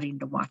that's exciting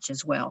to watch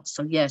as well.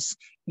 So yes,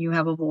 you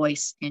have a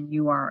voice and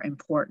you are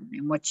important,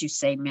 and what you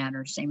say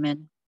matters.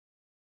 Amen.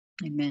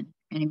 Amen.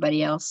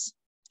 Anybody else?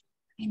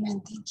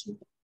 Amen. Thank you.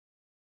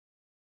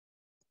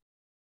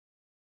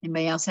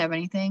 Anybody else have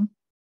anything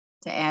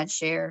to add,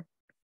 share,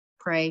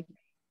 pray?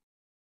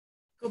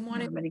 Good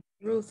morning, Everybody.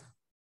 Ruth.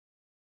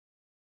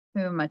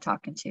 Who am I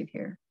talking to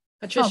here?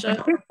 Patricia. Oh,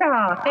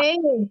 Patricia. Hey,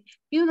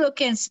 you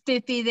looking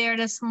spiffy there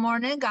this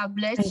morning. God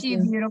bless you,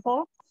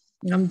 beautiful.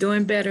 I'm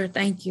doing better.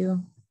 Thank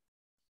you.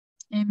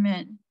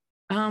 Amen.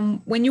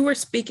 When you were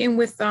speaking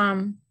with,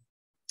 I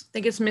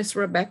think it's Miss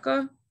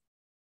Rebecca,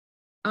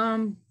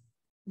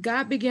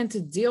 God began to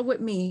deal with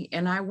me,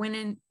 and I went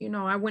in,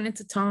 I went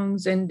into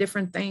tongues and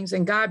different things,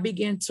 and God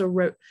began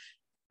to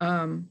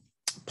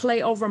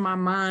play over my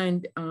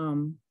mind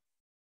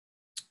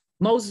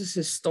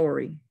Moses'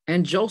 story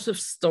and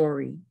Joseph's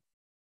story,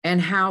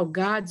 and how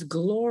God's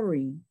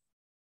glory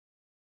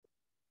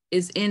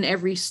is in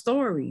every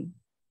story.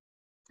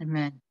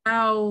 Amen.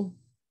 How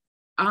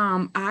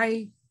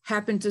I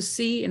happen to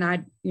see, and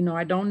I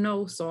don't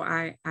know, so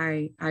I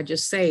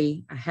just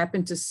say I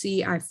happened to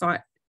see. I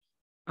thought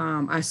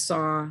I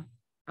saw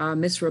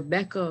Miss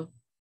Rebecca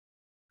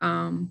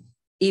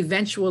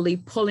eventually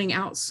pulling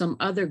out some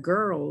other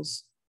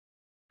girls,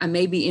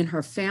 maybe in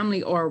her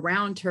family or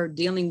around her,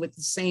 dealing with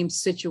the same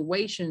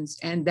situations,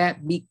 and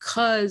that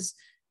because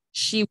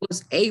she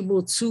was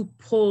able to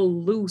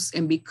pull loose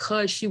and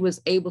because she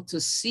was able to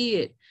see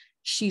it,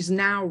 she's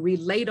now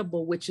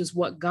relatable, which is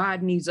what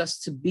God needs us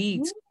to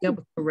be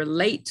able to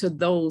relate to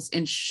those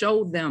and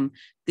show them,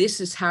 this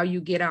is how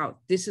you get out.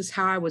 This is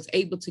how I was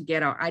able to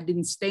get out. I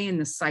didn't stay in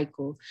the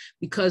cycle,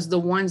 because the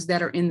ones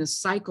that are in the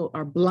cycle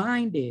are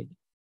blinded.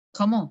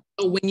 Come on.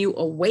 So when you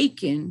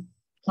awaken,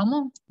 come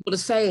on, to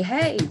say,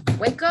 hey,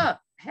 wake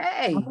up.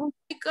 Hey,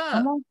 wake up.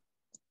 Come on.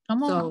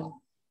 Come on. So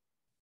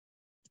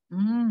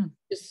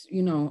just,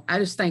 I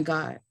just thank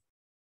God.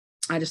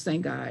 I just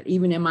thank God.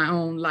 Even in my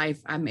own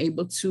life, I'm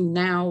able to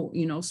now,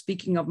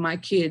 speaking of my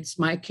kids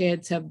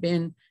have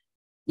been,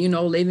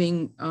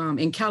 living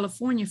in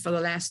California for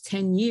the last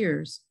 10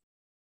 years.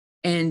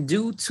 And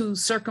due to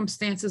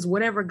circumstances,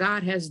 whatever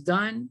God has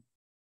done,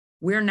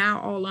 we're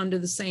now all under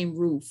the same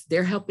roof.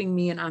 They're helping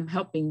me and I'm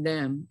helping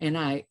them.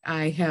 And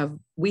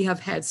we have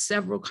had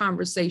several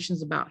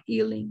conversations about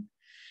healing.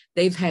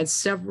 They've had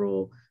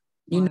several,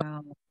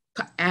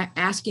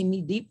 asking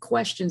me deep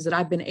questions that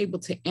I've been able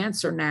to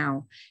answer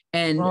now.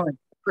 And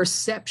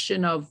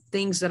perception of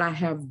things that I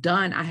have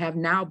done, I have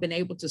now been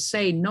able to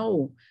say,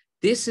 no,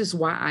 this is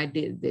why I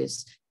did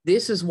this.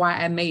 This is why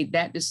I made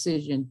that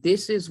decision.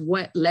 This is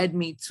what led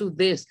me to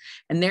this.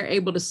 And they're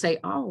able to say,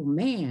 oh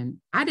man,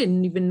 I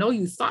didn't even know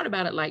you thought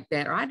about it like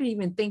that. Or I didn't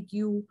even think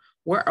you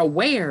were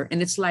aware.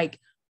 And it's like,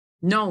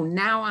 no,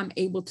 now I'm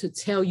able to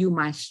tell you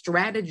my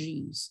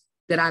strategies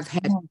that I've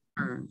had to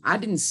learn. I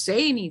didn't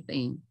say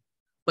anything,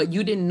 but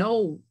you didn't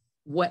know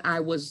what I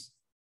was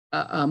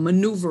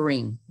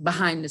maneuvering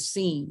behind the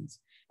scenes.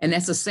 And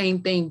that's the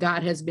same thing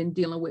God has been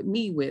dealing with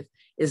me with,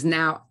 is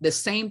now the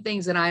same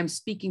things that I am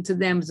speaking to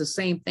them is the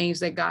same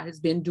things that God has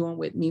been doing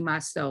with me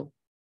myself,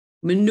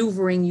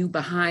 maneuvering you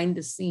behind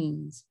the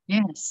scenes.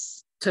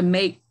 Yes. To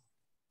make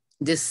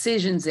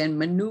decisions and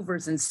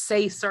maneuvers and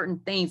say certain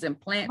things and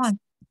plant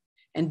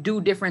and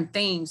do different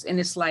things. And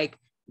it's like,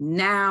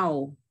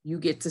 now you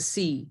get to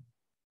see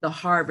the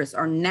harvest,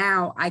 or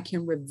now I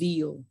can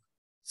reveal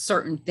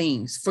certain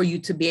things for you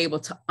to be able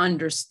to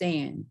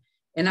understand.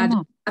 And I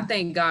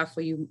thank God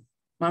for you,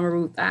 Mama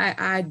Ruth.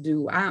 I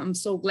do. I'm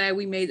so glad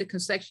we made the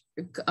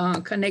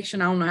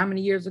connection. I don't know how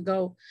many years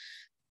ago,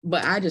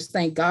 but I just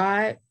thank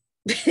God.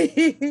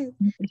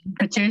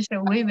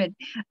 Patricia,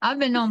 I've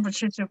been knowing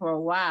Patricia for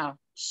a while.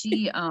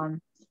 She,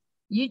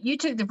 you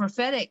took the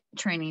prophetic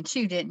training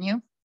too, didn't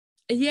you?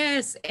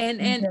 Yes. And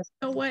yes.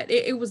 You know what?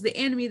 It was the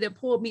enemy that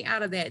pulled me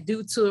out of that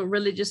due to a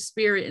religious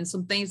spirit and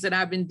some things that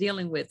I've been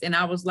dealing with. And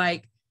I was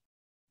like,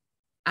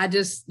 I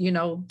just,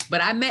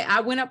 but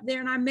I went up there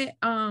and I met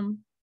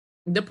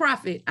the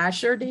prophet. I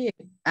sure did.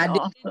 I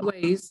did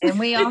anyways. And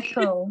we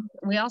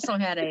also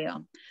had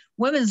a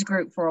women's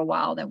group for a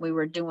while that we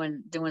were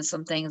doing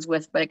some things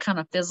with, but it kind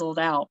of fizzled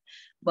out.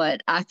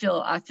 But I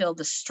feel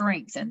the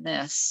strength in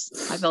this.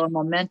 I feel a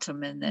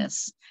momentum in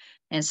this.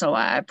 And so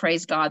I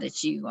praise God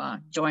that you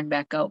joined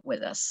back up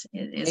with us.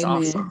 It's Amen.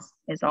 awesome.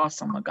 It's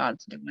awesome what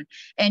God's doing.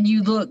 And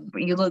you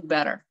look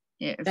better.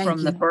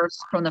 From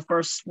the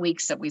first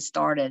weeks that we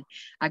started.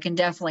 I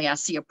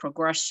see a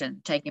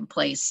progression taking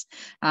place.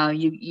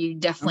 You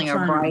definitely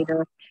are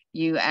brighter.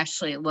 You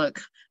actually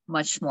look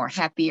much more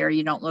happier.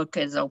 You don't look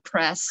as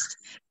oppressed.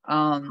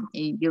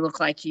 You look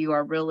like you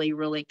are really,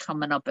 really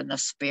coming up in the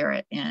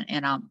spirit,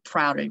 and I'm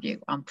proud of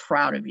you. I'm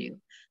proud of you,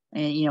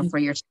 and for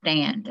your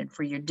stand and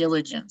for your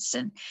diligence.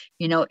 And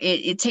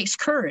it takes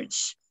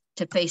courage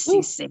to face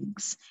these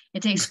things.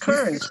 It takes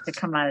courage to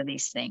come out of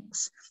these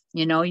things.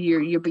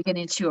 You're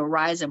beginning to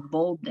arise in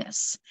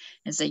boldness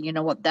and say, you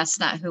know what, that's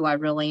not who I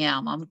really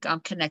am. I'm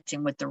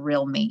connecting with the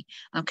real me.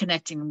 I'm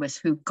connecting with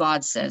who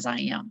God says I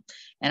am.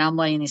 And I'm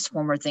letting these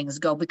former things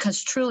go,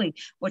 because truly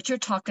what you're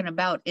talking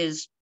about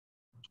is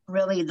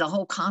really the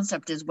whole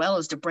concept, as well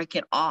as to break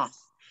it off.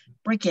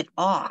 Break it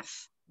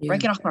off. Yeah.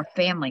 Break it off our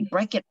family.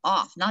 Break it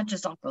off, not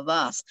just off of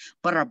us,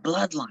 but our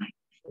bloodline.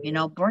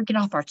 Break it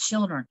off our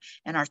children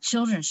and our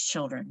children's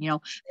children.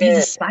 Be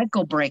the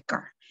cycle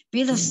breaker.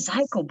 Be the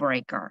cycle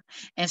breaker.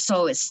 And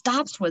so it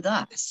stops with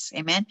us.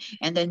 Amen.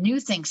 And the new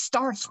thing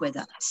starts with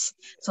us.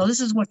 So this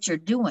is what you're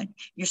doing.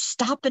 You're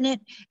stopping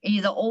it,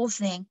 the old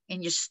thing,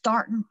 and you're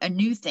starting a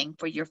new thing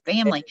for your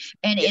family.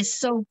 And it's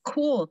so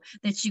cool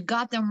that you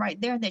got them right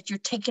there, that you're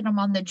taking them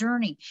on the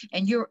journey,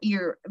 and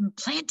you're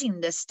planting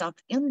this stuff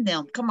in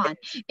them. Come on.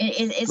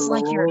 It's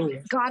like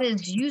God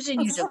is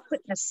using you to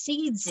put the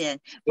seeds in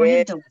for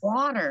him to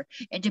water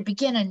and to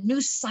begin a new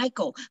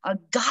cycle, a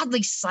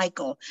godly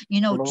cycle,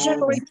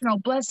 generational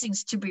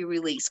blessings to be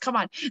released. Come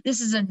on.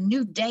 This is a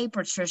new day,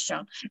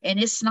 Patricia. And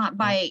it's not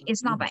by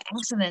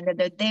accident that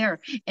they're there,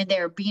 and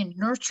they're being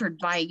nurtured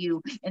by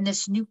you in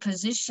this new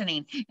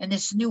positioning and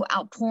this new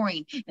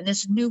outpouring and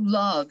this new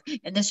love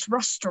and this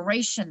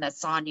restoration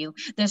that's on you.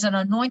 There's an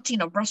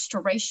anointing of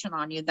restoration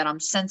on you that I'm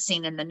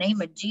sensing in the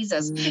name of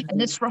Jesus. And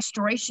this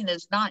restoration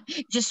is not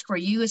just for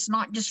you. It's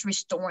not just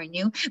restoring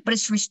you, but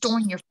it's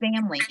restoring your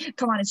family.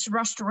 Come on. It's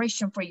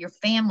restoration for your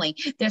family.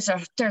 There's a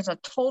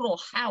total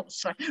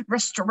house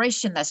restoration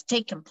that's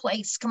taken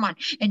place. Come on.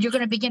 And you're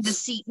going to begin to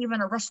see even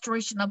a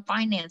restoration of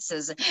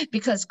finances,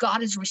 because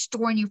God is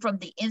restoring you from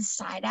the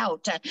inside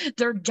out.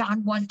 3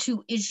 John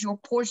 1:2 is your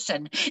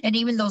portion. And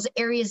even those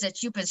areas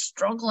that you've been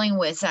struggling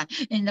with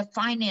in the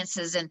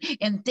finances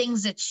and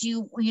things that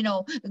you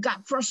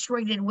got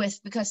frustrated with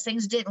because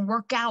things didn't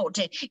work out,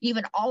 and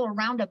even all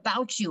around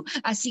about you,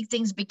 I see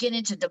things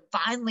beginning to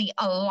divinely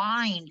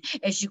align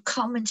as you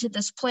come into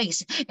this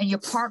place, and you're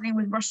partnering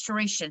with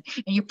restoration,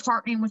 and you're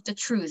partnering with the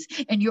truth,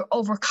 and you're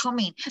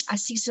overcoming. I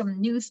see some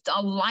new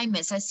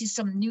alignments. I see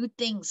some new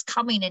things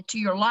coming into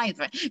your life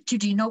to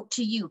denote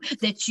to you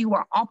that you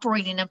are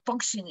operating and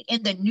functioning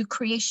in the new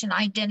creation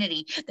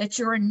identity, that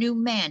you're a new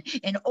man,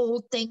 and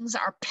old things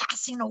are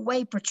passing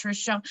away,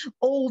 Patricia.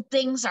 Old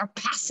things are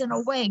passing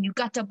away. You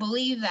got to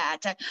believe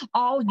that.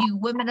 All you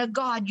women of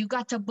God, you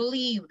got to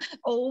believe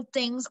old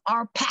things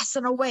are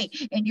passing away,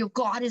 and your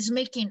God is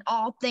making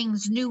all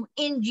things new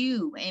in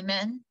you.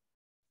 Amen.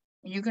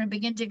 And you're going to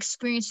begin to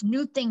experience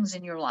new things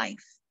in your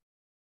life.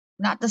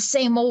 Not the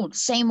same old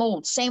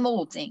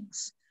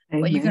things.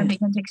 but you're going to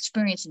begin to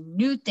experience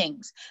new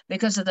things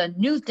because of the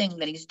new thing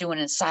that he's doing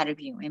inside of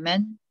you.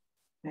 Amen.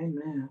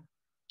 Amen.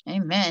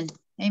 Amen.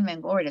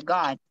 Amen. Glory to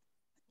God.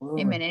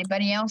 Glory. Amen.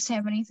 Anybody else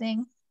have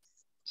anything?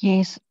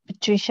 Yes,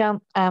 Patricia,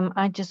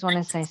 I just want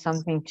to say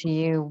something to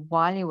you.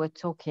 While you were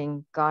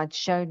talking, God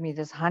showed me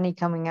this honey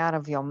coming out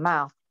of your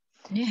mouth.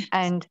 Yes.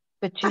 And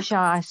Patricia,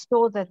 I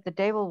saw that the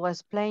devil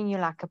was playing you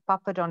like a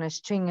puppet on a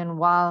string. And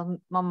while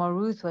Mama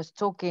Ruth was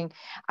talking,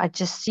 I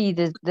just see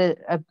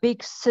a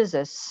big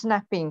scissors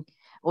snapping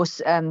or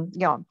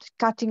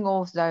cutting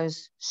off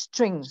those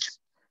strings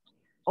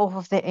off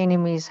of the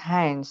enemy's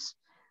hands.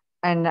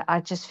 And I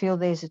just feel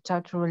there's a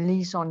total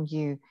release on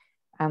you.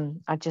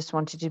 I just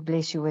wanted to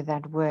bless you with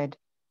that word.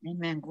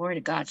 Amen. Glory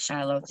to God,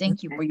 Shiloh.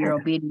 Thank you for your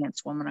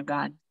obedience, woman of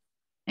God.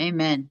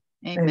 Amen.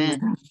 Amen.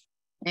 Amen.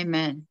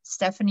 Amen.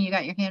 Stephanie, you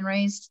got your hand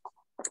raised?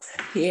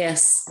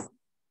 Yes.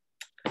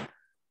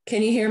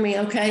 Can you hear me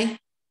okay?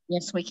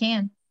 Yes, we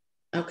can.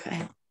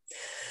 Okay.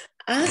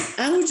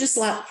 I would just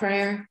like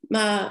prayer.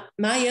 My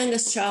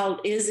youngest child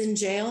is in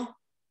jail.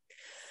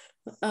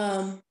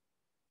 And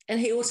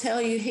he will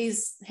tell you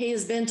he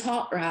has been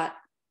taught right,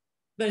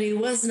 but he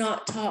was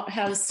not taught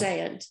how to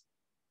stand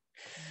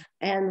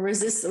and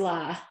resist the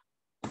lie.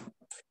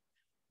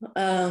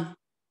 And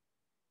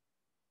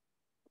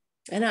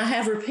I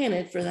have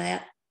repented for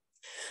that.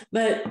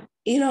 But,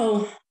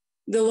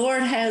 the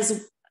Lord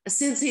has,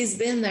 since he's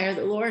been there,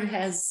 the Lord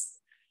has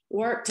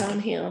worked on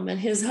him and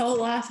his whole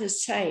life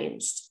has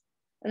changed.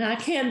 And I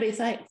can be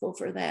thankful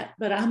for that,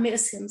 but I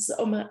miss him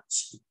so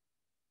much.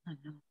 I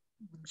know.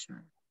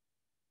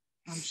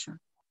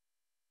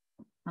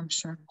 I'm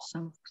sure.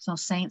 So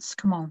saints,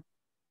 come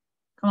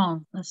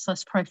on.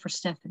 Let's pray for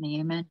Stephanie.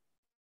 Amen.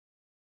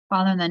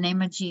 Father, in the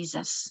name of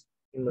Jesus,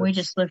 we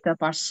just lift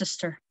up our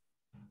sister.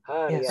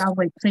 Yes. God,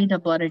 we plead the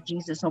blood of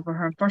Jesus over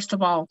her. First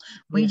of all,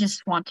 we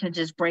just want to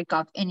just break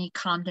off any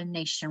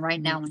condemnation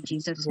right now in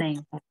Jesus'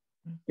 name.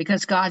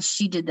 Because God,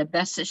 she did the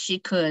best that she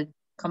could.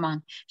 Come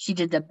on. She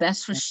did the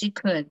best that she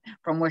could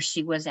from where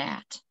she was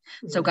at.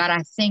 So God,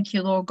 I thank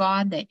you, Lord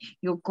God, that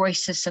your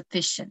grace is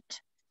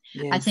sufficient.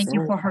 I thank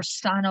you for her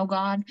son, oh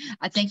God.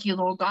 I thank you,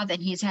 Lord God,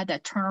 that he's had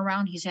that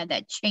turnaround. He's had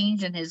that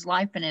change in his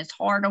life and his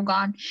heart, oh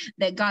God,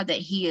 that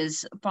he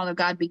is, Father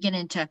God,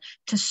 beginning to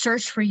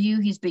search for you.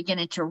 He's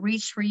beginning to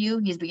reach for you.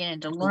 He's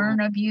beginning to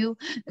learn of you.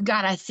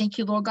 God, I thank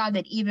you, Lord God,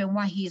 that even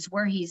while he's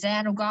where he's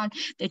at, oh God,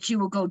 that you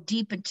will go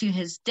deep into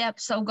his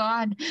depths, oh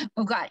God,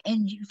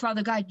 and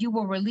Father God, you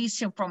will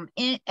release him from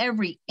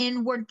every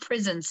inward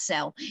prison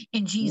cell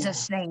in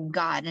Jesus' name,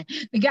 God.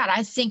 God,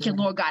 I thank you,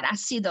 Lord God. I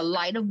see the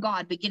light of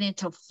God beginning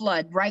to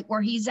flood right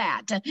where he's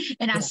at.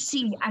 And I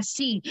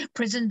see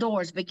prison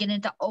doors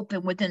beginning to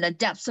open within the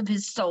depths of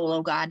his soul,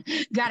 oh God.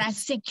 God, I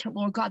thank you,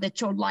 Lord God, that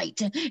your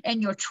light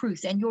and your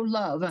truth and your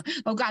love,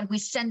 oh God, we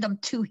send them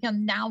to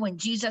him now in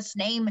Jesus'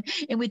 name.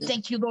 And we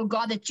thank you, Lord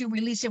God, that you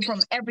release him from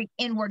every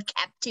inward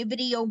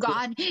captivity, oh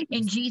God,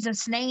 in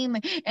Jesus' name,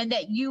 and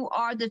that you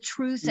are the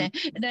truth. And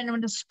then when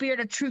the spirit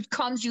of truth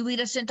comes, you lead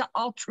us into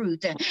all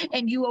truth.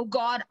 And you, oh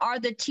God, are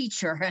the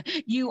teacher.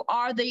 You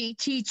are the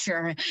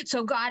teacher.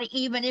 So God,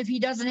 even if he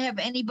doesn't have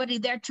anybody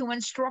there to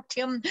instruct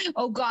him,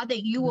 oh God,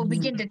 that you will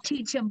begin to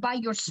teach him by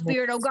your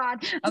spirit, oh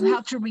God, of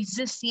how to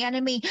resist the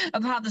enemy,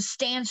 of how to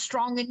stand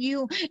strong in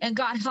you, and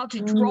God, how to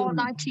draw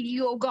nigh to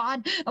you, oh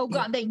God,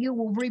 that you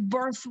will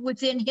rebirth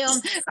within him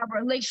a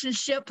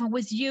relationship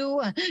with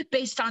you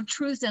based on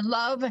truth and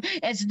love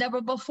as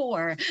never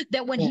before.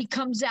 That when he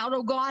comes out,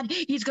 oh God,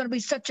 he's going to be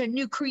such a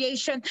new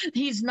creation.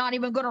 He's not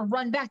even going to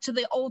run back to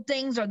the old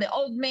things or the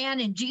old man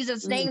in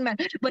Jesus' name,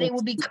 but it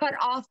will be cut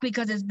off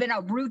because it's been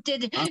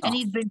uprooted and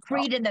he's been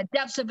freed in the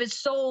depths of his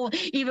soul.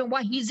 Even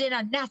while he's in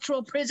a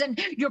natural prison,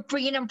 you're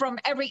freeing him from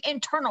every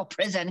internal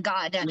prison,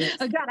 God.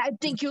 God, I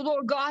thank you,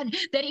 Lord God,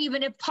 that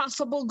even if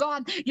possible,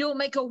 God, you'll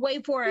make a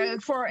way for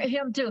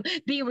him to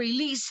be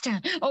released.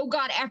 Oh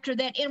God, after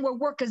that inward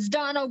work is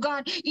done, oh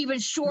God, even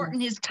shorten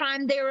his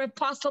time there if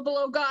possible,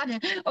 oh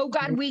God. Oh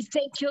God, we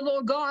thank you,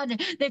 Lord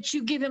God, that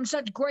you give him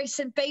such grace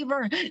and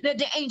favor, that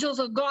the angels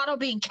of God will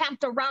be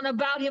encamped around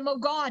about him, oh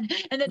God,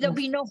 and that there'll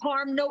be no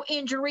harm, no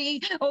injury,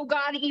 oh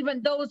God,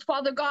 even those,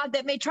 Father God,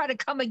 that may try to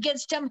come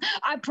against him.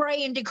 I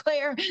pray and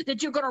declare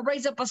that you're going to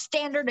raise up a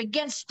standard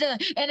against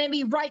the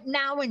enemy right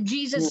now in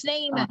Jesus'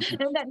 name,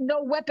 and that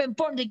no weapon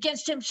formed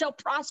against him shall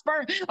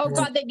prosper. Oh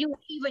God, that you will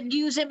even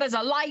use him as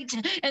a light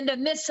in the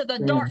midst of the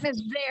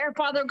darkness there,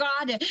 Father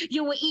God.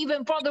 You will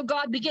even, Father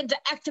God, begin to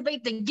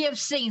activate the gift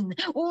scene.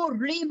 Oh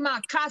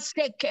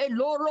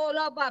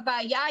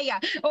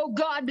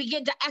God,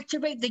 begin to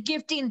activate the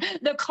gifting,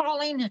 the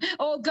calling.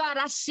 Oh God,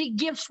 I see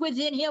gifts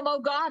within him, oh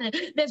God,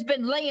 that's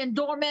been laying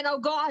dormant in, oh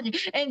God.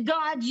 And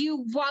God,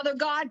 you, Father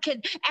God,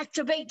 can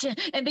activate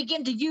and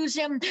begin to use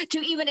him to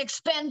even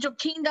expand your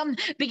kingdom,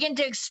 begin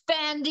to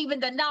expand even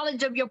the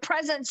knowledge of your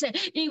presence,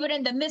 even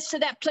in the midst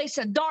of that place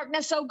of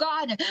darkness, oh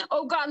God.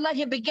 Oh God, let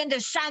him begin to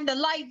shine the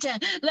light.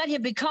 Let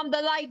him become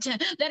the light.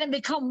 Let him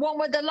become one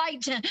with the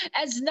light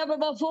as never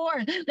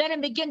before. Let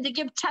him begin to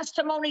give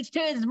testimonies to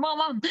his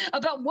mama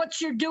about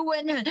what you're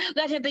doing.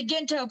 Let him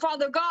begin to,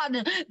 Father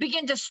God,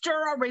 begin to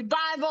stir a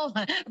revival,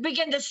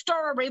 begin to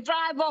stir a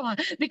revival,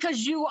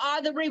 because you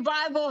are the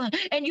revival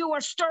and you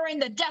are stirring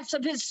the depths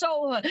of his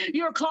soul.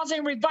 You're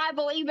causing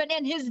revival even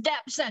in his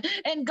depths.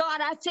 And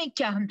God, I thank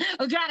you.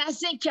 God, I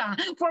thank you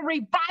for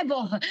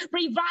revival,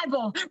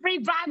 revival,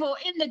 revival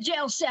in the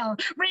jail cell,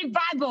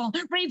 revival,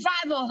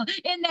 revival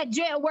in that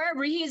jail,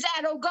 wherever he is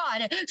at, oh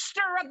God.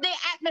 Stir up the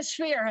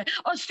atmosphere,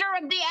 oh, stir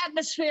up the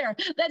atmosphere.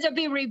 Let there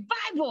be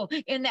revival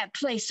in that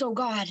place, oh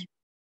God.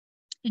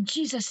 In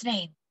Jesus'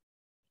 name.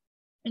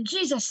 In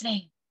Jesus'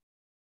 name.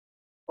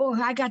 Oh,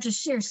 I got to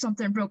share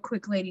something real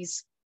quick,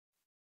 ladies.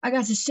 I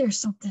got to share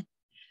something.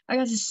 I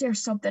got to share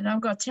something. I'm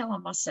going to tell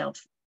on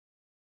myself.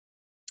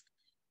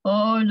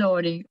 Oh,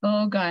 Lordy.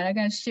 Oh, God, I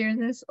got to share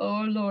this.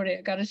 Oh, Lordy,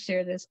 I got to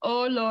share this.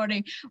 Oh,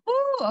 Lordy.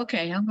 Oh,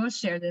 okay, I'm going to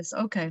share this.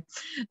 Okay.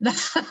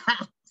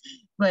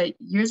 But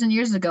years and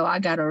years ago, I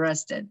got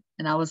arrested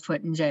and I was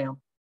put in jail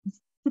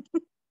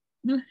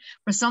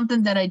for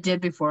something that I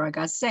did before I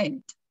got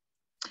saved.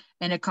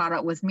 And it caught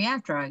up with me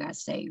after I got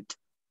saved.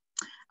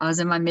 I was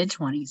in my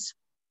mid-20s,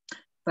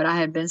 but I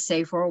had been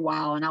saved for a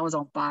while and I was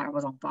on fire. I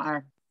was on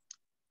fire.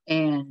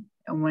 And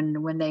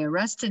when they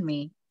arrested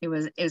me, it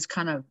was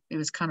kind of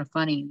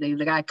funny.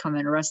 The guy come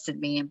and arrested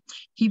me, and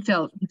he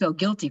felt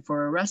guilty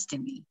for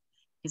arresting me.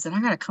 He said,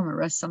 I got to come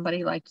arrest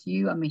somebody like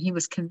you. I mean, he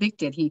was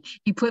convicted. He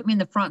put me in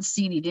the front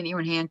seat. He didn't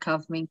even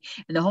handcuff me.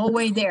 And the whole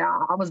way there,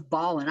 I was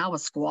bawling. I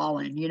was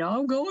squalling,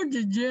 I'm going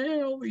to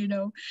jail,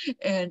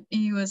 And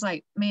he was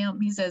like,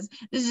 ma'am, he says,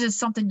 this is just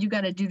something you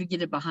got to do to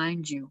get it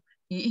behind you.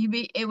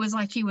 It was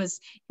like he was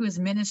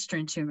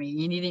ministering to me.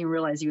 You didn't even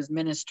realize he was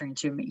ministering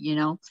to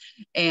me,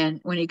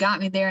 And when he got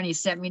me there and he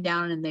set me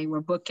down and they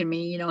were booking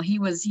me,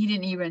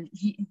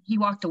 he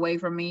walked away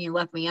from me and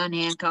left me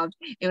unhandcuffed.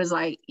 It was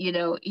like,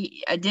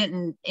 I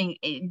didn't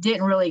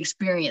really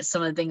experience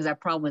some of the things I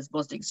probably was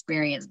supposed to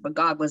experience, but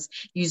God was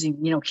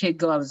using, kid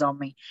gloves on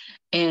me.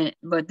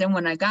 But then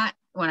when I got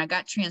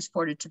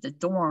transported to the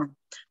dorm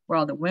where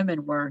all the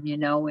women were,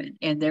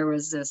 and there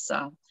was this,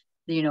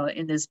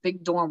 in this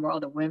big dorm where all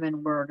the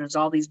women were, there's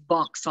all these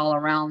bunks all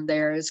around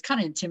there. It's kind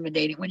of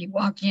intimidating when you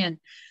walk in.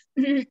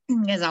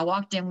 As I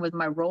walked in with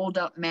my rolled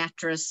up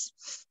mattress,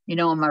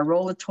 and my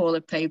roll of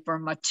toilet paper,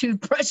 my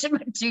toothbrush and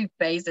my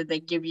toothpaste that they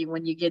give you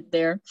when you get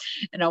there.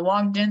 And I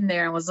walked in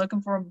there and was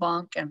looking for a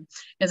bunk. And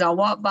as I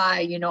walked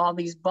by, all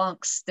these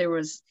bunks, there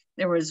was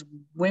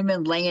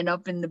women laying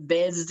up in the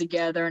beds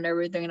together and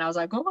everything. And I was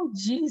like, oh,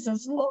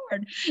 Jesus,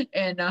 Lord.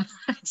 And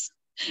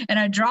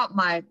I dropped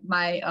my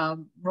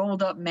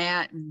rolled up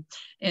mat,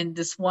 and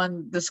this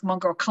one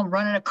girl come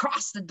running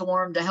across the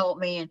dorm to help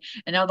me, and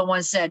another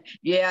one said,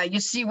 yeah, you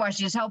see why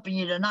she's helping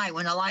you tonight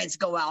when the lights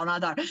go out. And I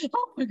thought,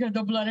 oh my God,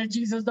 the blood of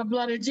Jesus, the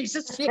blood of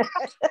Jesus. Yeah.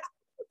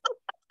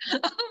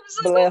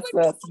 Bless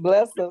us,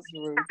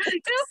 Ruth.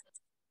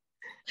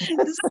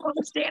 So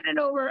I'm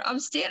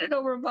standing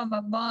over by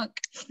my bunk,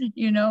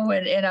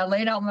 and I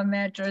laid out my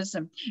mattress,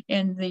 and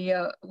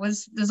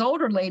was this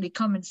older lady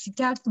come and she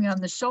tapped me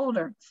on the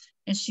shoulder.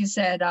 And she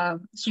said,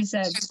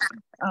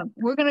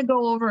 we're going to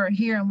go over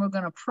here and we're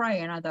going to pray.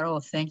 And I thought, oh,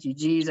 thank you,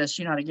 Jesus.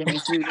 You know how to get me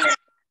through this.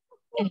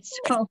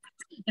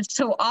 And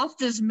so off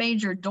this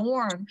major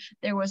dorm,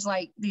 there was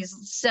like these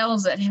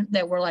cells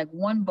that were like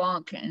one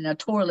bunk and a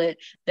toilet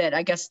that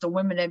I guess the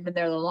women had been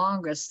there the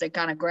longest. They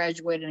kind of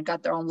graduated and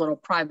got their own little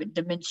private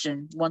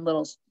dimension, one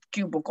little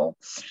cubicle.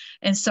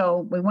 And so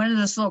we went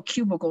into this little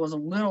cubicle. It was a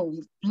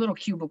little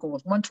cubicle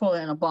with one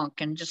toilet and a bunk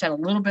and just had a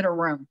little bit of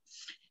room.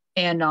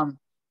 And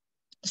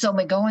so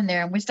we go in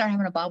there and we start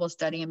having a Bible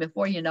study. And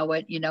before you know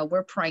it,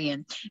 we're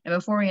praying. And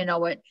before you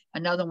know it,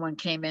 another one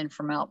came in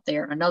from out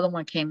there. Another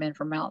one came in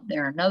from out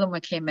there. Another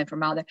one came in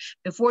from out there.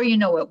 Before you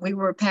know it, we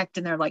were packed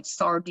in there like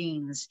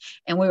sardines,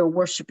 and we were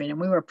worshiping and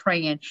we were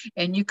praying.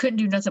 And you couldn't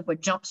do nothing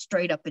but jump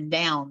straight up and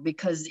down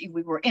because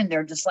we were in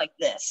there just like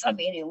this. I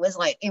mean, it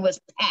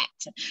was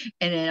packed.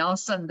 And then all of a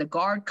sudden the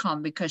guard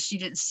come because she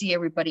didn't see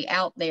everybody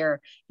out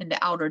there in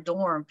the outer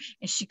dorm.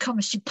 And she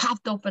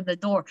popped open the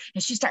door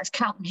and she starts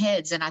counting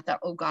heads. And I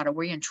thought, oh God, are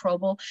we in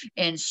trouble?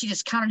 And she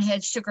just counted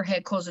heads, shook her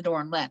head, closed the door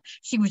and left.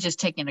 She was just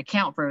taking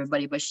account for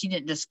everybody, but she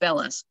didn't dispel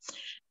us.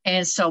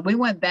 And so we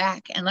went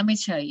back, and let me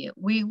tell you,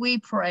 we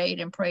prayed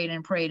and prayed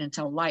and prayed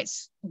until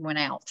lights went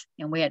out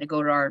and we had to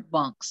go to our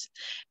bunks.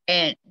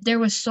 And there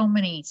was so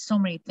many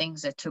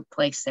things that took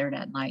place there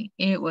that night.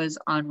 It was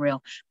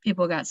unreal.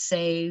 People got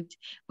saved.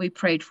 We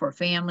prayed for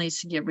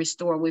families to get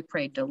restored. We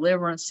prayed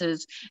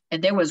deliverances,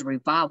 and there was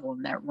revival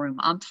in that room.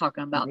 I'm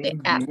talking about the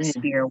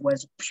atmosphere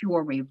was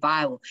pure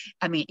revival.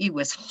 I mean, it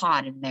was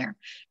hot in there.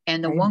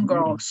 And the one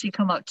girl, she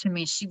come up to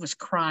me, she was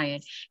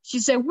crying. She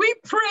said, we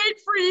prayed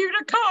for you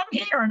to come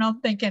here. And I'm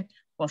thinking,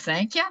 Well,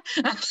 thank you.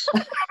 She said,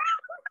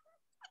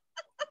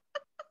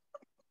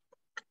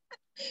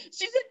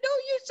 no,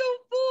 you're so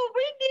full.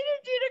 We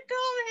needed you to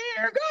come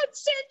here. God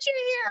sent you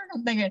here. And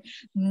I'm thinking,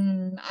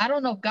 I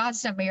don't know if God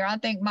sent me here. I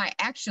think my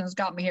actions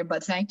got me here,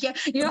 but thank you.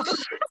 You know.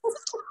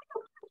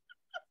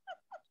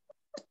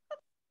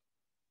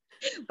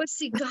 But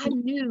see, God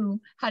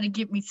knew how to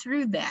get me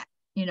through that.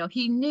 You know,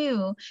 he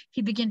knew.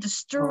 He began to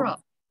stir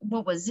up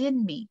what was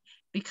in me,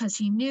 because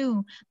he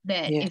knew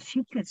that if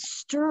he could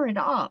stir it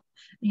up,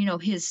 you know,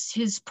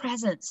 his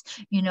presence,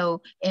 you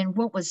know, and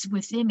what was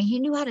within me, he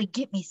knew how to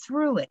get me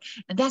through it.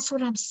 And that's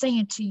what I'm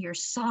saying to your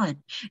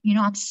son. You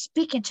know, I'm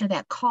speaking to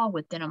that call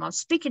within him. I'm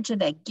speaking to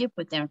that gift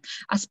within him.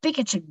 I'm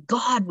speaking to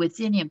God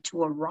within him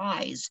to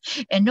arise.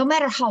 And no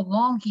matter how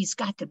long he's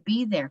got to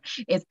be there,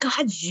 if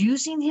God's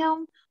using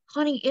him,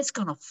 honey, it's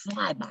going to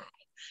fly by.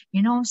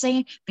 You know what I'm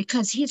saying?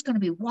 Because he's going to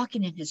be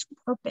walking in his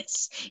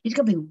purpose. He's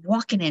going to be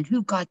walking in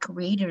who God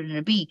created him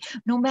to be,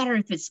 no matter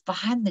if it's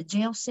behind the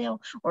jail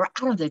cell or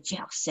out of the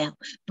jail cell.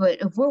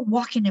 But if we're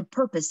walking in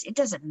purpose, it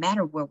doesn't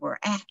matter where we're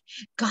at.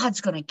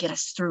 God's going to get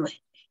us through it.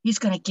 He's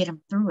going to get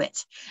him through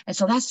it. And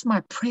so that's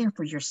my prayer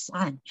for your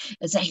son,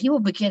 is that he will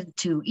begin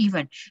to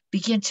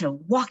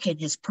walk in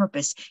his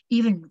purpose,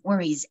 even where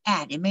he's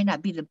at. It may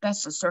not be the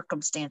best of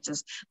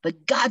circumstances,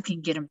 but God can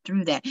get him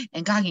through that,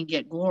 and God can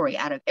get glory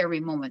out of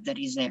every moment that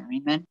he's there.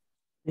 Amen.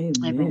 Amen.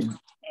 Amen.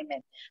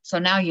 Amen. So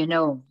now you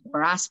know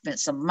where I spent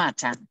some of my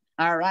time.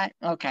 All right.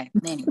 Okay.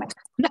 Anyway.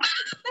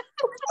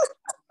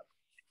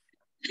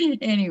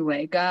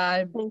 Anyway,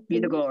 God be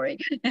the glory.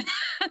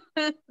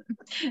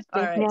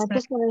 All right. I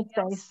just want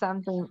to say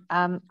something.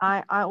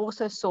 I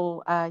also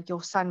saw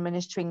your son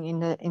ministering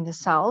in the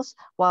cells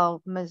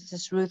while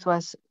Mrs. Ruth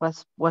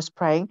was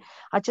praying.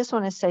 I just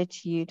want to say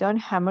to you, don't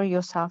hammer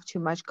yourself too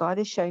much. God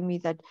is showing me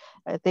that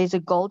there's a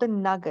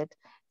golden nugget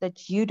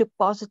that you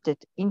deposited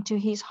into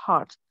his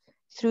heart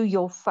through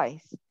your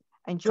faith,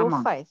 and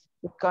your faith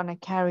is going to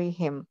carry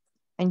him,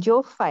 and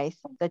your faith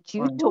that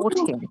you taught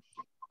him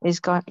he's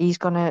going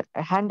to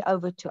hand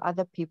over to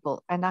other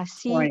people. And I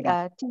see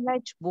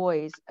teenage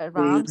boys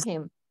around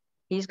him.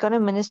 He's going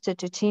to minister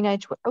to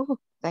teenage. Oh,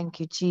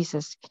 thank you,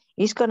 Jesus.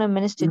 He's going to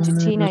minister to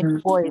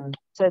teenage boys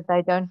so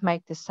they don't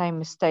make the same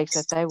mistakes,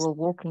 that they will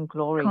walk in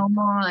glory. Come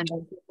on.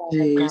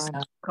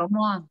 Come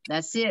on.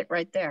 That's it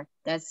right there.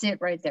 That's it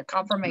right there.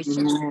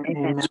 Confirmation.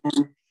 Amen.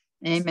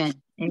 Amen.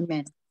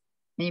 Amen.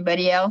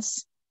 Anybody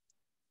else?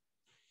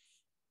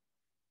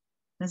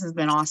 This has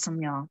been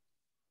awesome, y'all.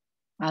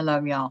 I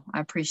love y'all. I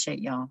appreciate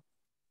y'all.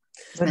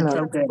 It's been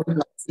so good.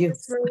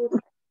 Yes.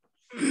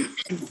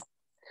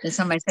 Did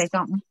somebody say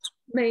something?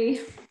 Me.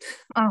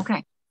 Oh,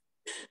 okay.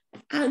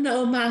 I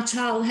know my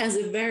child has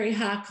a very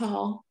high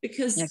call,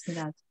 because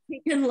he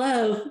can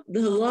love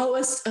the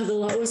lowest of the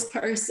lowest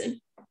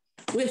person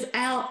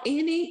without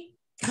any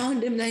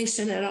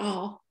condemnation at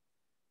all.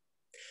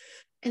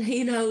 And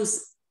he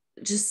knows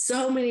just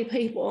so many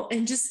people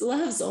and just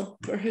loves them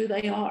for who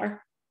they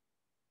are.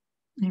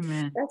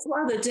 Amen. That's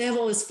why the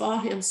devil has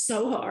fought him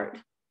so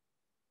hard.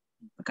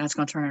 But God's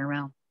going to turn it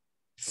around.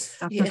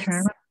 God's going to turn it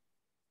around.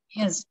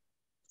 Yes.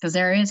 Because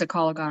there is a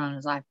call of God on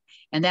his life.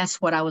 And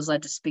that's what I was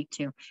led to speak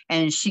to.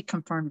 And she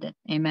confirmed it.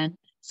 Amen.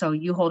 So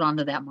you hold on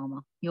to that,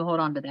 Mama. You hold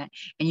on to that.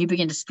 And you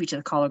begin to speak to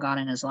the call of God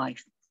in his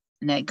life.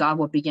 And that God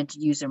will begin to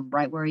use him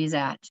right where he's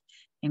at.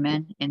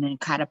 Amen. And then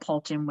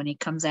catapult him when he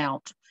comes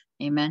out.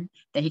 Amen.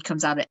 That he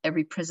comes out of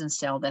every prison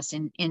cell that's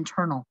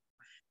internal.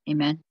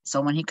 Amen.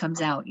 So when he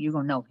comes out, you're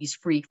going to know he's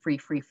free.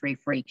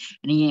 And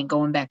he ain't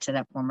going back to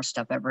that former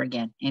stuff ever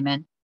again.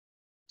 Amen.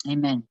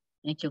 Amen.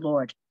 Thank you,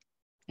 Lord.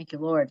 Thank you,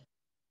 Lord.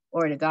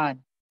 Glory to God.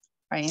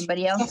 All right.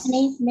 Anybody else?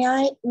 Stephanie,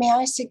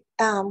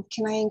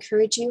 can I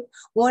encourage you?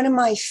 One of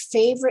my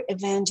favorite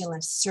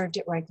evangelists served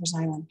at Rikers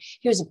Island.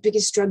 He was the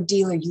biggest drug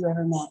dealer you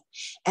ever met.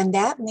 And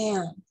that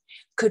man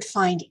could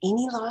find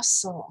any lost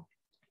soul,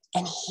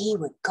 and he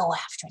would go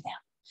after them,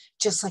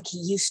 just like he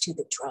used to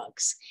the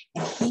drugs.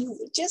 And he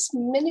would just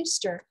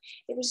minister.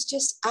 It was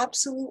just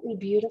absolutely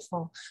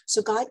beautiful.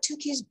 So God took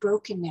his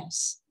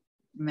brokenness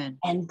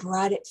and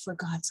brought it for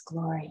God's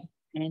glory.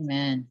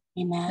 Amen.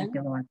 Amen. Thank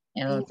you, Lord.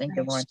 Thank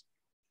you, Lord.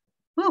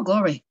 Oh,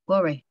 glory.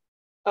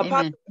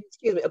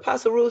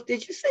 Apostle Ruth,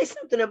 did you say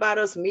something about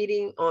us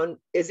meeting on,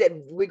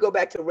 we go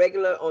back to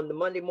regular on the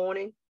Monday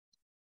morning?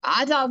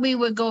 I thought we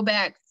would go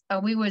back.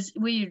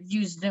 We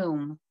use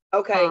Zoom.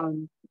 Okay.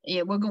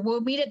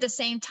 We'll meet at the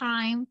same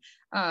time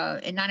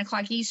at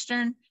 9:00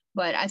 Eastern,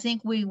 but I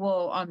think we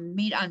will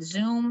meet on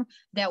Zoom.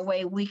 That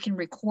way we can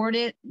record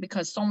it,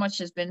 because so much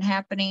has been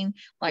happening,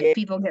 like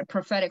people get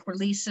prophetic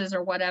releases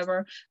or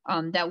whatever.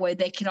 That way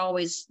they could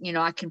always,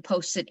 I can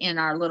post it in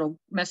our little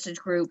message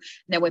group.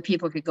 That way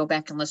people could go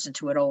back and listen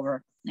to it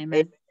over.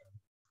 Amen.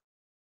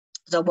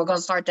 So we're going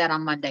to start that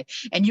on Monday,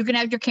 and you can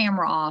have your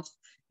camera off.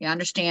 You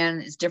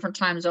understand it's different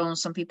time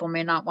zones. Some people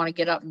may not want to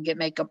get up and get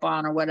makeup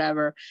on or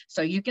whatever.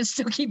 So you can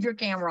still keep your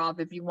camera off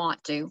if you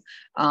want to.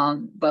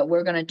 But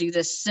we're going to do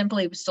this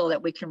simply so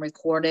that we can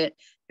record it,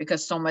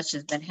 because so much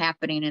has been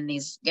happening in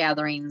these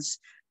gatherings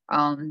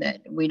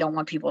that we don't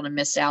want people to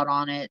miss out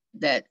on it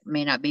that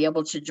may not be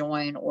able to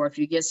join, or if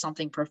you get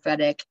something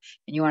prophetic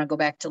and you want to go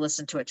back to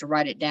listen to it, to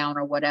write it down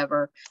or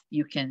whatever,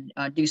 you can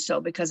do so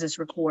because it's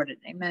recorded.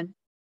 Amen.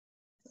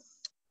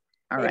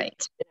 All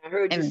right. I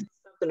heard you say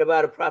something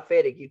about a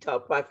prophetic. You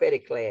taught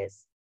prophetic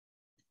class.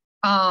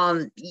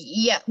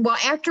 Yeah, well,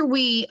 after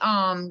we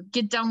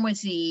get done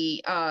with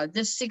the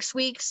this 6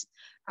 weeks,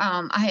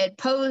 I had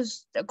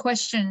posed a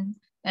question,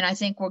 and I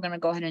think we're going to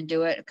go ahead and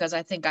do it because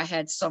I think I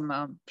had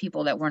some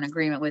people that were in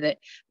agreement with it.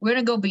 We're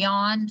going to go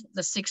beyond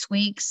the 6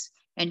 weeks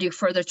and do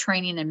further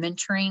training and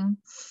mentoring.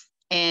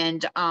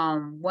 And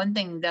one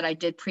thing that I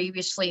did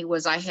previously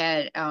was I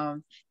had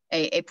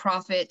a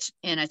prophet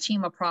and a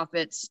team of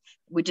prophets.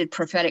 We did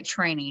prophetic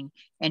training,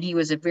 and he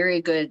was a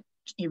very good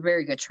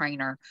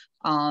trainer.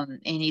 And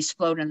he's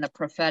flowed in the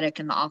prophetic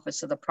in the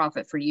office of the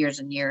prophet for years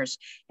and years.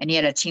 And he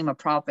had a team of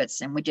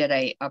prophets, and we did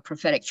a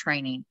prophetic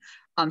training.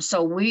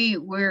 So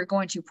we're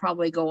going to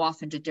probably go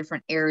off into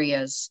different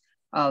areas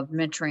of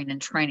mentoring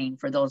and training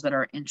for those that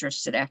are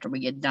interested after we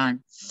get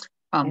done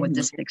with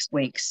the 6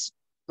 weeks.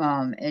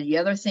 And the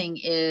other thing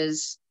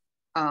is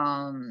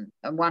I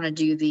want to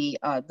do the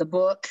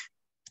book.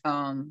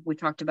 We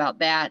talked about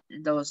that.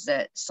 Those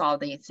that saw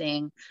the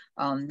thing,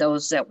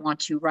 those that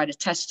want to write a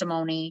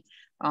testimony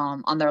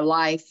on their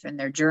life and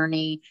their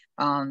journey.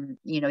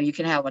 You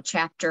can have a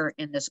chapter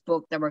in this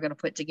book that we're going to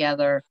put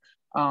together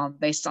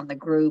based on the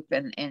group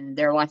and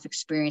their life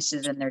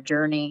experiences and their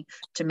journey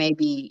to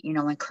maybe,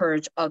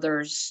 encourage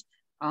others.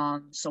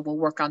 So we'll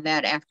work on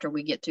that after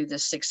we get through the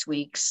 6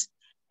 weeks.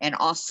 And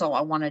also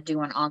I want to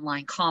do an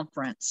online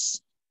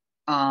conference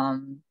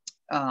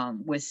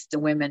with the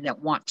women that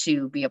want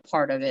to be a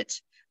part of it.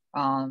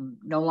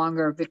 No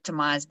longer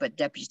victimized, but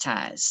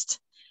deputized.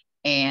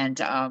 And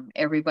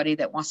everybody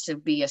that wants to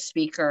be a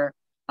speaker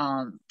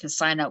can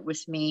sign up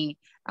with me,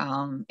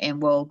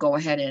 and we'll go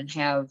ahead and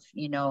have,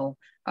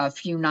 a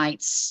few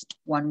nights,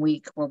 1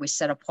 week where we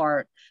set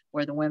apart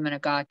where the women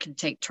of God can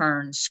take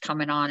turns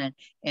coming on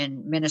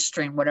and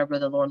ministering whatever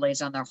the Lord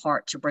lays on their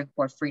heart to bring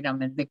forth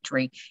freedom and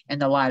victory in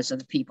the lives of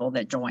the people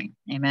that join.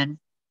 Amen.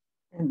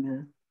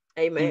 Amen.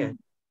 Amen.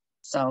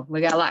 So we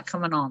got a lot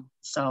coming on.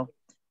 So,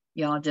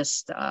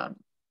 just,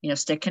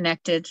 stay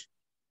connected.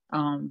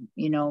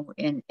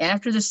 And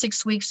after the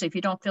 6 weeks, if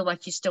you don't feel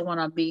like you still want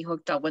to be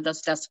hooked up with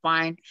us, that's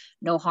fine.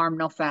 No harm,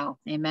 no foul.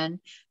 Amen.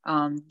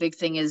 Big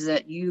thing is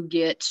that you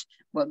get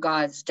what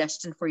God's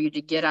destined for you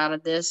to get out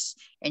of this,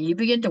 and you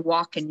begin to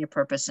walk in your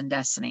purpose and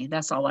destiny.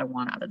 That's all I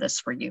want out of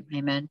this for you.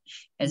 Amen.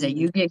 Is that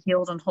you get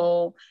healed and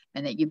whole,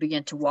 and that you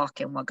begin to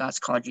walk in what God's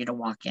called you to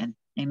walk in.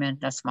 Amen.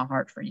 That's my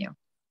heart for you.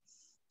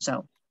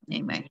 So,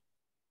 amen.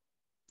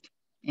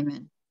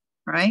 Amen.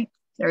 All right.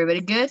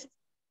 Everybody good?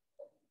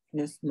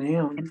 Yes,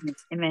 ma'am.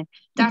 Amen.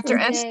 Dr.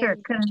 Esther,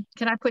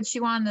 can I put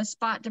you on the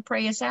spot to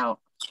pray us out?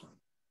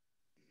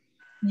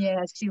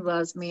 Yeah, she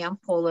loves me. I'm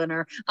pulling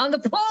her. I'm the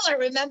puller.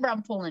 Remember,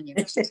 I'm pulling you.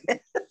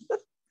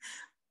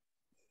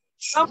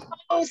 Come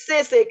on,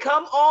 sissy.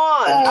 Come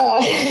on.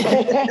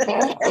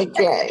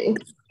 Okay.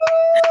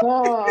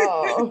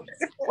 Oh,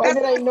 why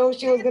did I know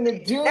she was going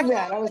to do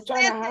that? I was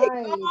trying to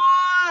hide. Come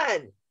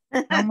on.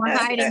 No more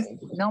hiding.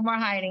 No more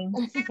hiding.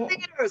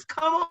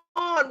 Come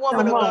on,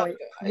 woman of God.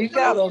 You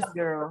got us,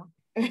 girl.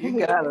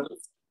 You got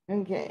us.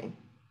 Okay.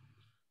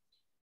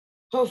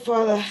 Oh,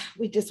 Father,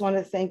 we just want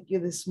to thank you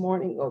this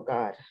morning, oh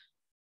God.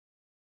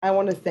 I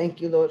want to thank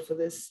you, Lord, for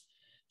this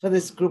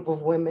group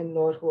of women,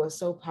 Lord, who are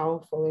so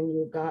powerful in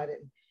you, God.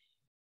 And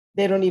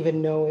they don't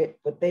even know it,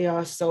 but they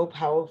are so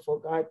powerful,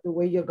 God. The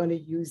way you're going to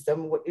use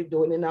them, what you're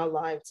doing in our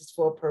lives is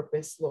for a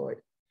purpose,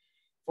 Lord.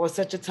 For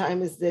such a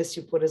time as this,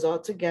 you put us all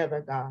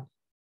together, God,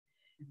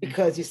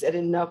 because you said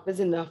enough is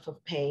enough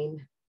of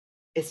pain.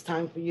 It's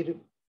time for you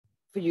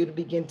to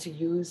begin to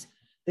use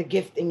the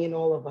gifting in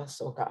all of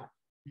us, oh God.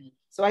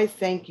 So I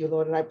thank you,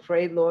 Lord, and I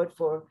pray, Lord,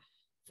 for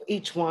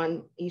each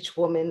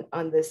woman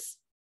on this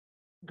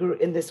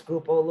group, in this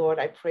group, oh Lord.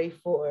 I pray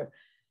for,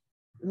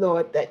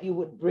 Lord, that you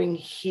would bring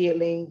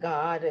healing,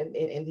 God, and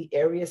in the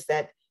areas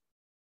that,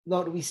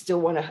 Lord, we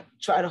still want to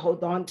try to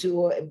hold on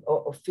to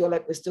or feel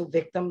like we're still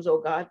victims, oh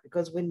God,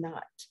 because we're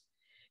not.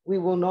 We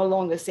will no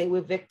longer say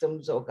we're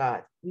victims, oh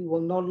God. We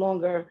will no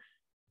longer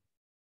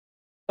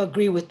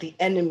agree with the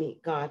enemy,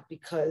 God,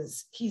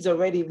 because he's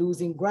already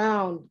losing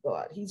ground,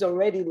 God. He's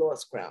already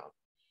lost ground,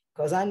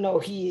 because I know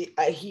he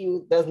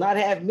does not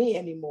have me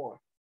anymore,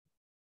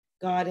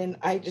 God. And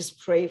I just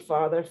pray,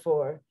 Father,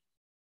 for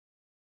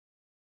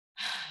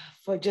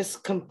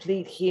just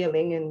complete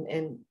healing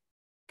and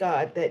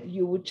God, that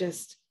you would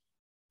just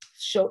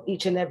show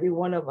each and every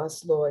one of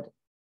us, Lord,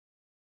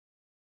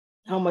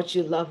 how much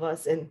you love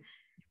us, and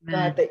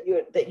God,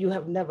 that you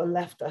have never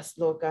left us,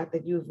 Lord God,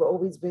 that you've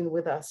always been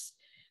with us.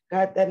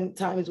 God, that in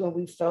times when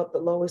we felt the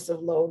lowest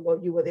of low,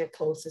 Lord, you were there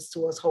closest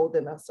to us,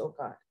 holding us, oh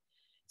God.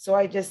 So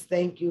I just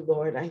thank you,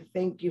 Lord. I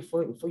thank you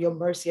for your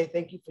mercy. I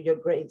thank you for your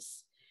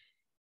grace.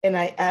 And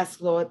I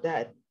ask, Lord,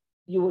 that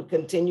you would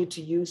continue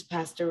to use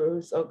Pastor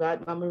Ruth, oh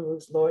God, Mama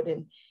Ruth, Lord,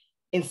 and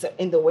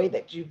in the way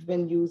that you've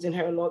been using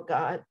her, Lord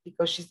God,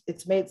 because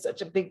it's made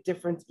such a big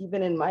difference,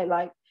 even in my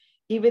life,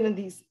 even in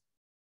these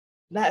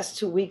last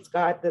 2 weeks,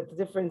 God, the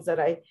difference that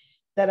I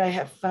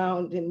have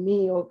found in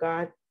me, oh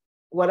God,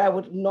 what I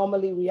would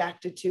normally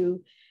react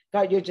to,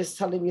 God, you're just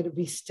telling me to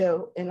be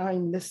still, and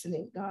I'm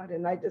listening, God.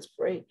 And I just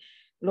pray,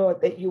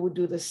 Lord, that you would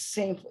do the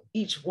same for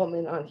each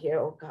woman on here,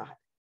 oh God,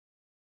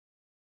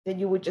 that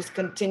you would just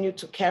continue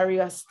to carry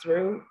us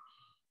through.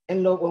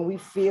 And Lord, when we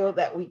feel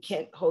that we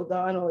can't hold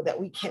on or that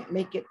we can't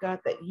make it, God,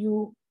 that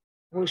you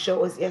will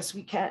show us, yes,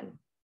 we can.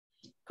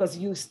 Because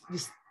you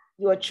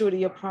are true to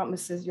your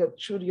promises. You're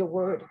true to your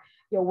word.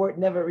 Your word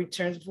never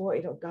returns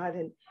void, oh God.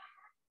 And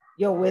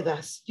you're with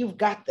us. You've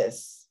got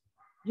this.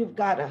 You've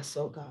got us,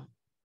 oh God.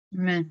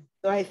 Amen.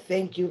 So I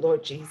thank you,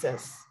 Lord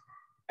Jesus.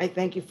 I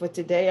thank you for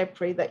today. I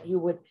pray that you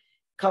would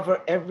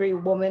cover every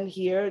woman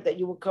here, that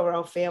you would cover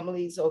our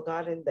families, oh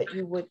God, and that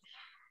you would,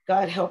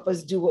 God, help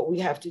us do what we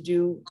have to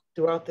do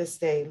throughout this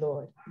day,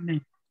 Lord.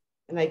 Amen.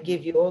 And I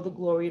give you all the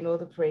glory and all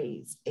the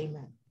praise.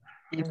 Amen.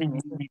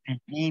 Amen. Amen.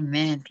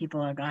 Amen.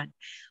 People of God.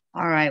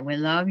 All right. We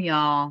love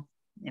y'all.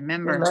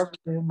 Remember, We love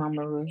you,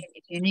 Mama Ruth.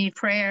 if you need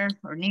prayer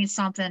or need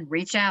something,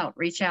 reach out.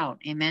 Reach out.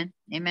 Amen.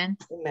 Amen.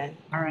 Amen.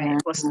 All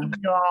right. We'll see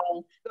you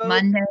all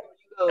Monday.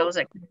 Those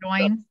that can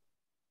join.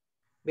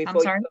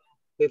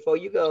 Before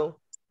you go,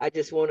 I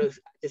just want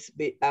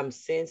to I'm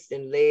sensed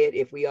and led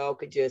if we all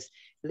could just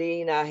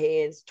lean our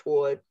hands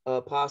toward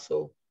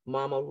Apostle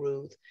Mama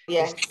Ruth.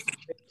 Yes.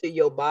 To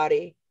your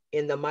body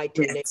in the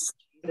mighty name of Jesus.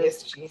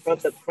 Yes, Jesus. From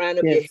the crown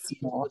of your head to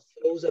the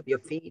soles of your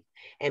feet,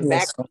 and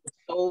back from the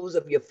soles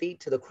of your feet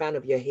to the crown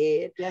of your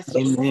head. Yes,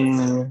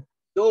 Amen.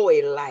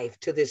 Joy life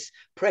to this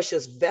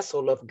precious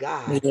vessel of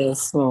God.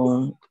 Yes,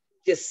 Lord.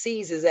 Just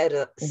sees it as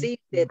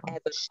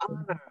an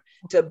honor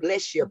to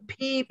bless your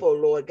people,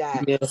 Lord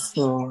God. Yes,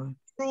 Lord.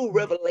 True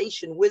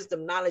revelation,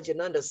 wisdom, knowledge,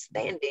 and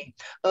understanding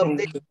of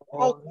this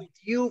walk with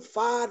you,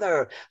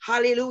 Father.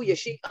 Hallelujah.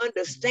 She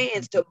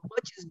understands to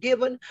much is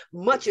given,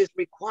 much is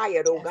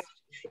required, oh God.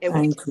 And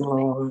we thank you,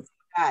 Lord,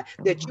 God,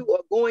 that you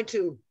are going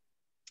to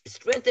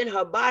strengthen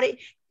her body.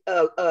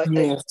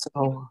 Yes,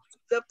 Lord.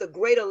 Up the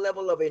greater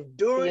level of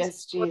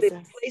endurance for the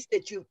place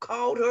that you've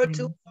called her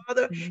to,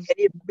 Father.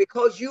 And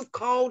because you've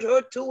called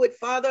her to it,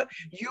 Father,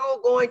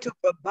 you're going to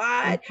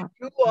provide.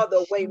 You are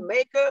the way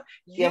maker.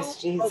 Yes,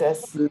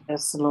 Jesus.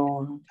 Yes,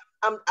 Lord.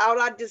 All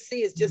I just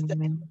see is just an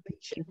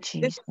elevation.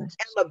 This is an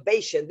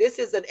elevation. This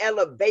is an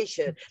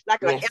elevation,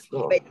 like an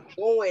elevator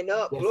going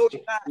up. Glory to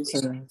God.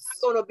 It's not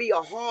going to be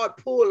a hard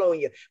pull on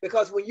you,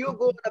 because when you're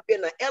going up in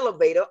the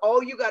elevator,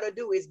 all you got to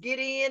do is get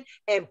in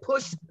and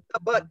push the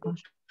button.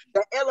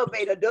 The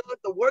elevator does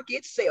the work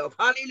itself.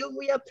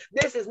 Hallelujah.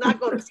 This is not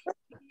going to be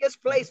a tedious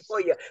place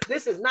for you.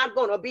 This is not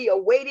going to be a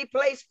weighty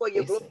place for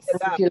you. Glory to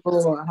God. Thank you,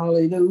 Lord.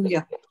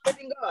 Hallelujah.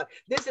 God,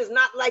 this is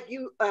not like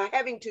you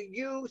having to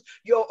use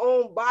your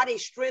own body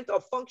strength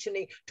or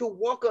functioning to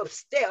walk up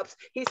steps.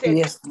 He said,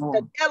 yes,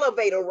 an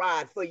elevator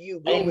ride for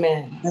you. Glory.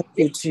 Amen. Thank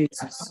you,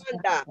 Jesus.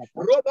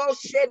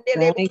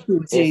 Thank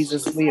you,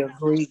 Jesus. We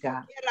agree,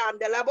 God.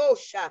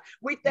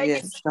 We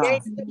thank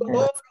you, the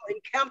Lord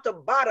encamped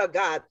about her,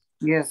 God.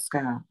 Yes,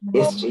 God.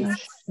 Yes,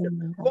 Jesus.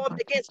 Formed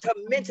against her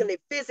mentally,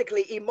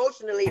 physically,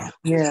 emotionally.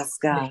 Yes,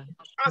 God.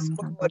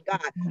 Prosper, Lord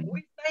God.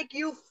 We thank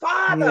you,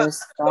 Father,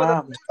 for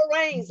the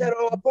rains that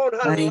are upon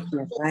her. Thank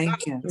you. Thank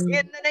you.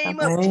 In the name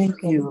of Jesus.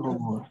 Thank you,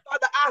 Lord.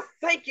 Father, I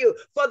thank you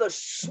for the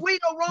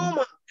sweet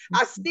aroma.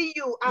 I see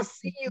you. And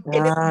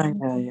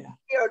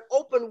hear an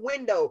open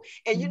window.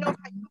 And you know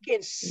how you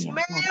can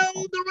smell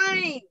the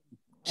rain.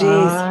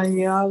 Jesus.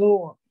 Yeah,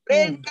 Lord.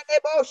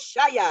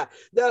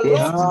 The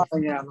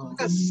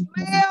Lord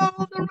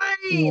smell the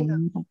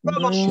rain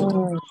from a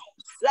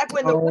like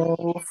when the rain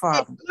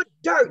is good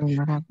dirt,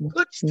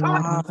 good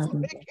start.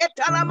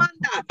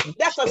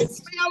 That's a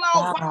smell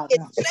all by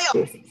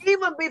itself.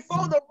 Even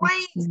before the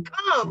rains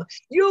come,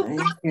 you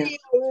got the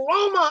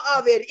aroma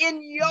of it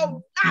in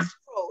your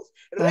nostrils.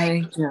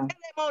 Thank you.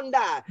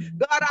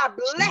 God, I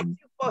bless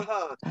you for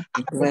her.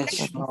 I bless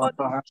you for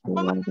the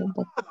woman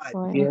of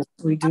God. Yes,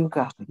 we do,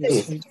 God.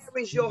 Yes, it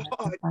carries your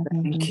heart.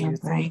 Thank you.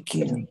 Thank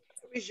you. It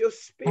carries your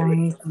spirit.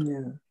 Thank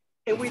you.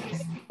 And we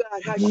thank you,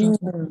 God, how she has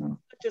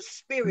such a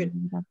spirit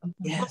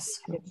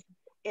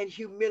and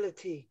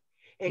humility.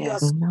 And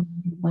God,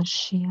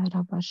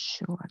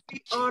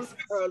 we honor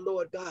her,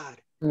 Lord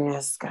God.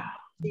 Yes, God.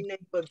 In the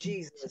name of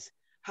Jesus.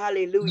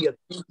 Hallelujah.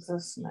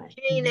 Jesus' name.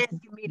 She ain't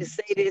asking me to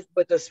say this,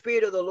 but the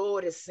Spirit of the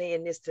Lord is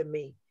saying this to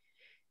me.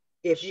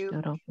 If you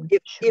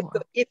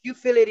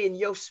feel it in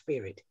your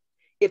spirit,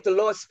 if the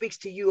Lord speaks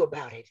to you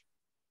about it,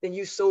 then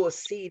you sow a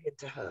seed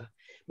into her,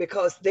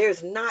 because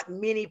there's not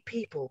many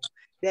people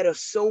that are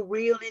so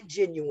real and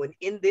genuine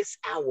in this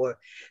hour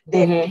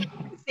that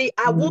see,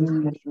 I want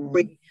you to get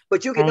free,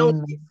 but you can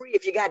only get free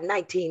if you got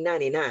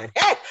 $19.99.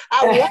 Hey,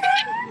 I want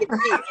you to get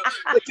free,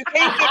 but you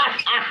can't get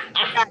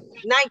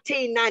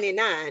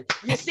 $19.99.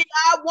 You see,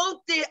 I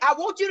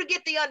want you to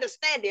get the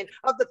understanding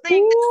of the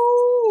thing.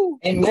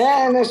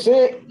 Amen. That's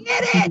it.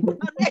 Get it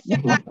unless you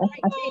got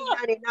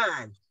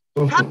 $19.99.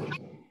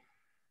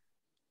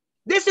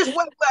 This is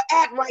where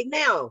we're at right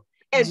now.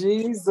 And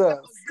Jesus,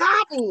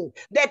 forgotten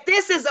that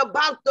this is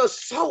about the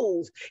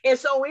souls. And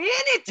so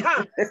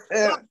anytime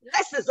God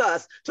blesses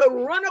us to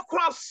run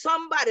across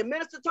somebody,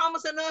 Minister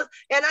Thomas and us,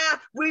 and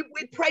we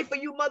pray for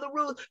you, Mother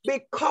Ruth,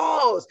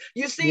 because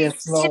you see,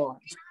 yes, Lord.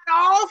 it's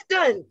not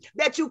often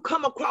that you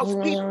come across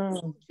people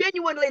who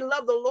genuinely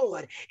love the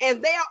Lord,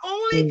 and their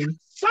only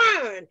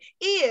concern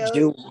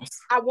is,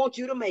 I want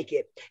you to make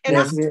it. And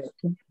I understand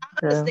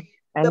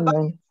the body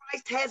of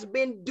Christ has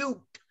been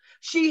duped.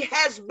 She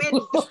has been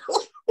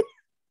duped.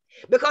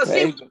 Because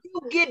see, when you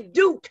get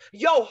duped,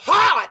 your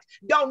heart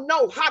don't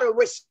know how to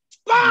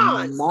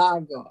respond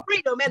to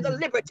freedom and the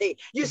liberty.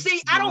 You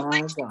see, I don't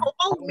think you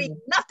owe me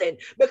nothing,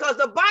 because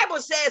the Bible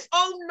says,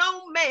 owe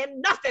no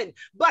man nothing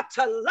but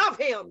to love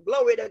him.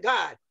 Glory to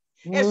God.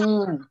 And so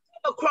I come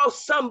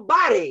across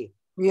somebody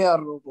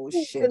who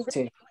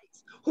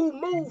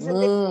moves in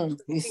this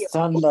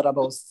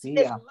love,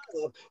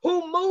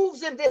 who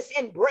moves in this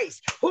embrace,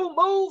 who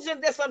moves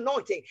in this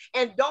anointing,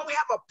 and don't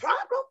have a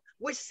problem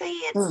with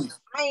saying,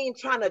 I ain't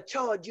trying to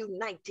charge you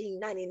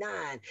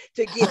 $19.99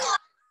 to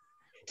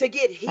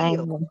get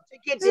healed, to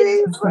get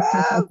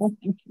delivered.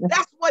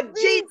 That's what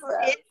Jesus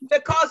did,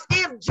 because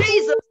if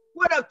Jesus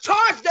would have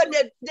charged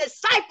the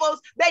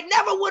disciples, they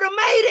never would have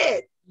made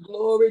it.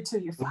 Glory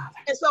to you, Father.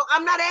 And so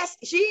I'm not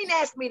asking, she ain't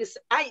asked me to,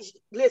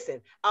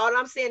 listen, all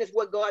I'm saying is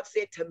what God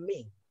said to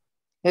me.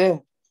 Yeah.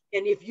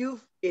 And if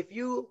you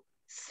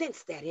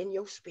sense that in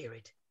your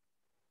spirit,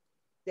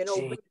 then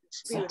obey the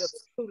spirit of the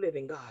true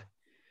living God.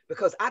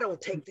 Because I don't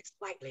take this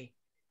lightly.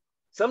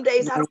 Some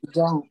days I don't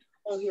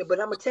on here, but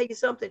I'm gonna tell you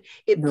something.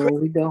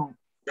 We don't.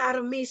 Out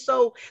of me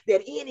so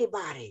that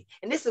anybody,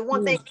 and this is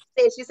one thing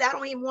she said, I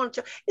don't even want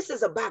to. This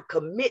is about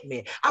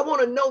commitment. I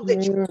want to know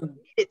that you're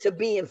committed to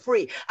being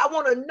free. I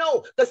want to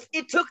know, because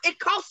it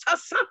cost her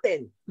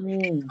something.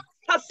 It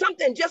cost her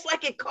something, just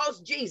like it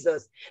cost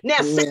Jesus.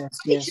 Now,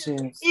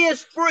 salvation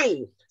is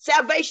free.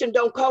 Salvation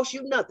don't cost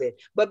you nothing.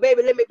 But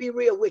baby, let me be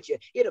real with you.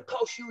 It'll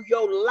cost you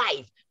your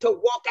life to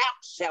walk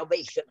out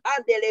salvation.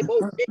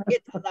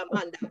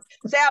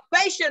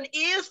 Salvation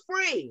is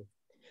free.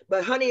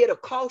 But honey, it'll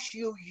cost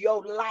you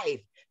your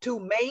life to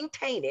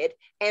maintain it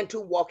and to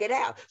walk it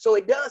out. So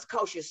it does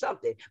cost you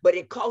something, but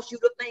it costs you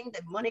the thing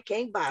that money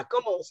can't buy.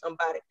 Come on,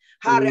 somebody.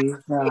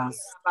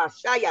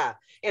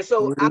 And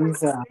so I'm a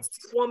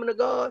woman of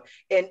God.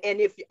 And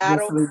if I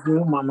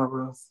don't Mama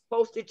Ruth,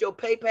 post it, your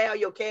PayPal,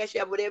 your Cash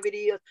App, whatever it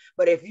is,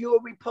 but if you'll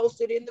repost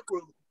it in the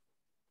group,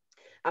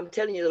 I'm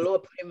telling you, the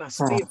Lord put in my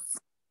spirit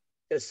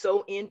to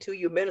sow into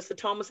you. Minister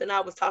Thomas and I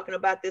was talking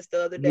about this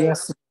the other day.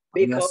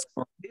 Because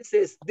this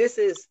is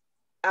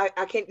I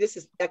keep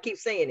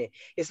saying it.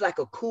 It's like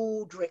a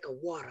cool drink of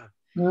water.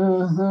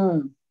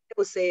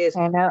 It says,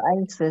 I know,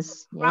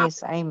 Isis.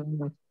 Yes,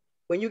 amen.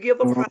 When you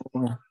give a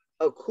prophet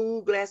a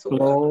cool glass of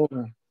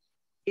water,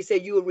 he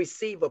said you will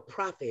receive a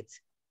prophet's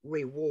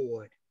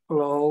reward.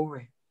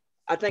 Glory.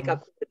 I think I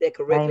put that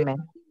correctly.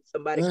 Amen.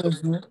 Somebody,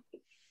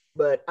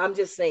 but I'm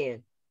just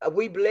saying,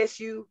 we bless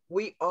you,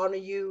 we honor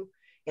you,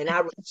 and I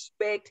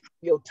respect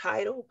your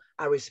title.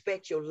 I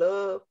respect your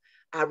love.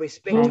 I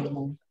respect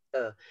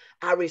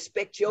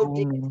your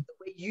dignity, the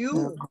way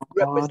you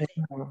represent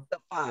the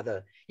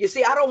Father. You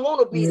see, I don't want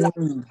to be like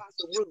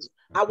Apostle Ruth.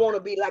 I want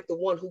to be like the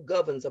one who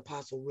governs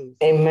Apostle Ruth.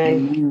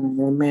 Amen.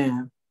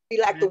 Amen. Be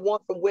like the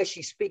one from where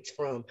she speaks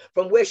from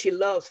where she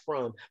loves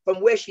from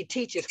where she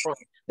teaches from.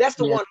 That's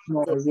the one.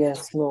 Lord,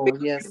 yes, Lord.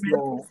 Yes,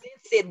 Lord.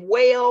 Presents it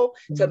well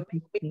to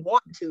make me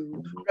want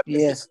to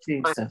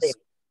represent myself.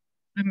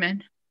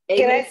 Amen.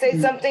 Can I say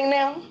something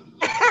now?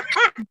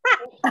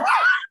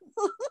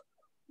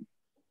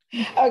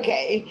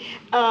 Okay.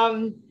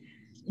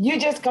 You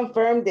just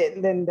confirmed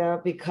it, Linda,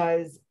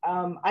 because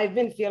I've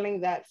been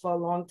feeling that for a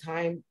long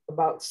time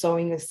about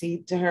sowing a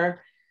seed to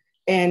her.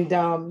 And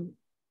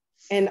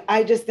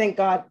I just thank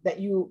God that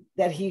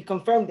he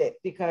confirmed it,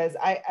 because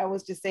I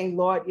was just saying,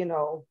 Lord,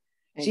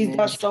 she's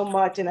done so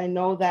much. And I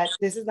know that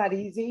this is not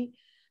easy.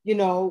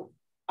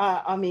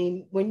 I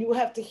mean, when you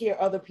have to hear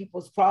other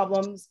people's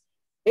problems,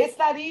 it's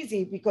not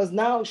easy, because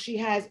now she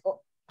has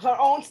her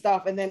own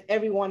stuff and then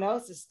everyone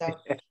else's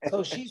stuff.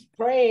 So she's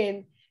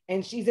praying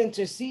and she's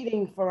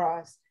interceding for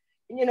us,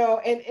 and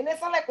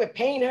it's not like we're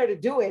paying her to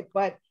do it,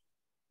 but,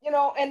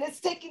 and it's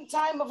taking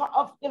time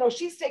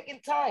she's taking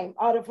time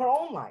out of her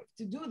own life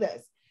to do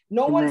this.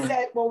 No one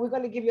said, well, we're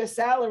going to give you a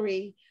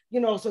salary,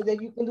 so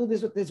that you can do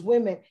this with these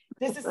women.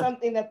 This is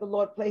something that the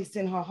Lord placed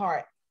in her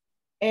heart.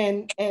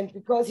 And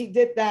because he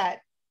did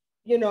that,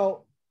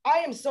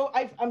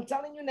 I'm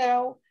telling you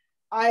now,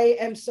 I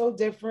am so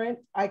different.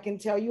 I can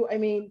tell you, I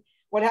mean,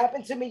 what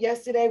happened to me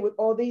yesterday with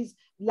all these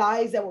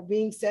lies that were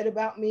being said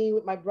about me,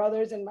 with my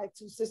brothers and my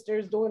two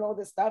sisters doing all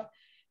this stuff.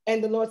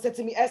 And the Lord said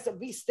to me, Esther,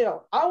 be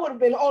still. I would have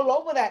been all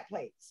over that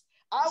place.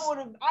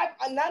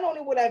 Not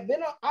only would I have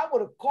been, I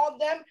would have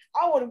called them.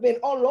 I would have been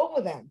all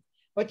over them.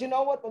 But you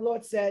know what? The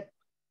Lord said,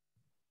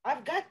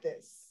 I've got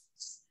this.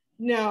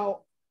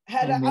 Now,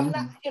 I'm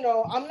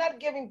not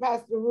giving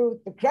Pastor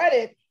Ruth the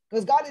credit,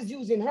 because God is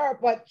using her,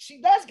 but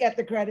she does get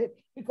the credit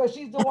because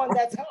she's the one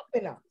that's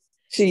helping us.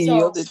 She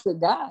yielded to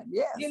God.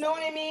 Yes. You know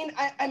what I mean?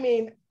 I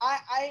mean,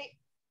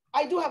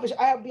 I do have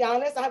I'll be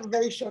honest, I have a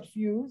very short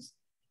fuse.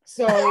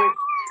 So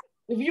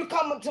if you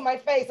come up to my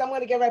face, I'm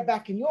going to get right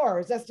back in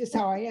yours. That's just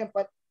how I am.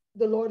 But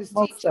the Lord is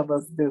teaching. Most of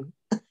us do.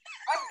 I've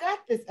got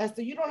this,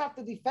 Esther. You don't have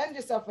to defend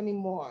yourself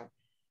anymore.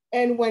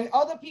 And when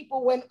other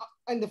people went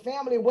and the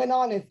family went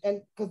on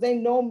and because they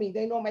know me,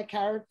 they know my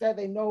character,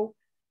 they know,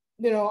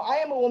 you know, I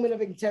am a woman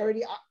of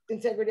integrity.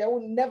 I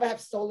would never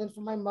have stolen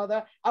from my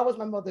mother. I was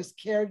my mother's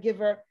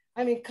caregiver.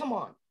 I mean, come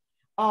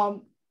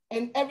on.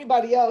 And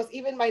everybody else,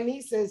 even my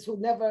nieces who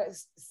never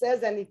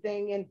says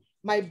anything, and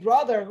my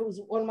brother, who's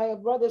one of my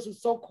brothers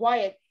who's so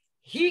quiet,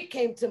 he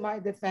came to my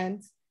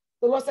defense.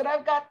 The Lord said,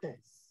 I've got this.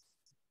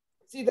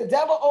 See, the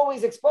devil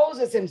always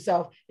exposes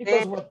himself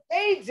because what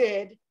they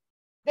did,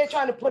 they're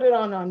trying to put it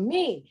on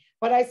me.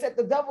 But I said,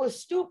 the devil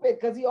is stupid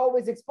because he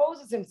always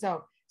exposes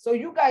himself. So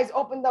you guys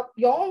opened up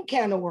your own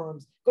can of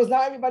worms because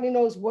now everybody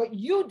knows what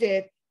you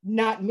did,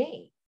 not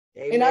me.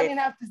 Amen. And I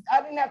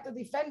didn't have to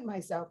defend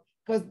myself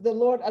because the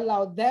Lord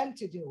allowed them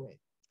to do it.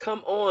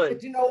 Come on.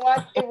 But you know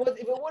what? If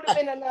it would have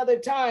been another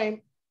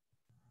time,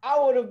 I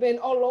would have been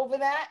all over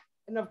that.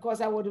 And of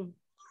course, I would have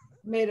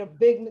made a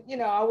big, you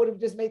know, I would have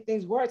just made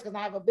things worse because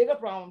I have a bigger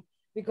problem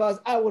because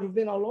I would have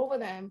been all over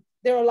them.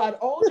 They're a lot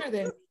older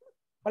than me,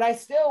 but I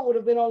still would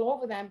have been all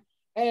over them.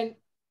 And,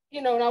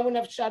 you know, and I wouldn't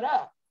have shut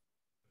up.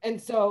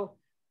 And so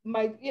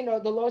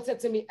the Lord said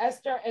to me,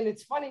 Esther, and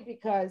it's funny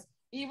because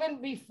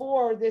even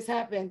before this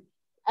happened,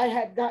 I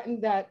had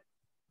gotten that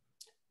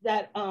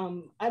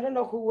I don't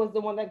know who was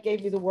the one that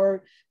gave me the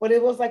word, but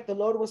it was like the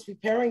Lord was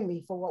preparing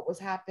me for what was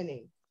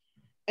happening.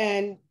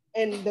 And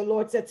the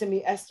Lord said to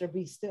me, Esther,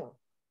 be still.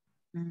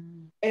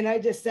 Mm-hmm. And I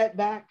just sat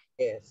back.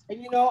 Yes.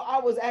 And, you know, I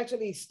was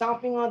actually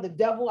stomping on the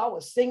devil. I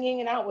was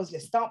singing and I was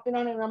just stomping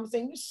on it. And I'm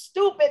saying, you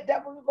stupid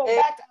devil, you go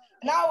back.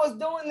 And I was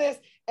doing this.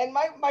 And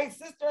my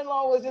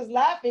sister-in-law was just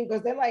laughing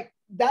because they're like,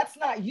 that's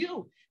not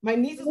you. My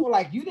nieces were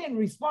like, you didn't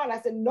respond.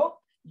 I said, nope,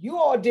 you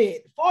all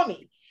did for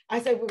me.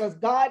 I said, because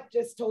God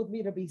just told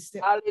me to be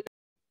still.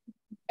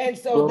 And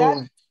so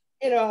that,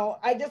 you know,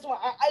 I just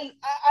want,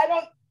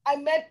 I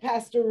met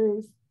Pastor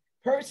Ruth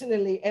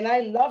personally, and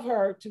I love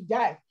her to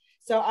death.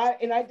 So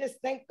I just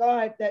thank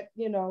God that,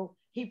 you know,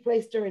 he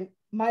placed her in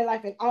my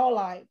life and our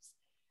lives.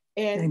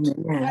 And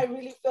Amen. I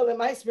really feel in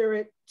my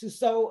spirit to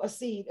sow a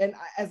seed. And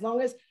as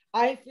long as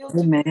I feel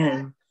to do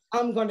that,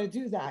 I'm going to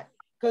do that.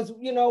 Because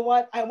you know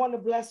what? I want to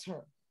bless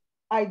her.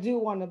 I do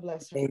want to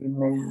bless her.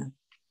 Amen.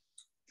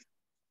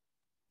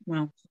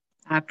 Well,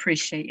 I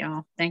appreciate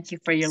y'all. Thank you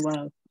for your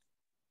love.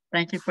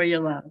 Thank you for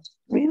your love.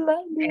 We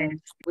love you.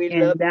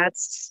 And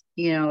that's,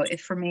 you know,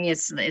 for me,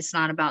 it's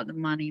not about the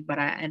money, but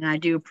I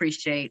do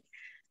appreciate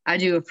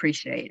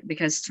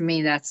because to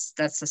me, that's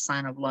a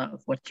sign of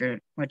love, what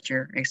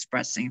you're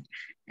expressing.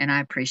 And I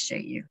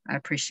appreciate you. I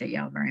appreciate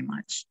y'all very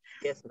much.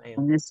 Yes, ma'am.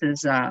 And this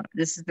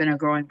has been a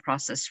growing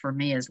process for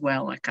me as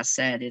well. Like I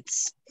said,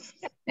 it's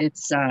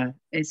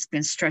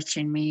been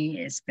stretching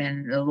me.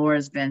 The Lord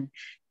has been,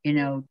 you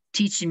know,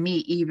 teaching me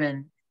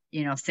even,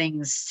 you know,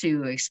 things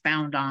to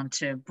expound on,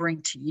 to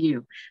bring to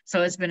you.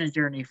 So it's been a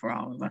journey for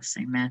all of us.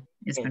 Amen.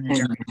 It's been a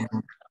journey.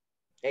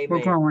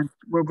 Amen.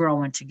 We're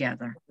growing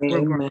together.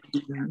 Amen. We're growing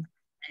together.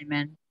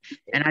 Amen.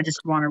 And I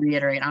just want to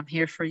reiterate, I'm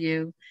here for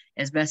you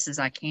as best as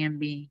I can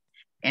be.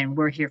 And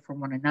we're here for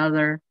one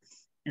another.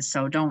 And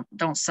so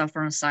don't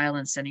suffer in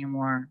silence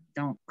anymore.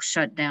 Don't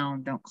shut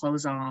down. Don't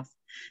close off.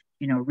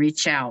 You know,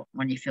 reach out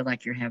when you feel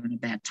like you're having a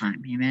bad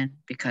time. Amen.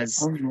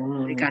 Because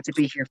we got to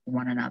be here for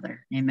one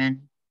another.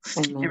 Amen.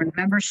 And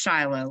remember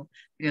Shiloh,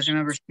 because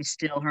remember,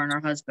 her and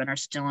her husband are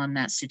still in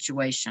that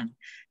situation.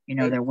 You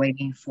know, they're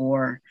waiting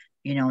for,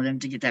 you know, them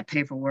to get that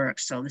paperwork.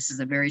 So this is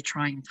a very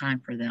trying time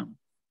for them.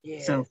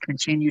 Yeah. So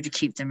continue to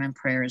keep them in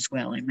prayer as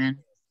well. Amen.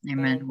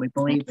 Amen. We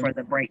believe for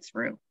the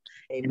breakthrough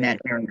in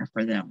that area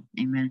for them.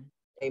 Amen.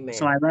 Amen.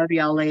 So I love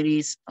y'all,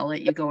 ladies. I'll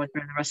let you go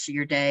during the rest of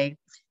your day.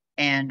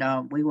 And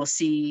we will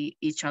see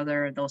each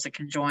other. Those that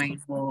can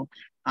join will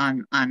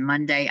on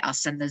Monday. I'll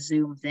send the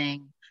Zoom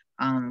thing.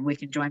 We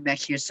can join back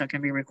here so it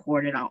can be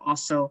recorded. I'll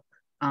also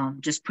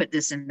just put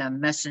this in the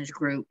message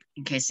group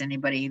in case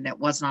anybody that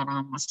was not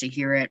on wants to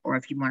hear it, or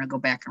if you want to go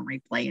back and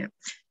replay it.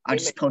 I'll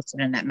just post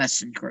it in that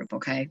message group.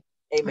 Okay.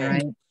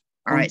 Amen.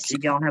 All right. So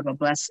y'all have a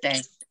blessed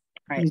day.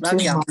 All right.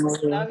 Love y'all.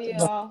 Love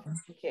y'all.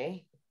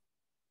 Okay.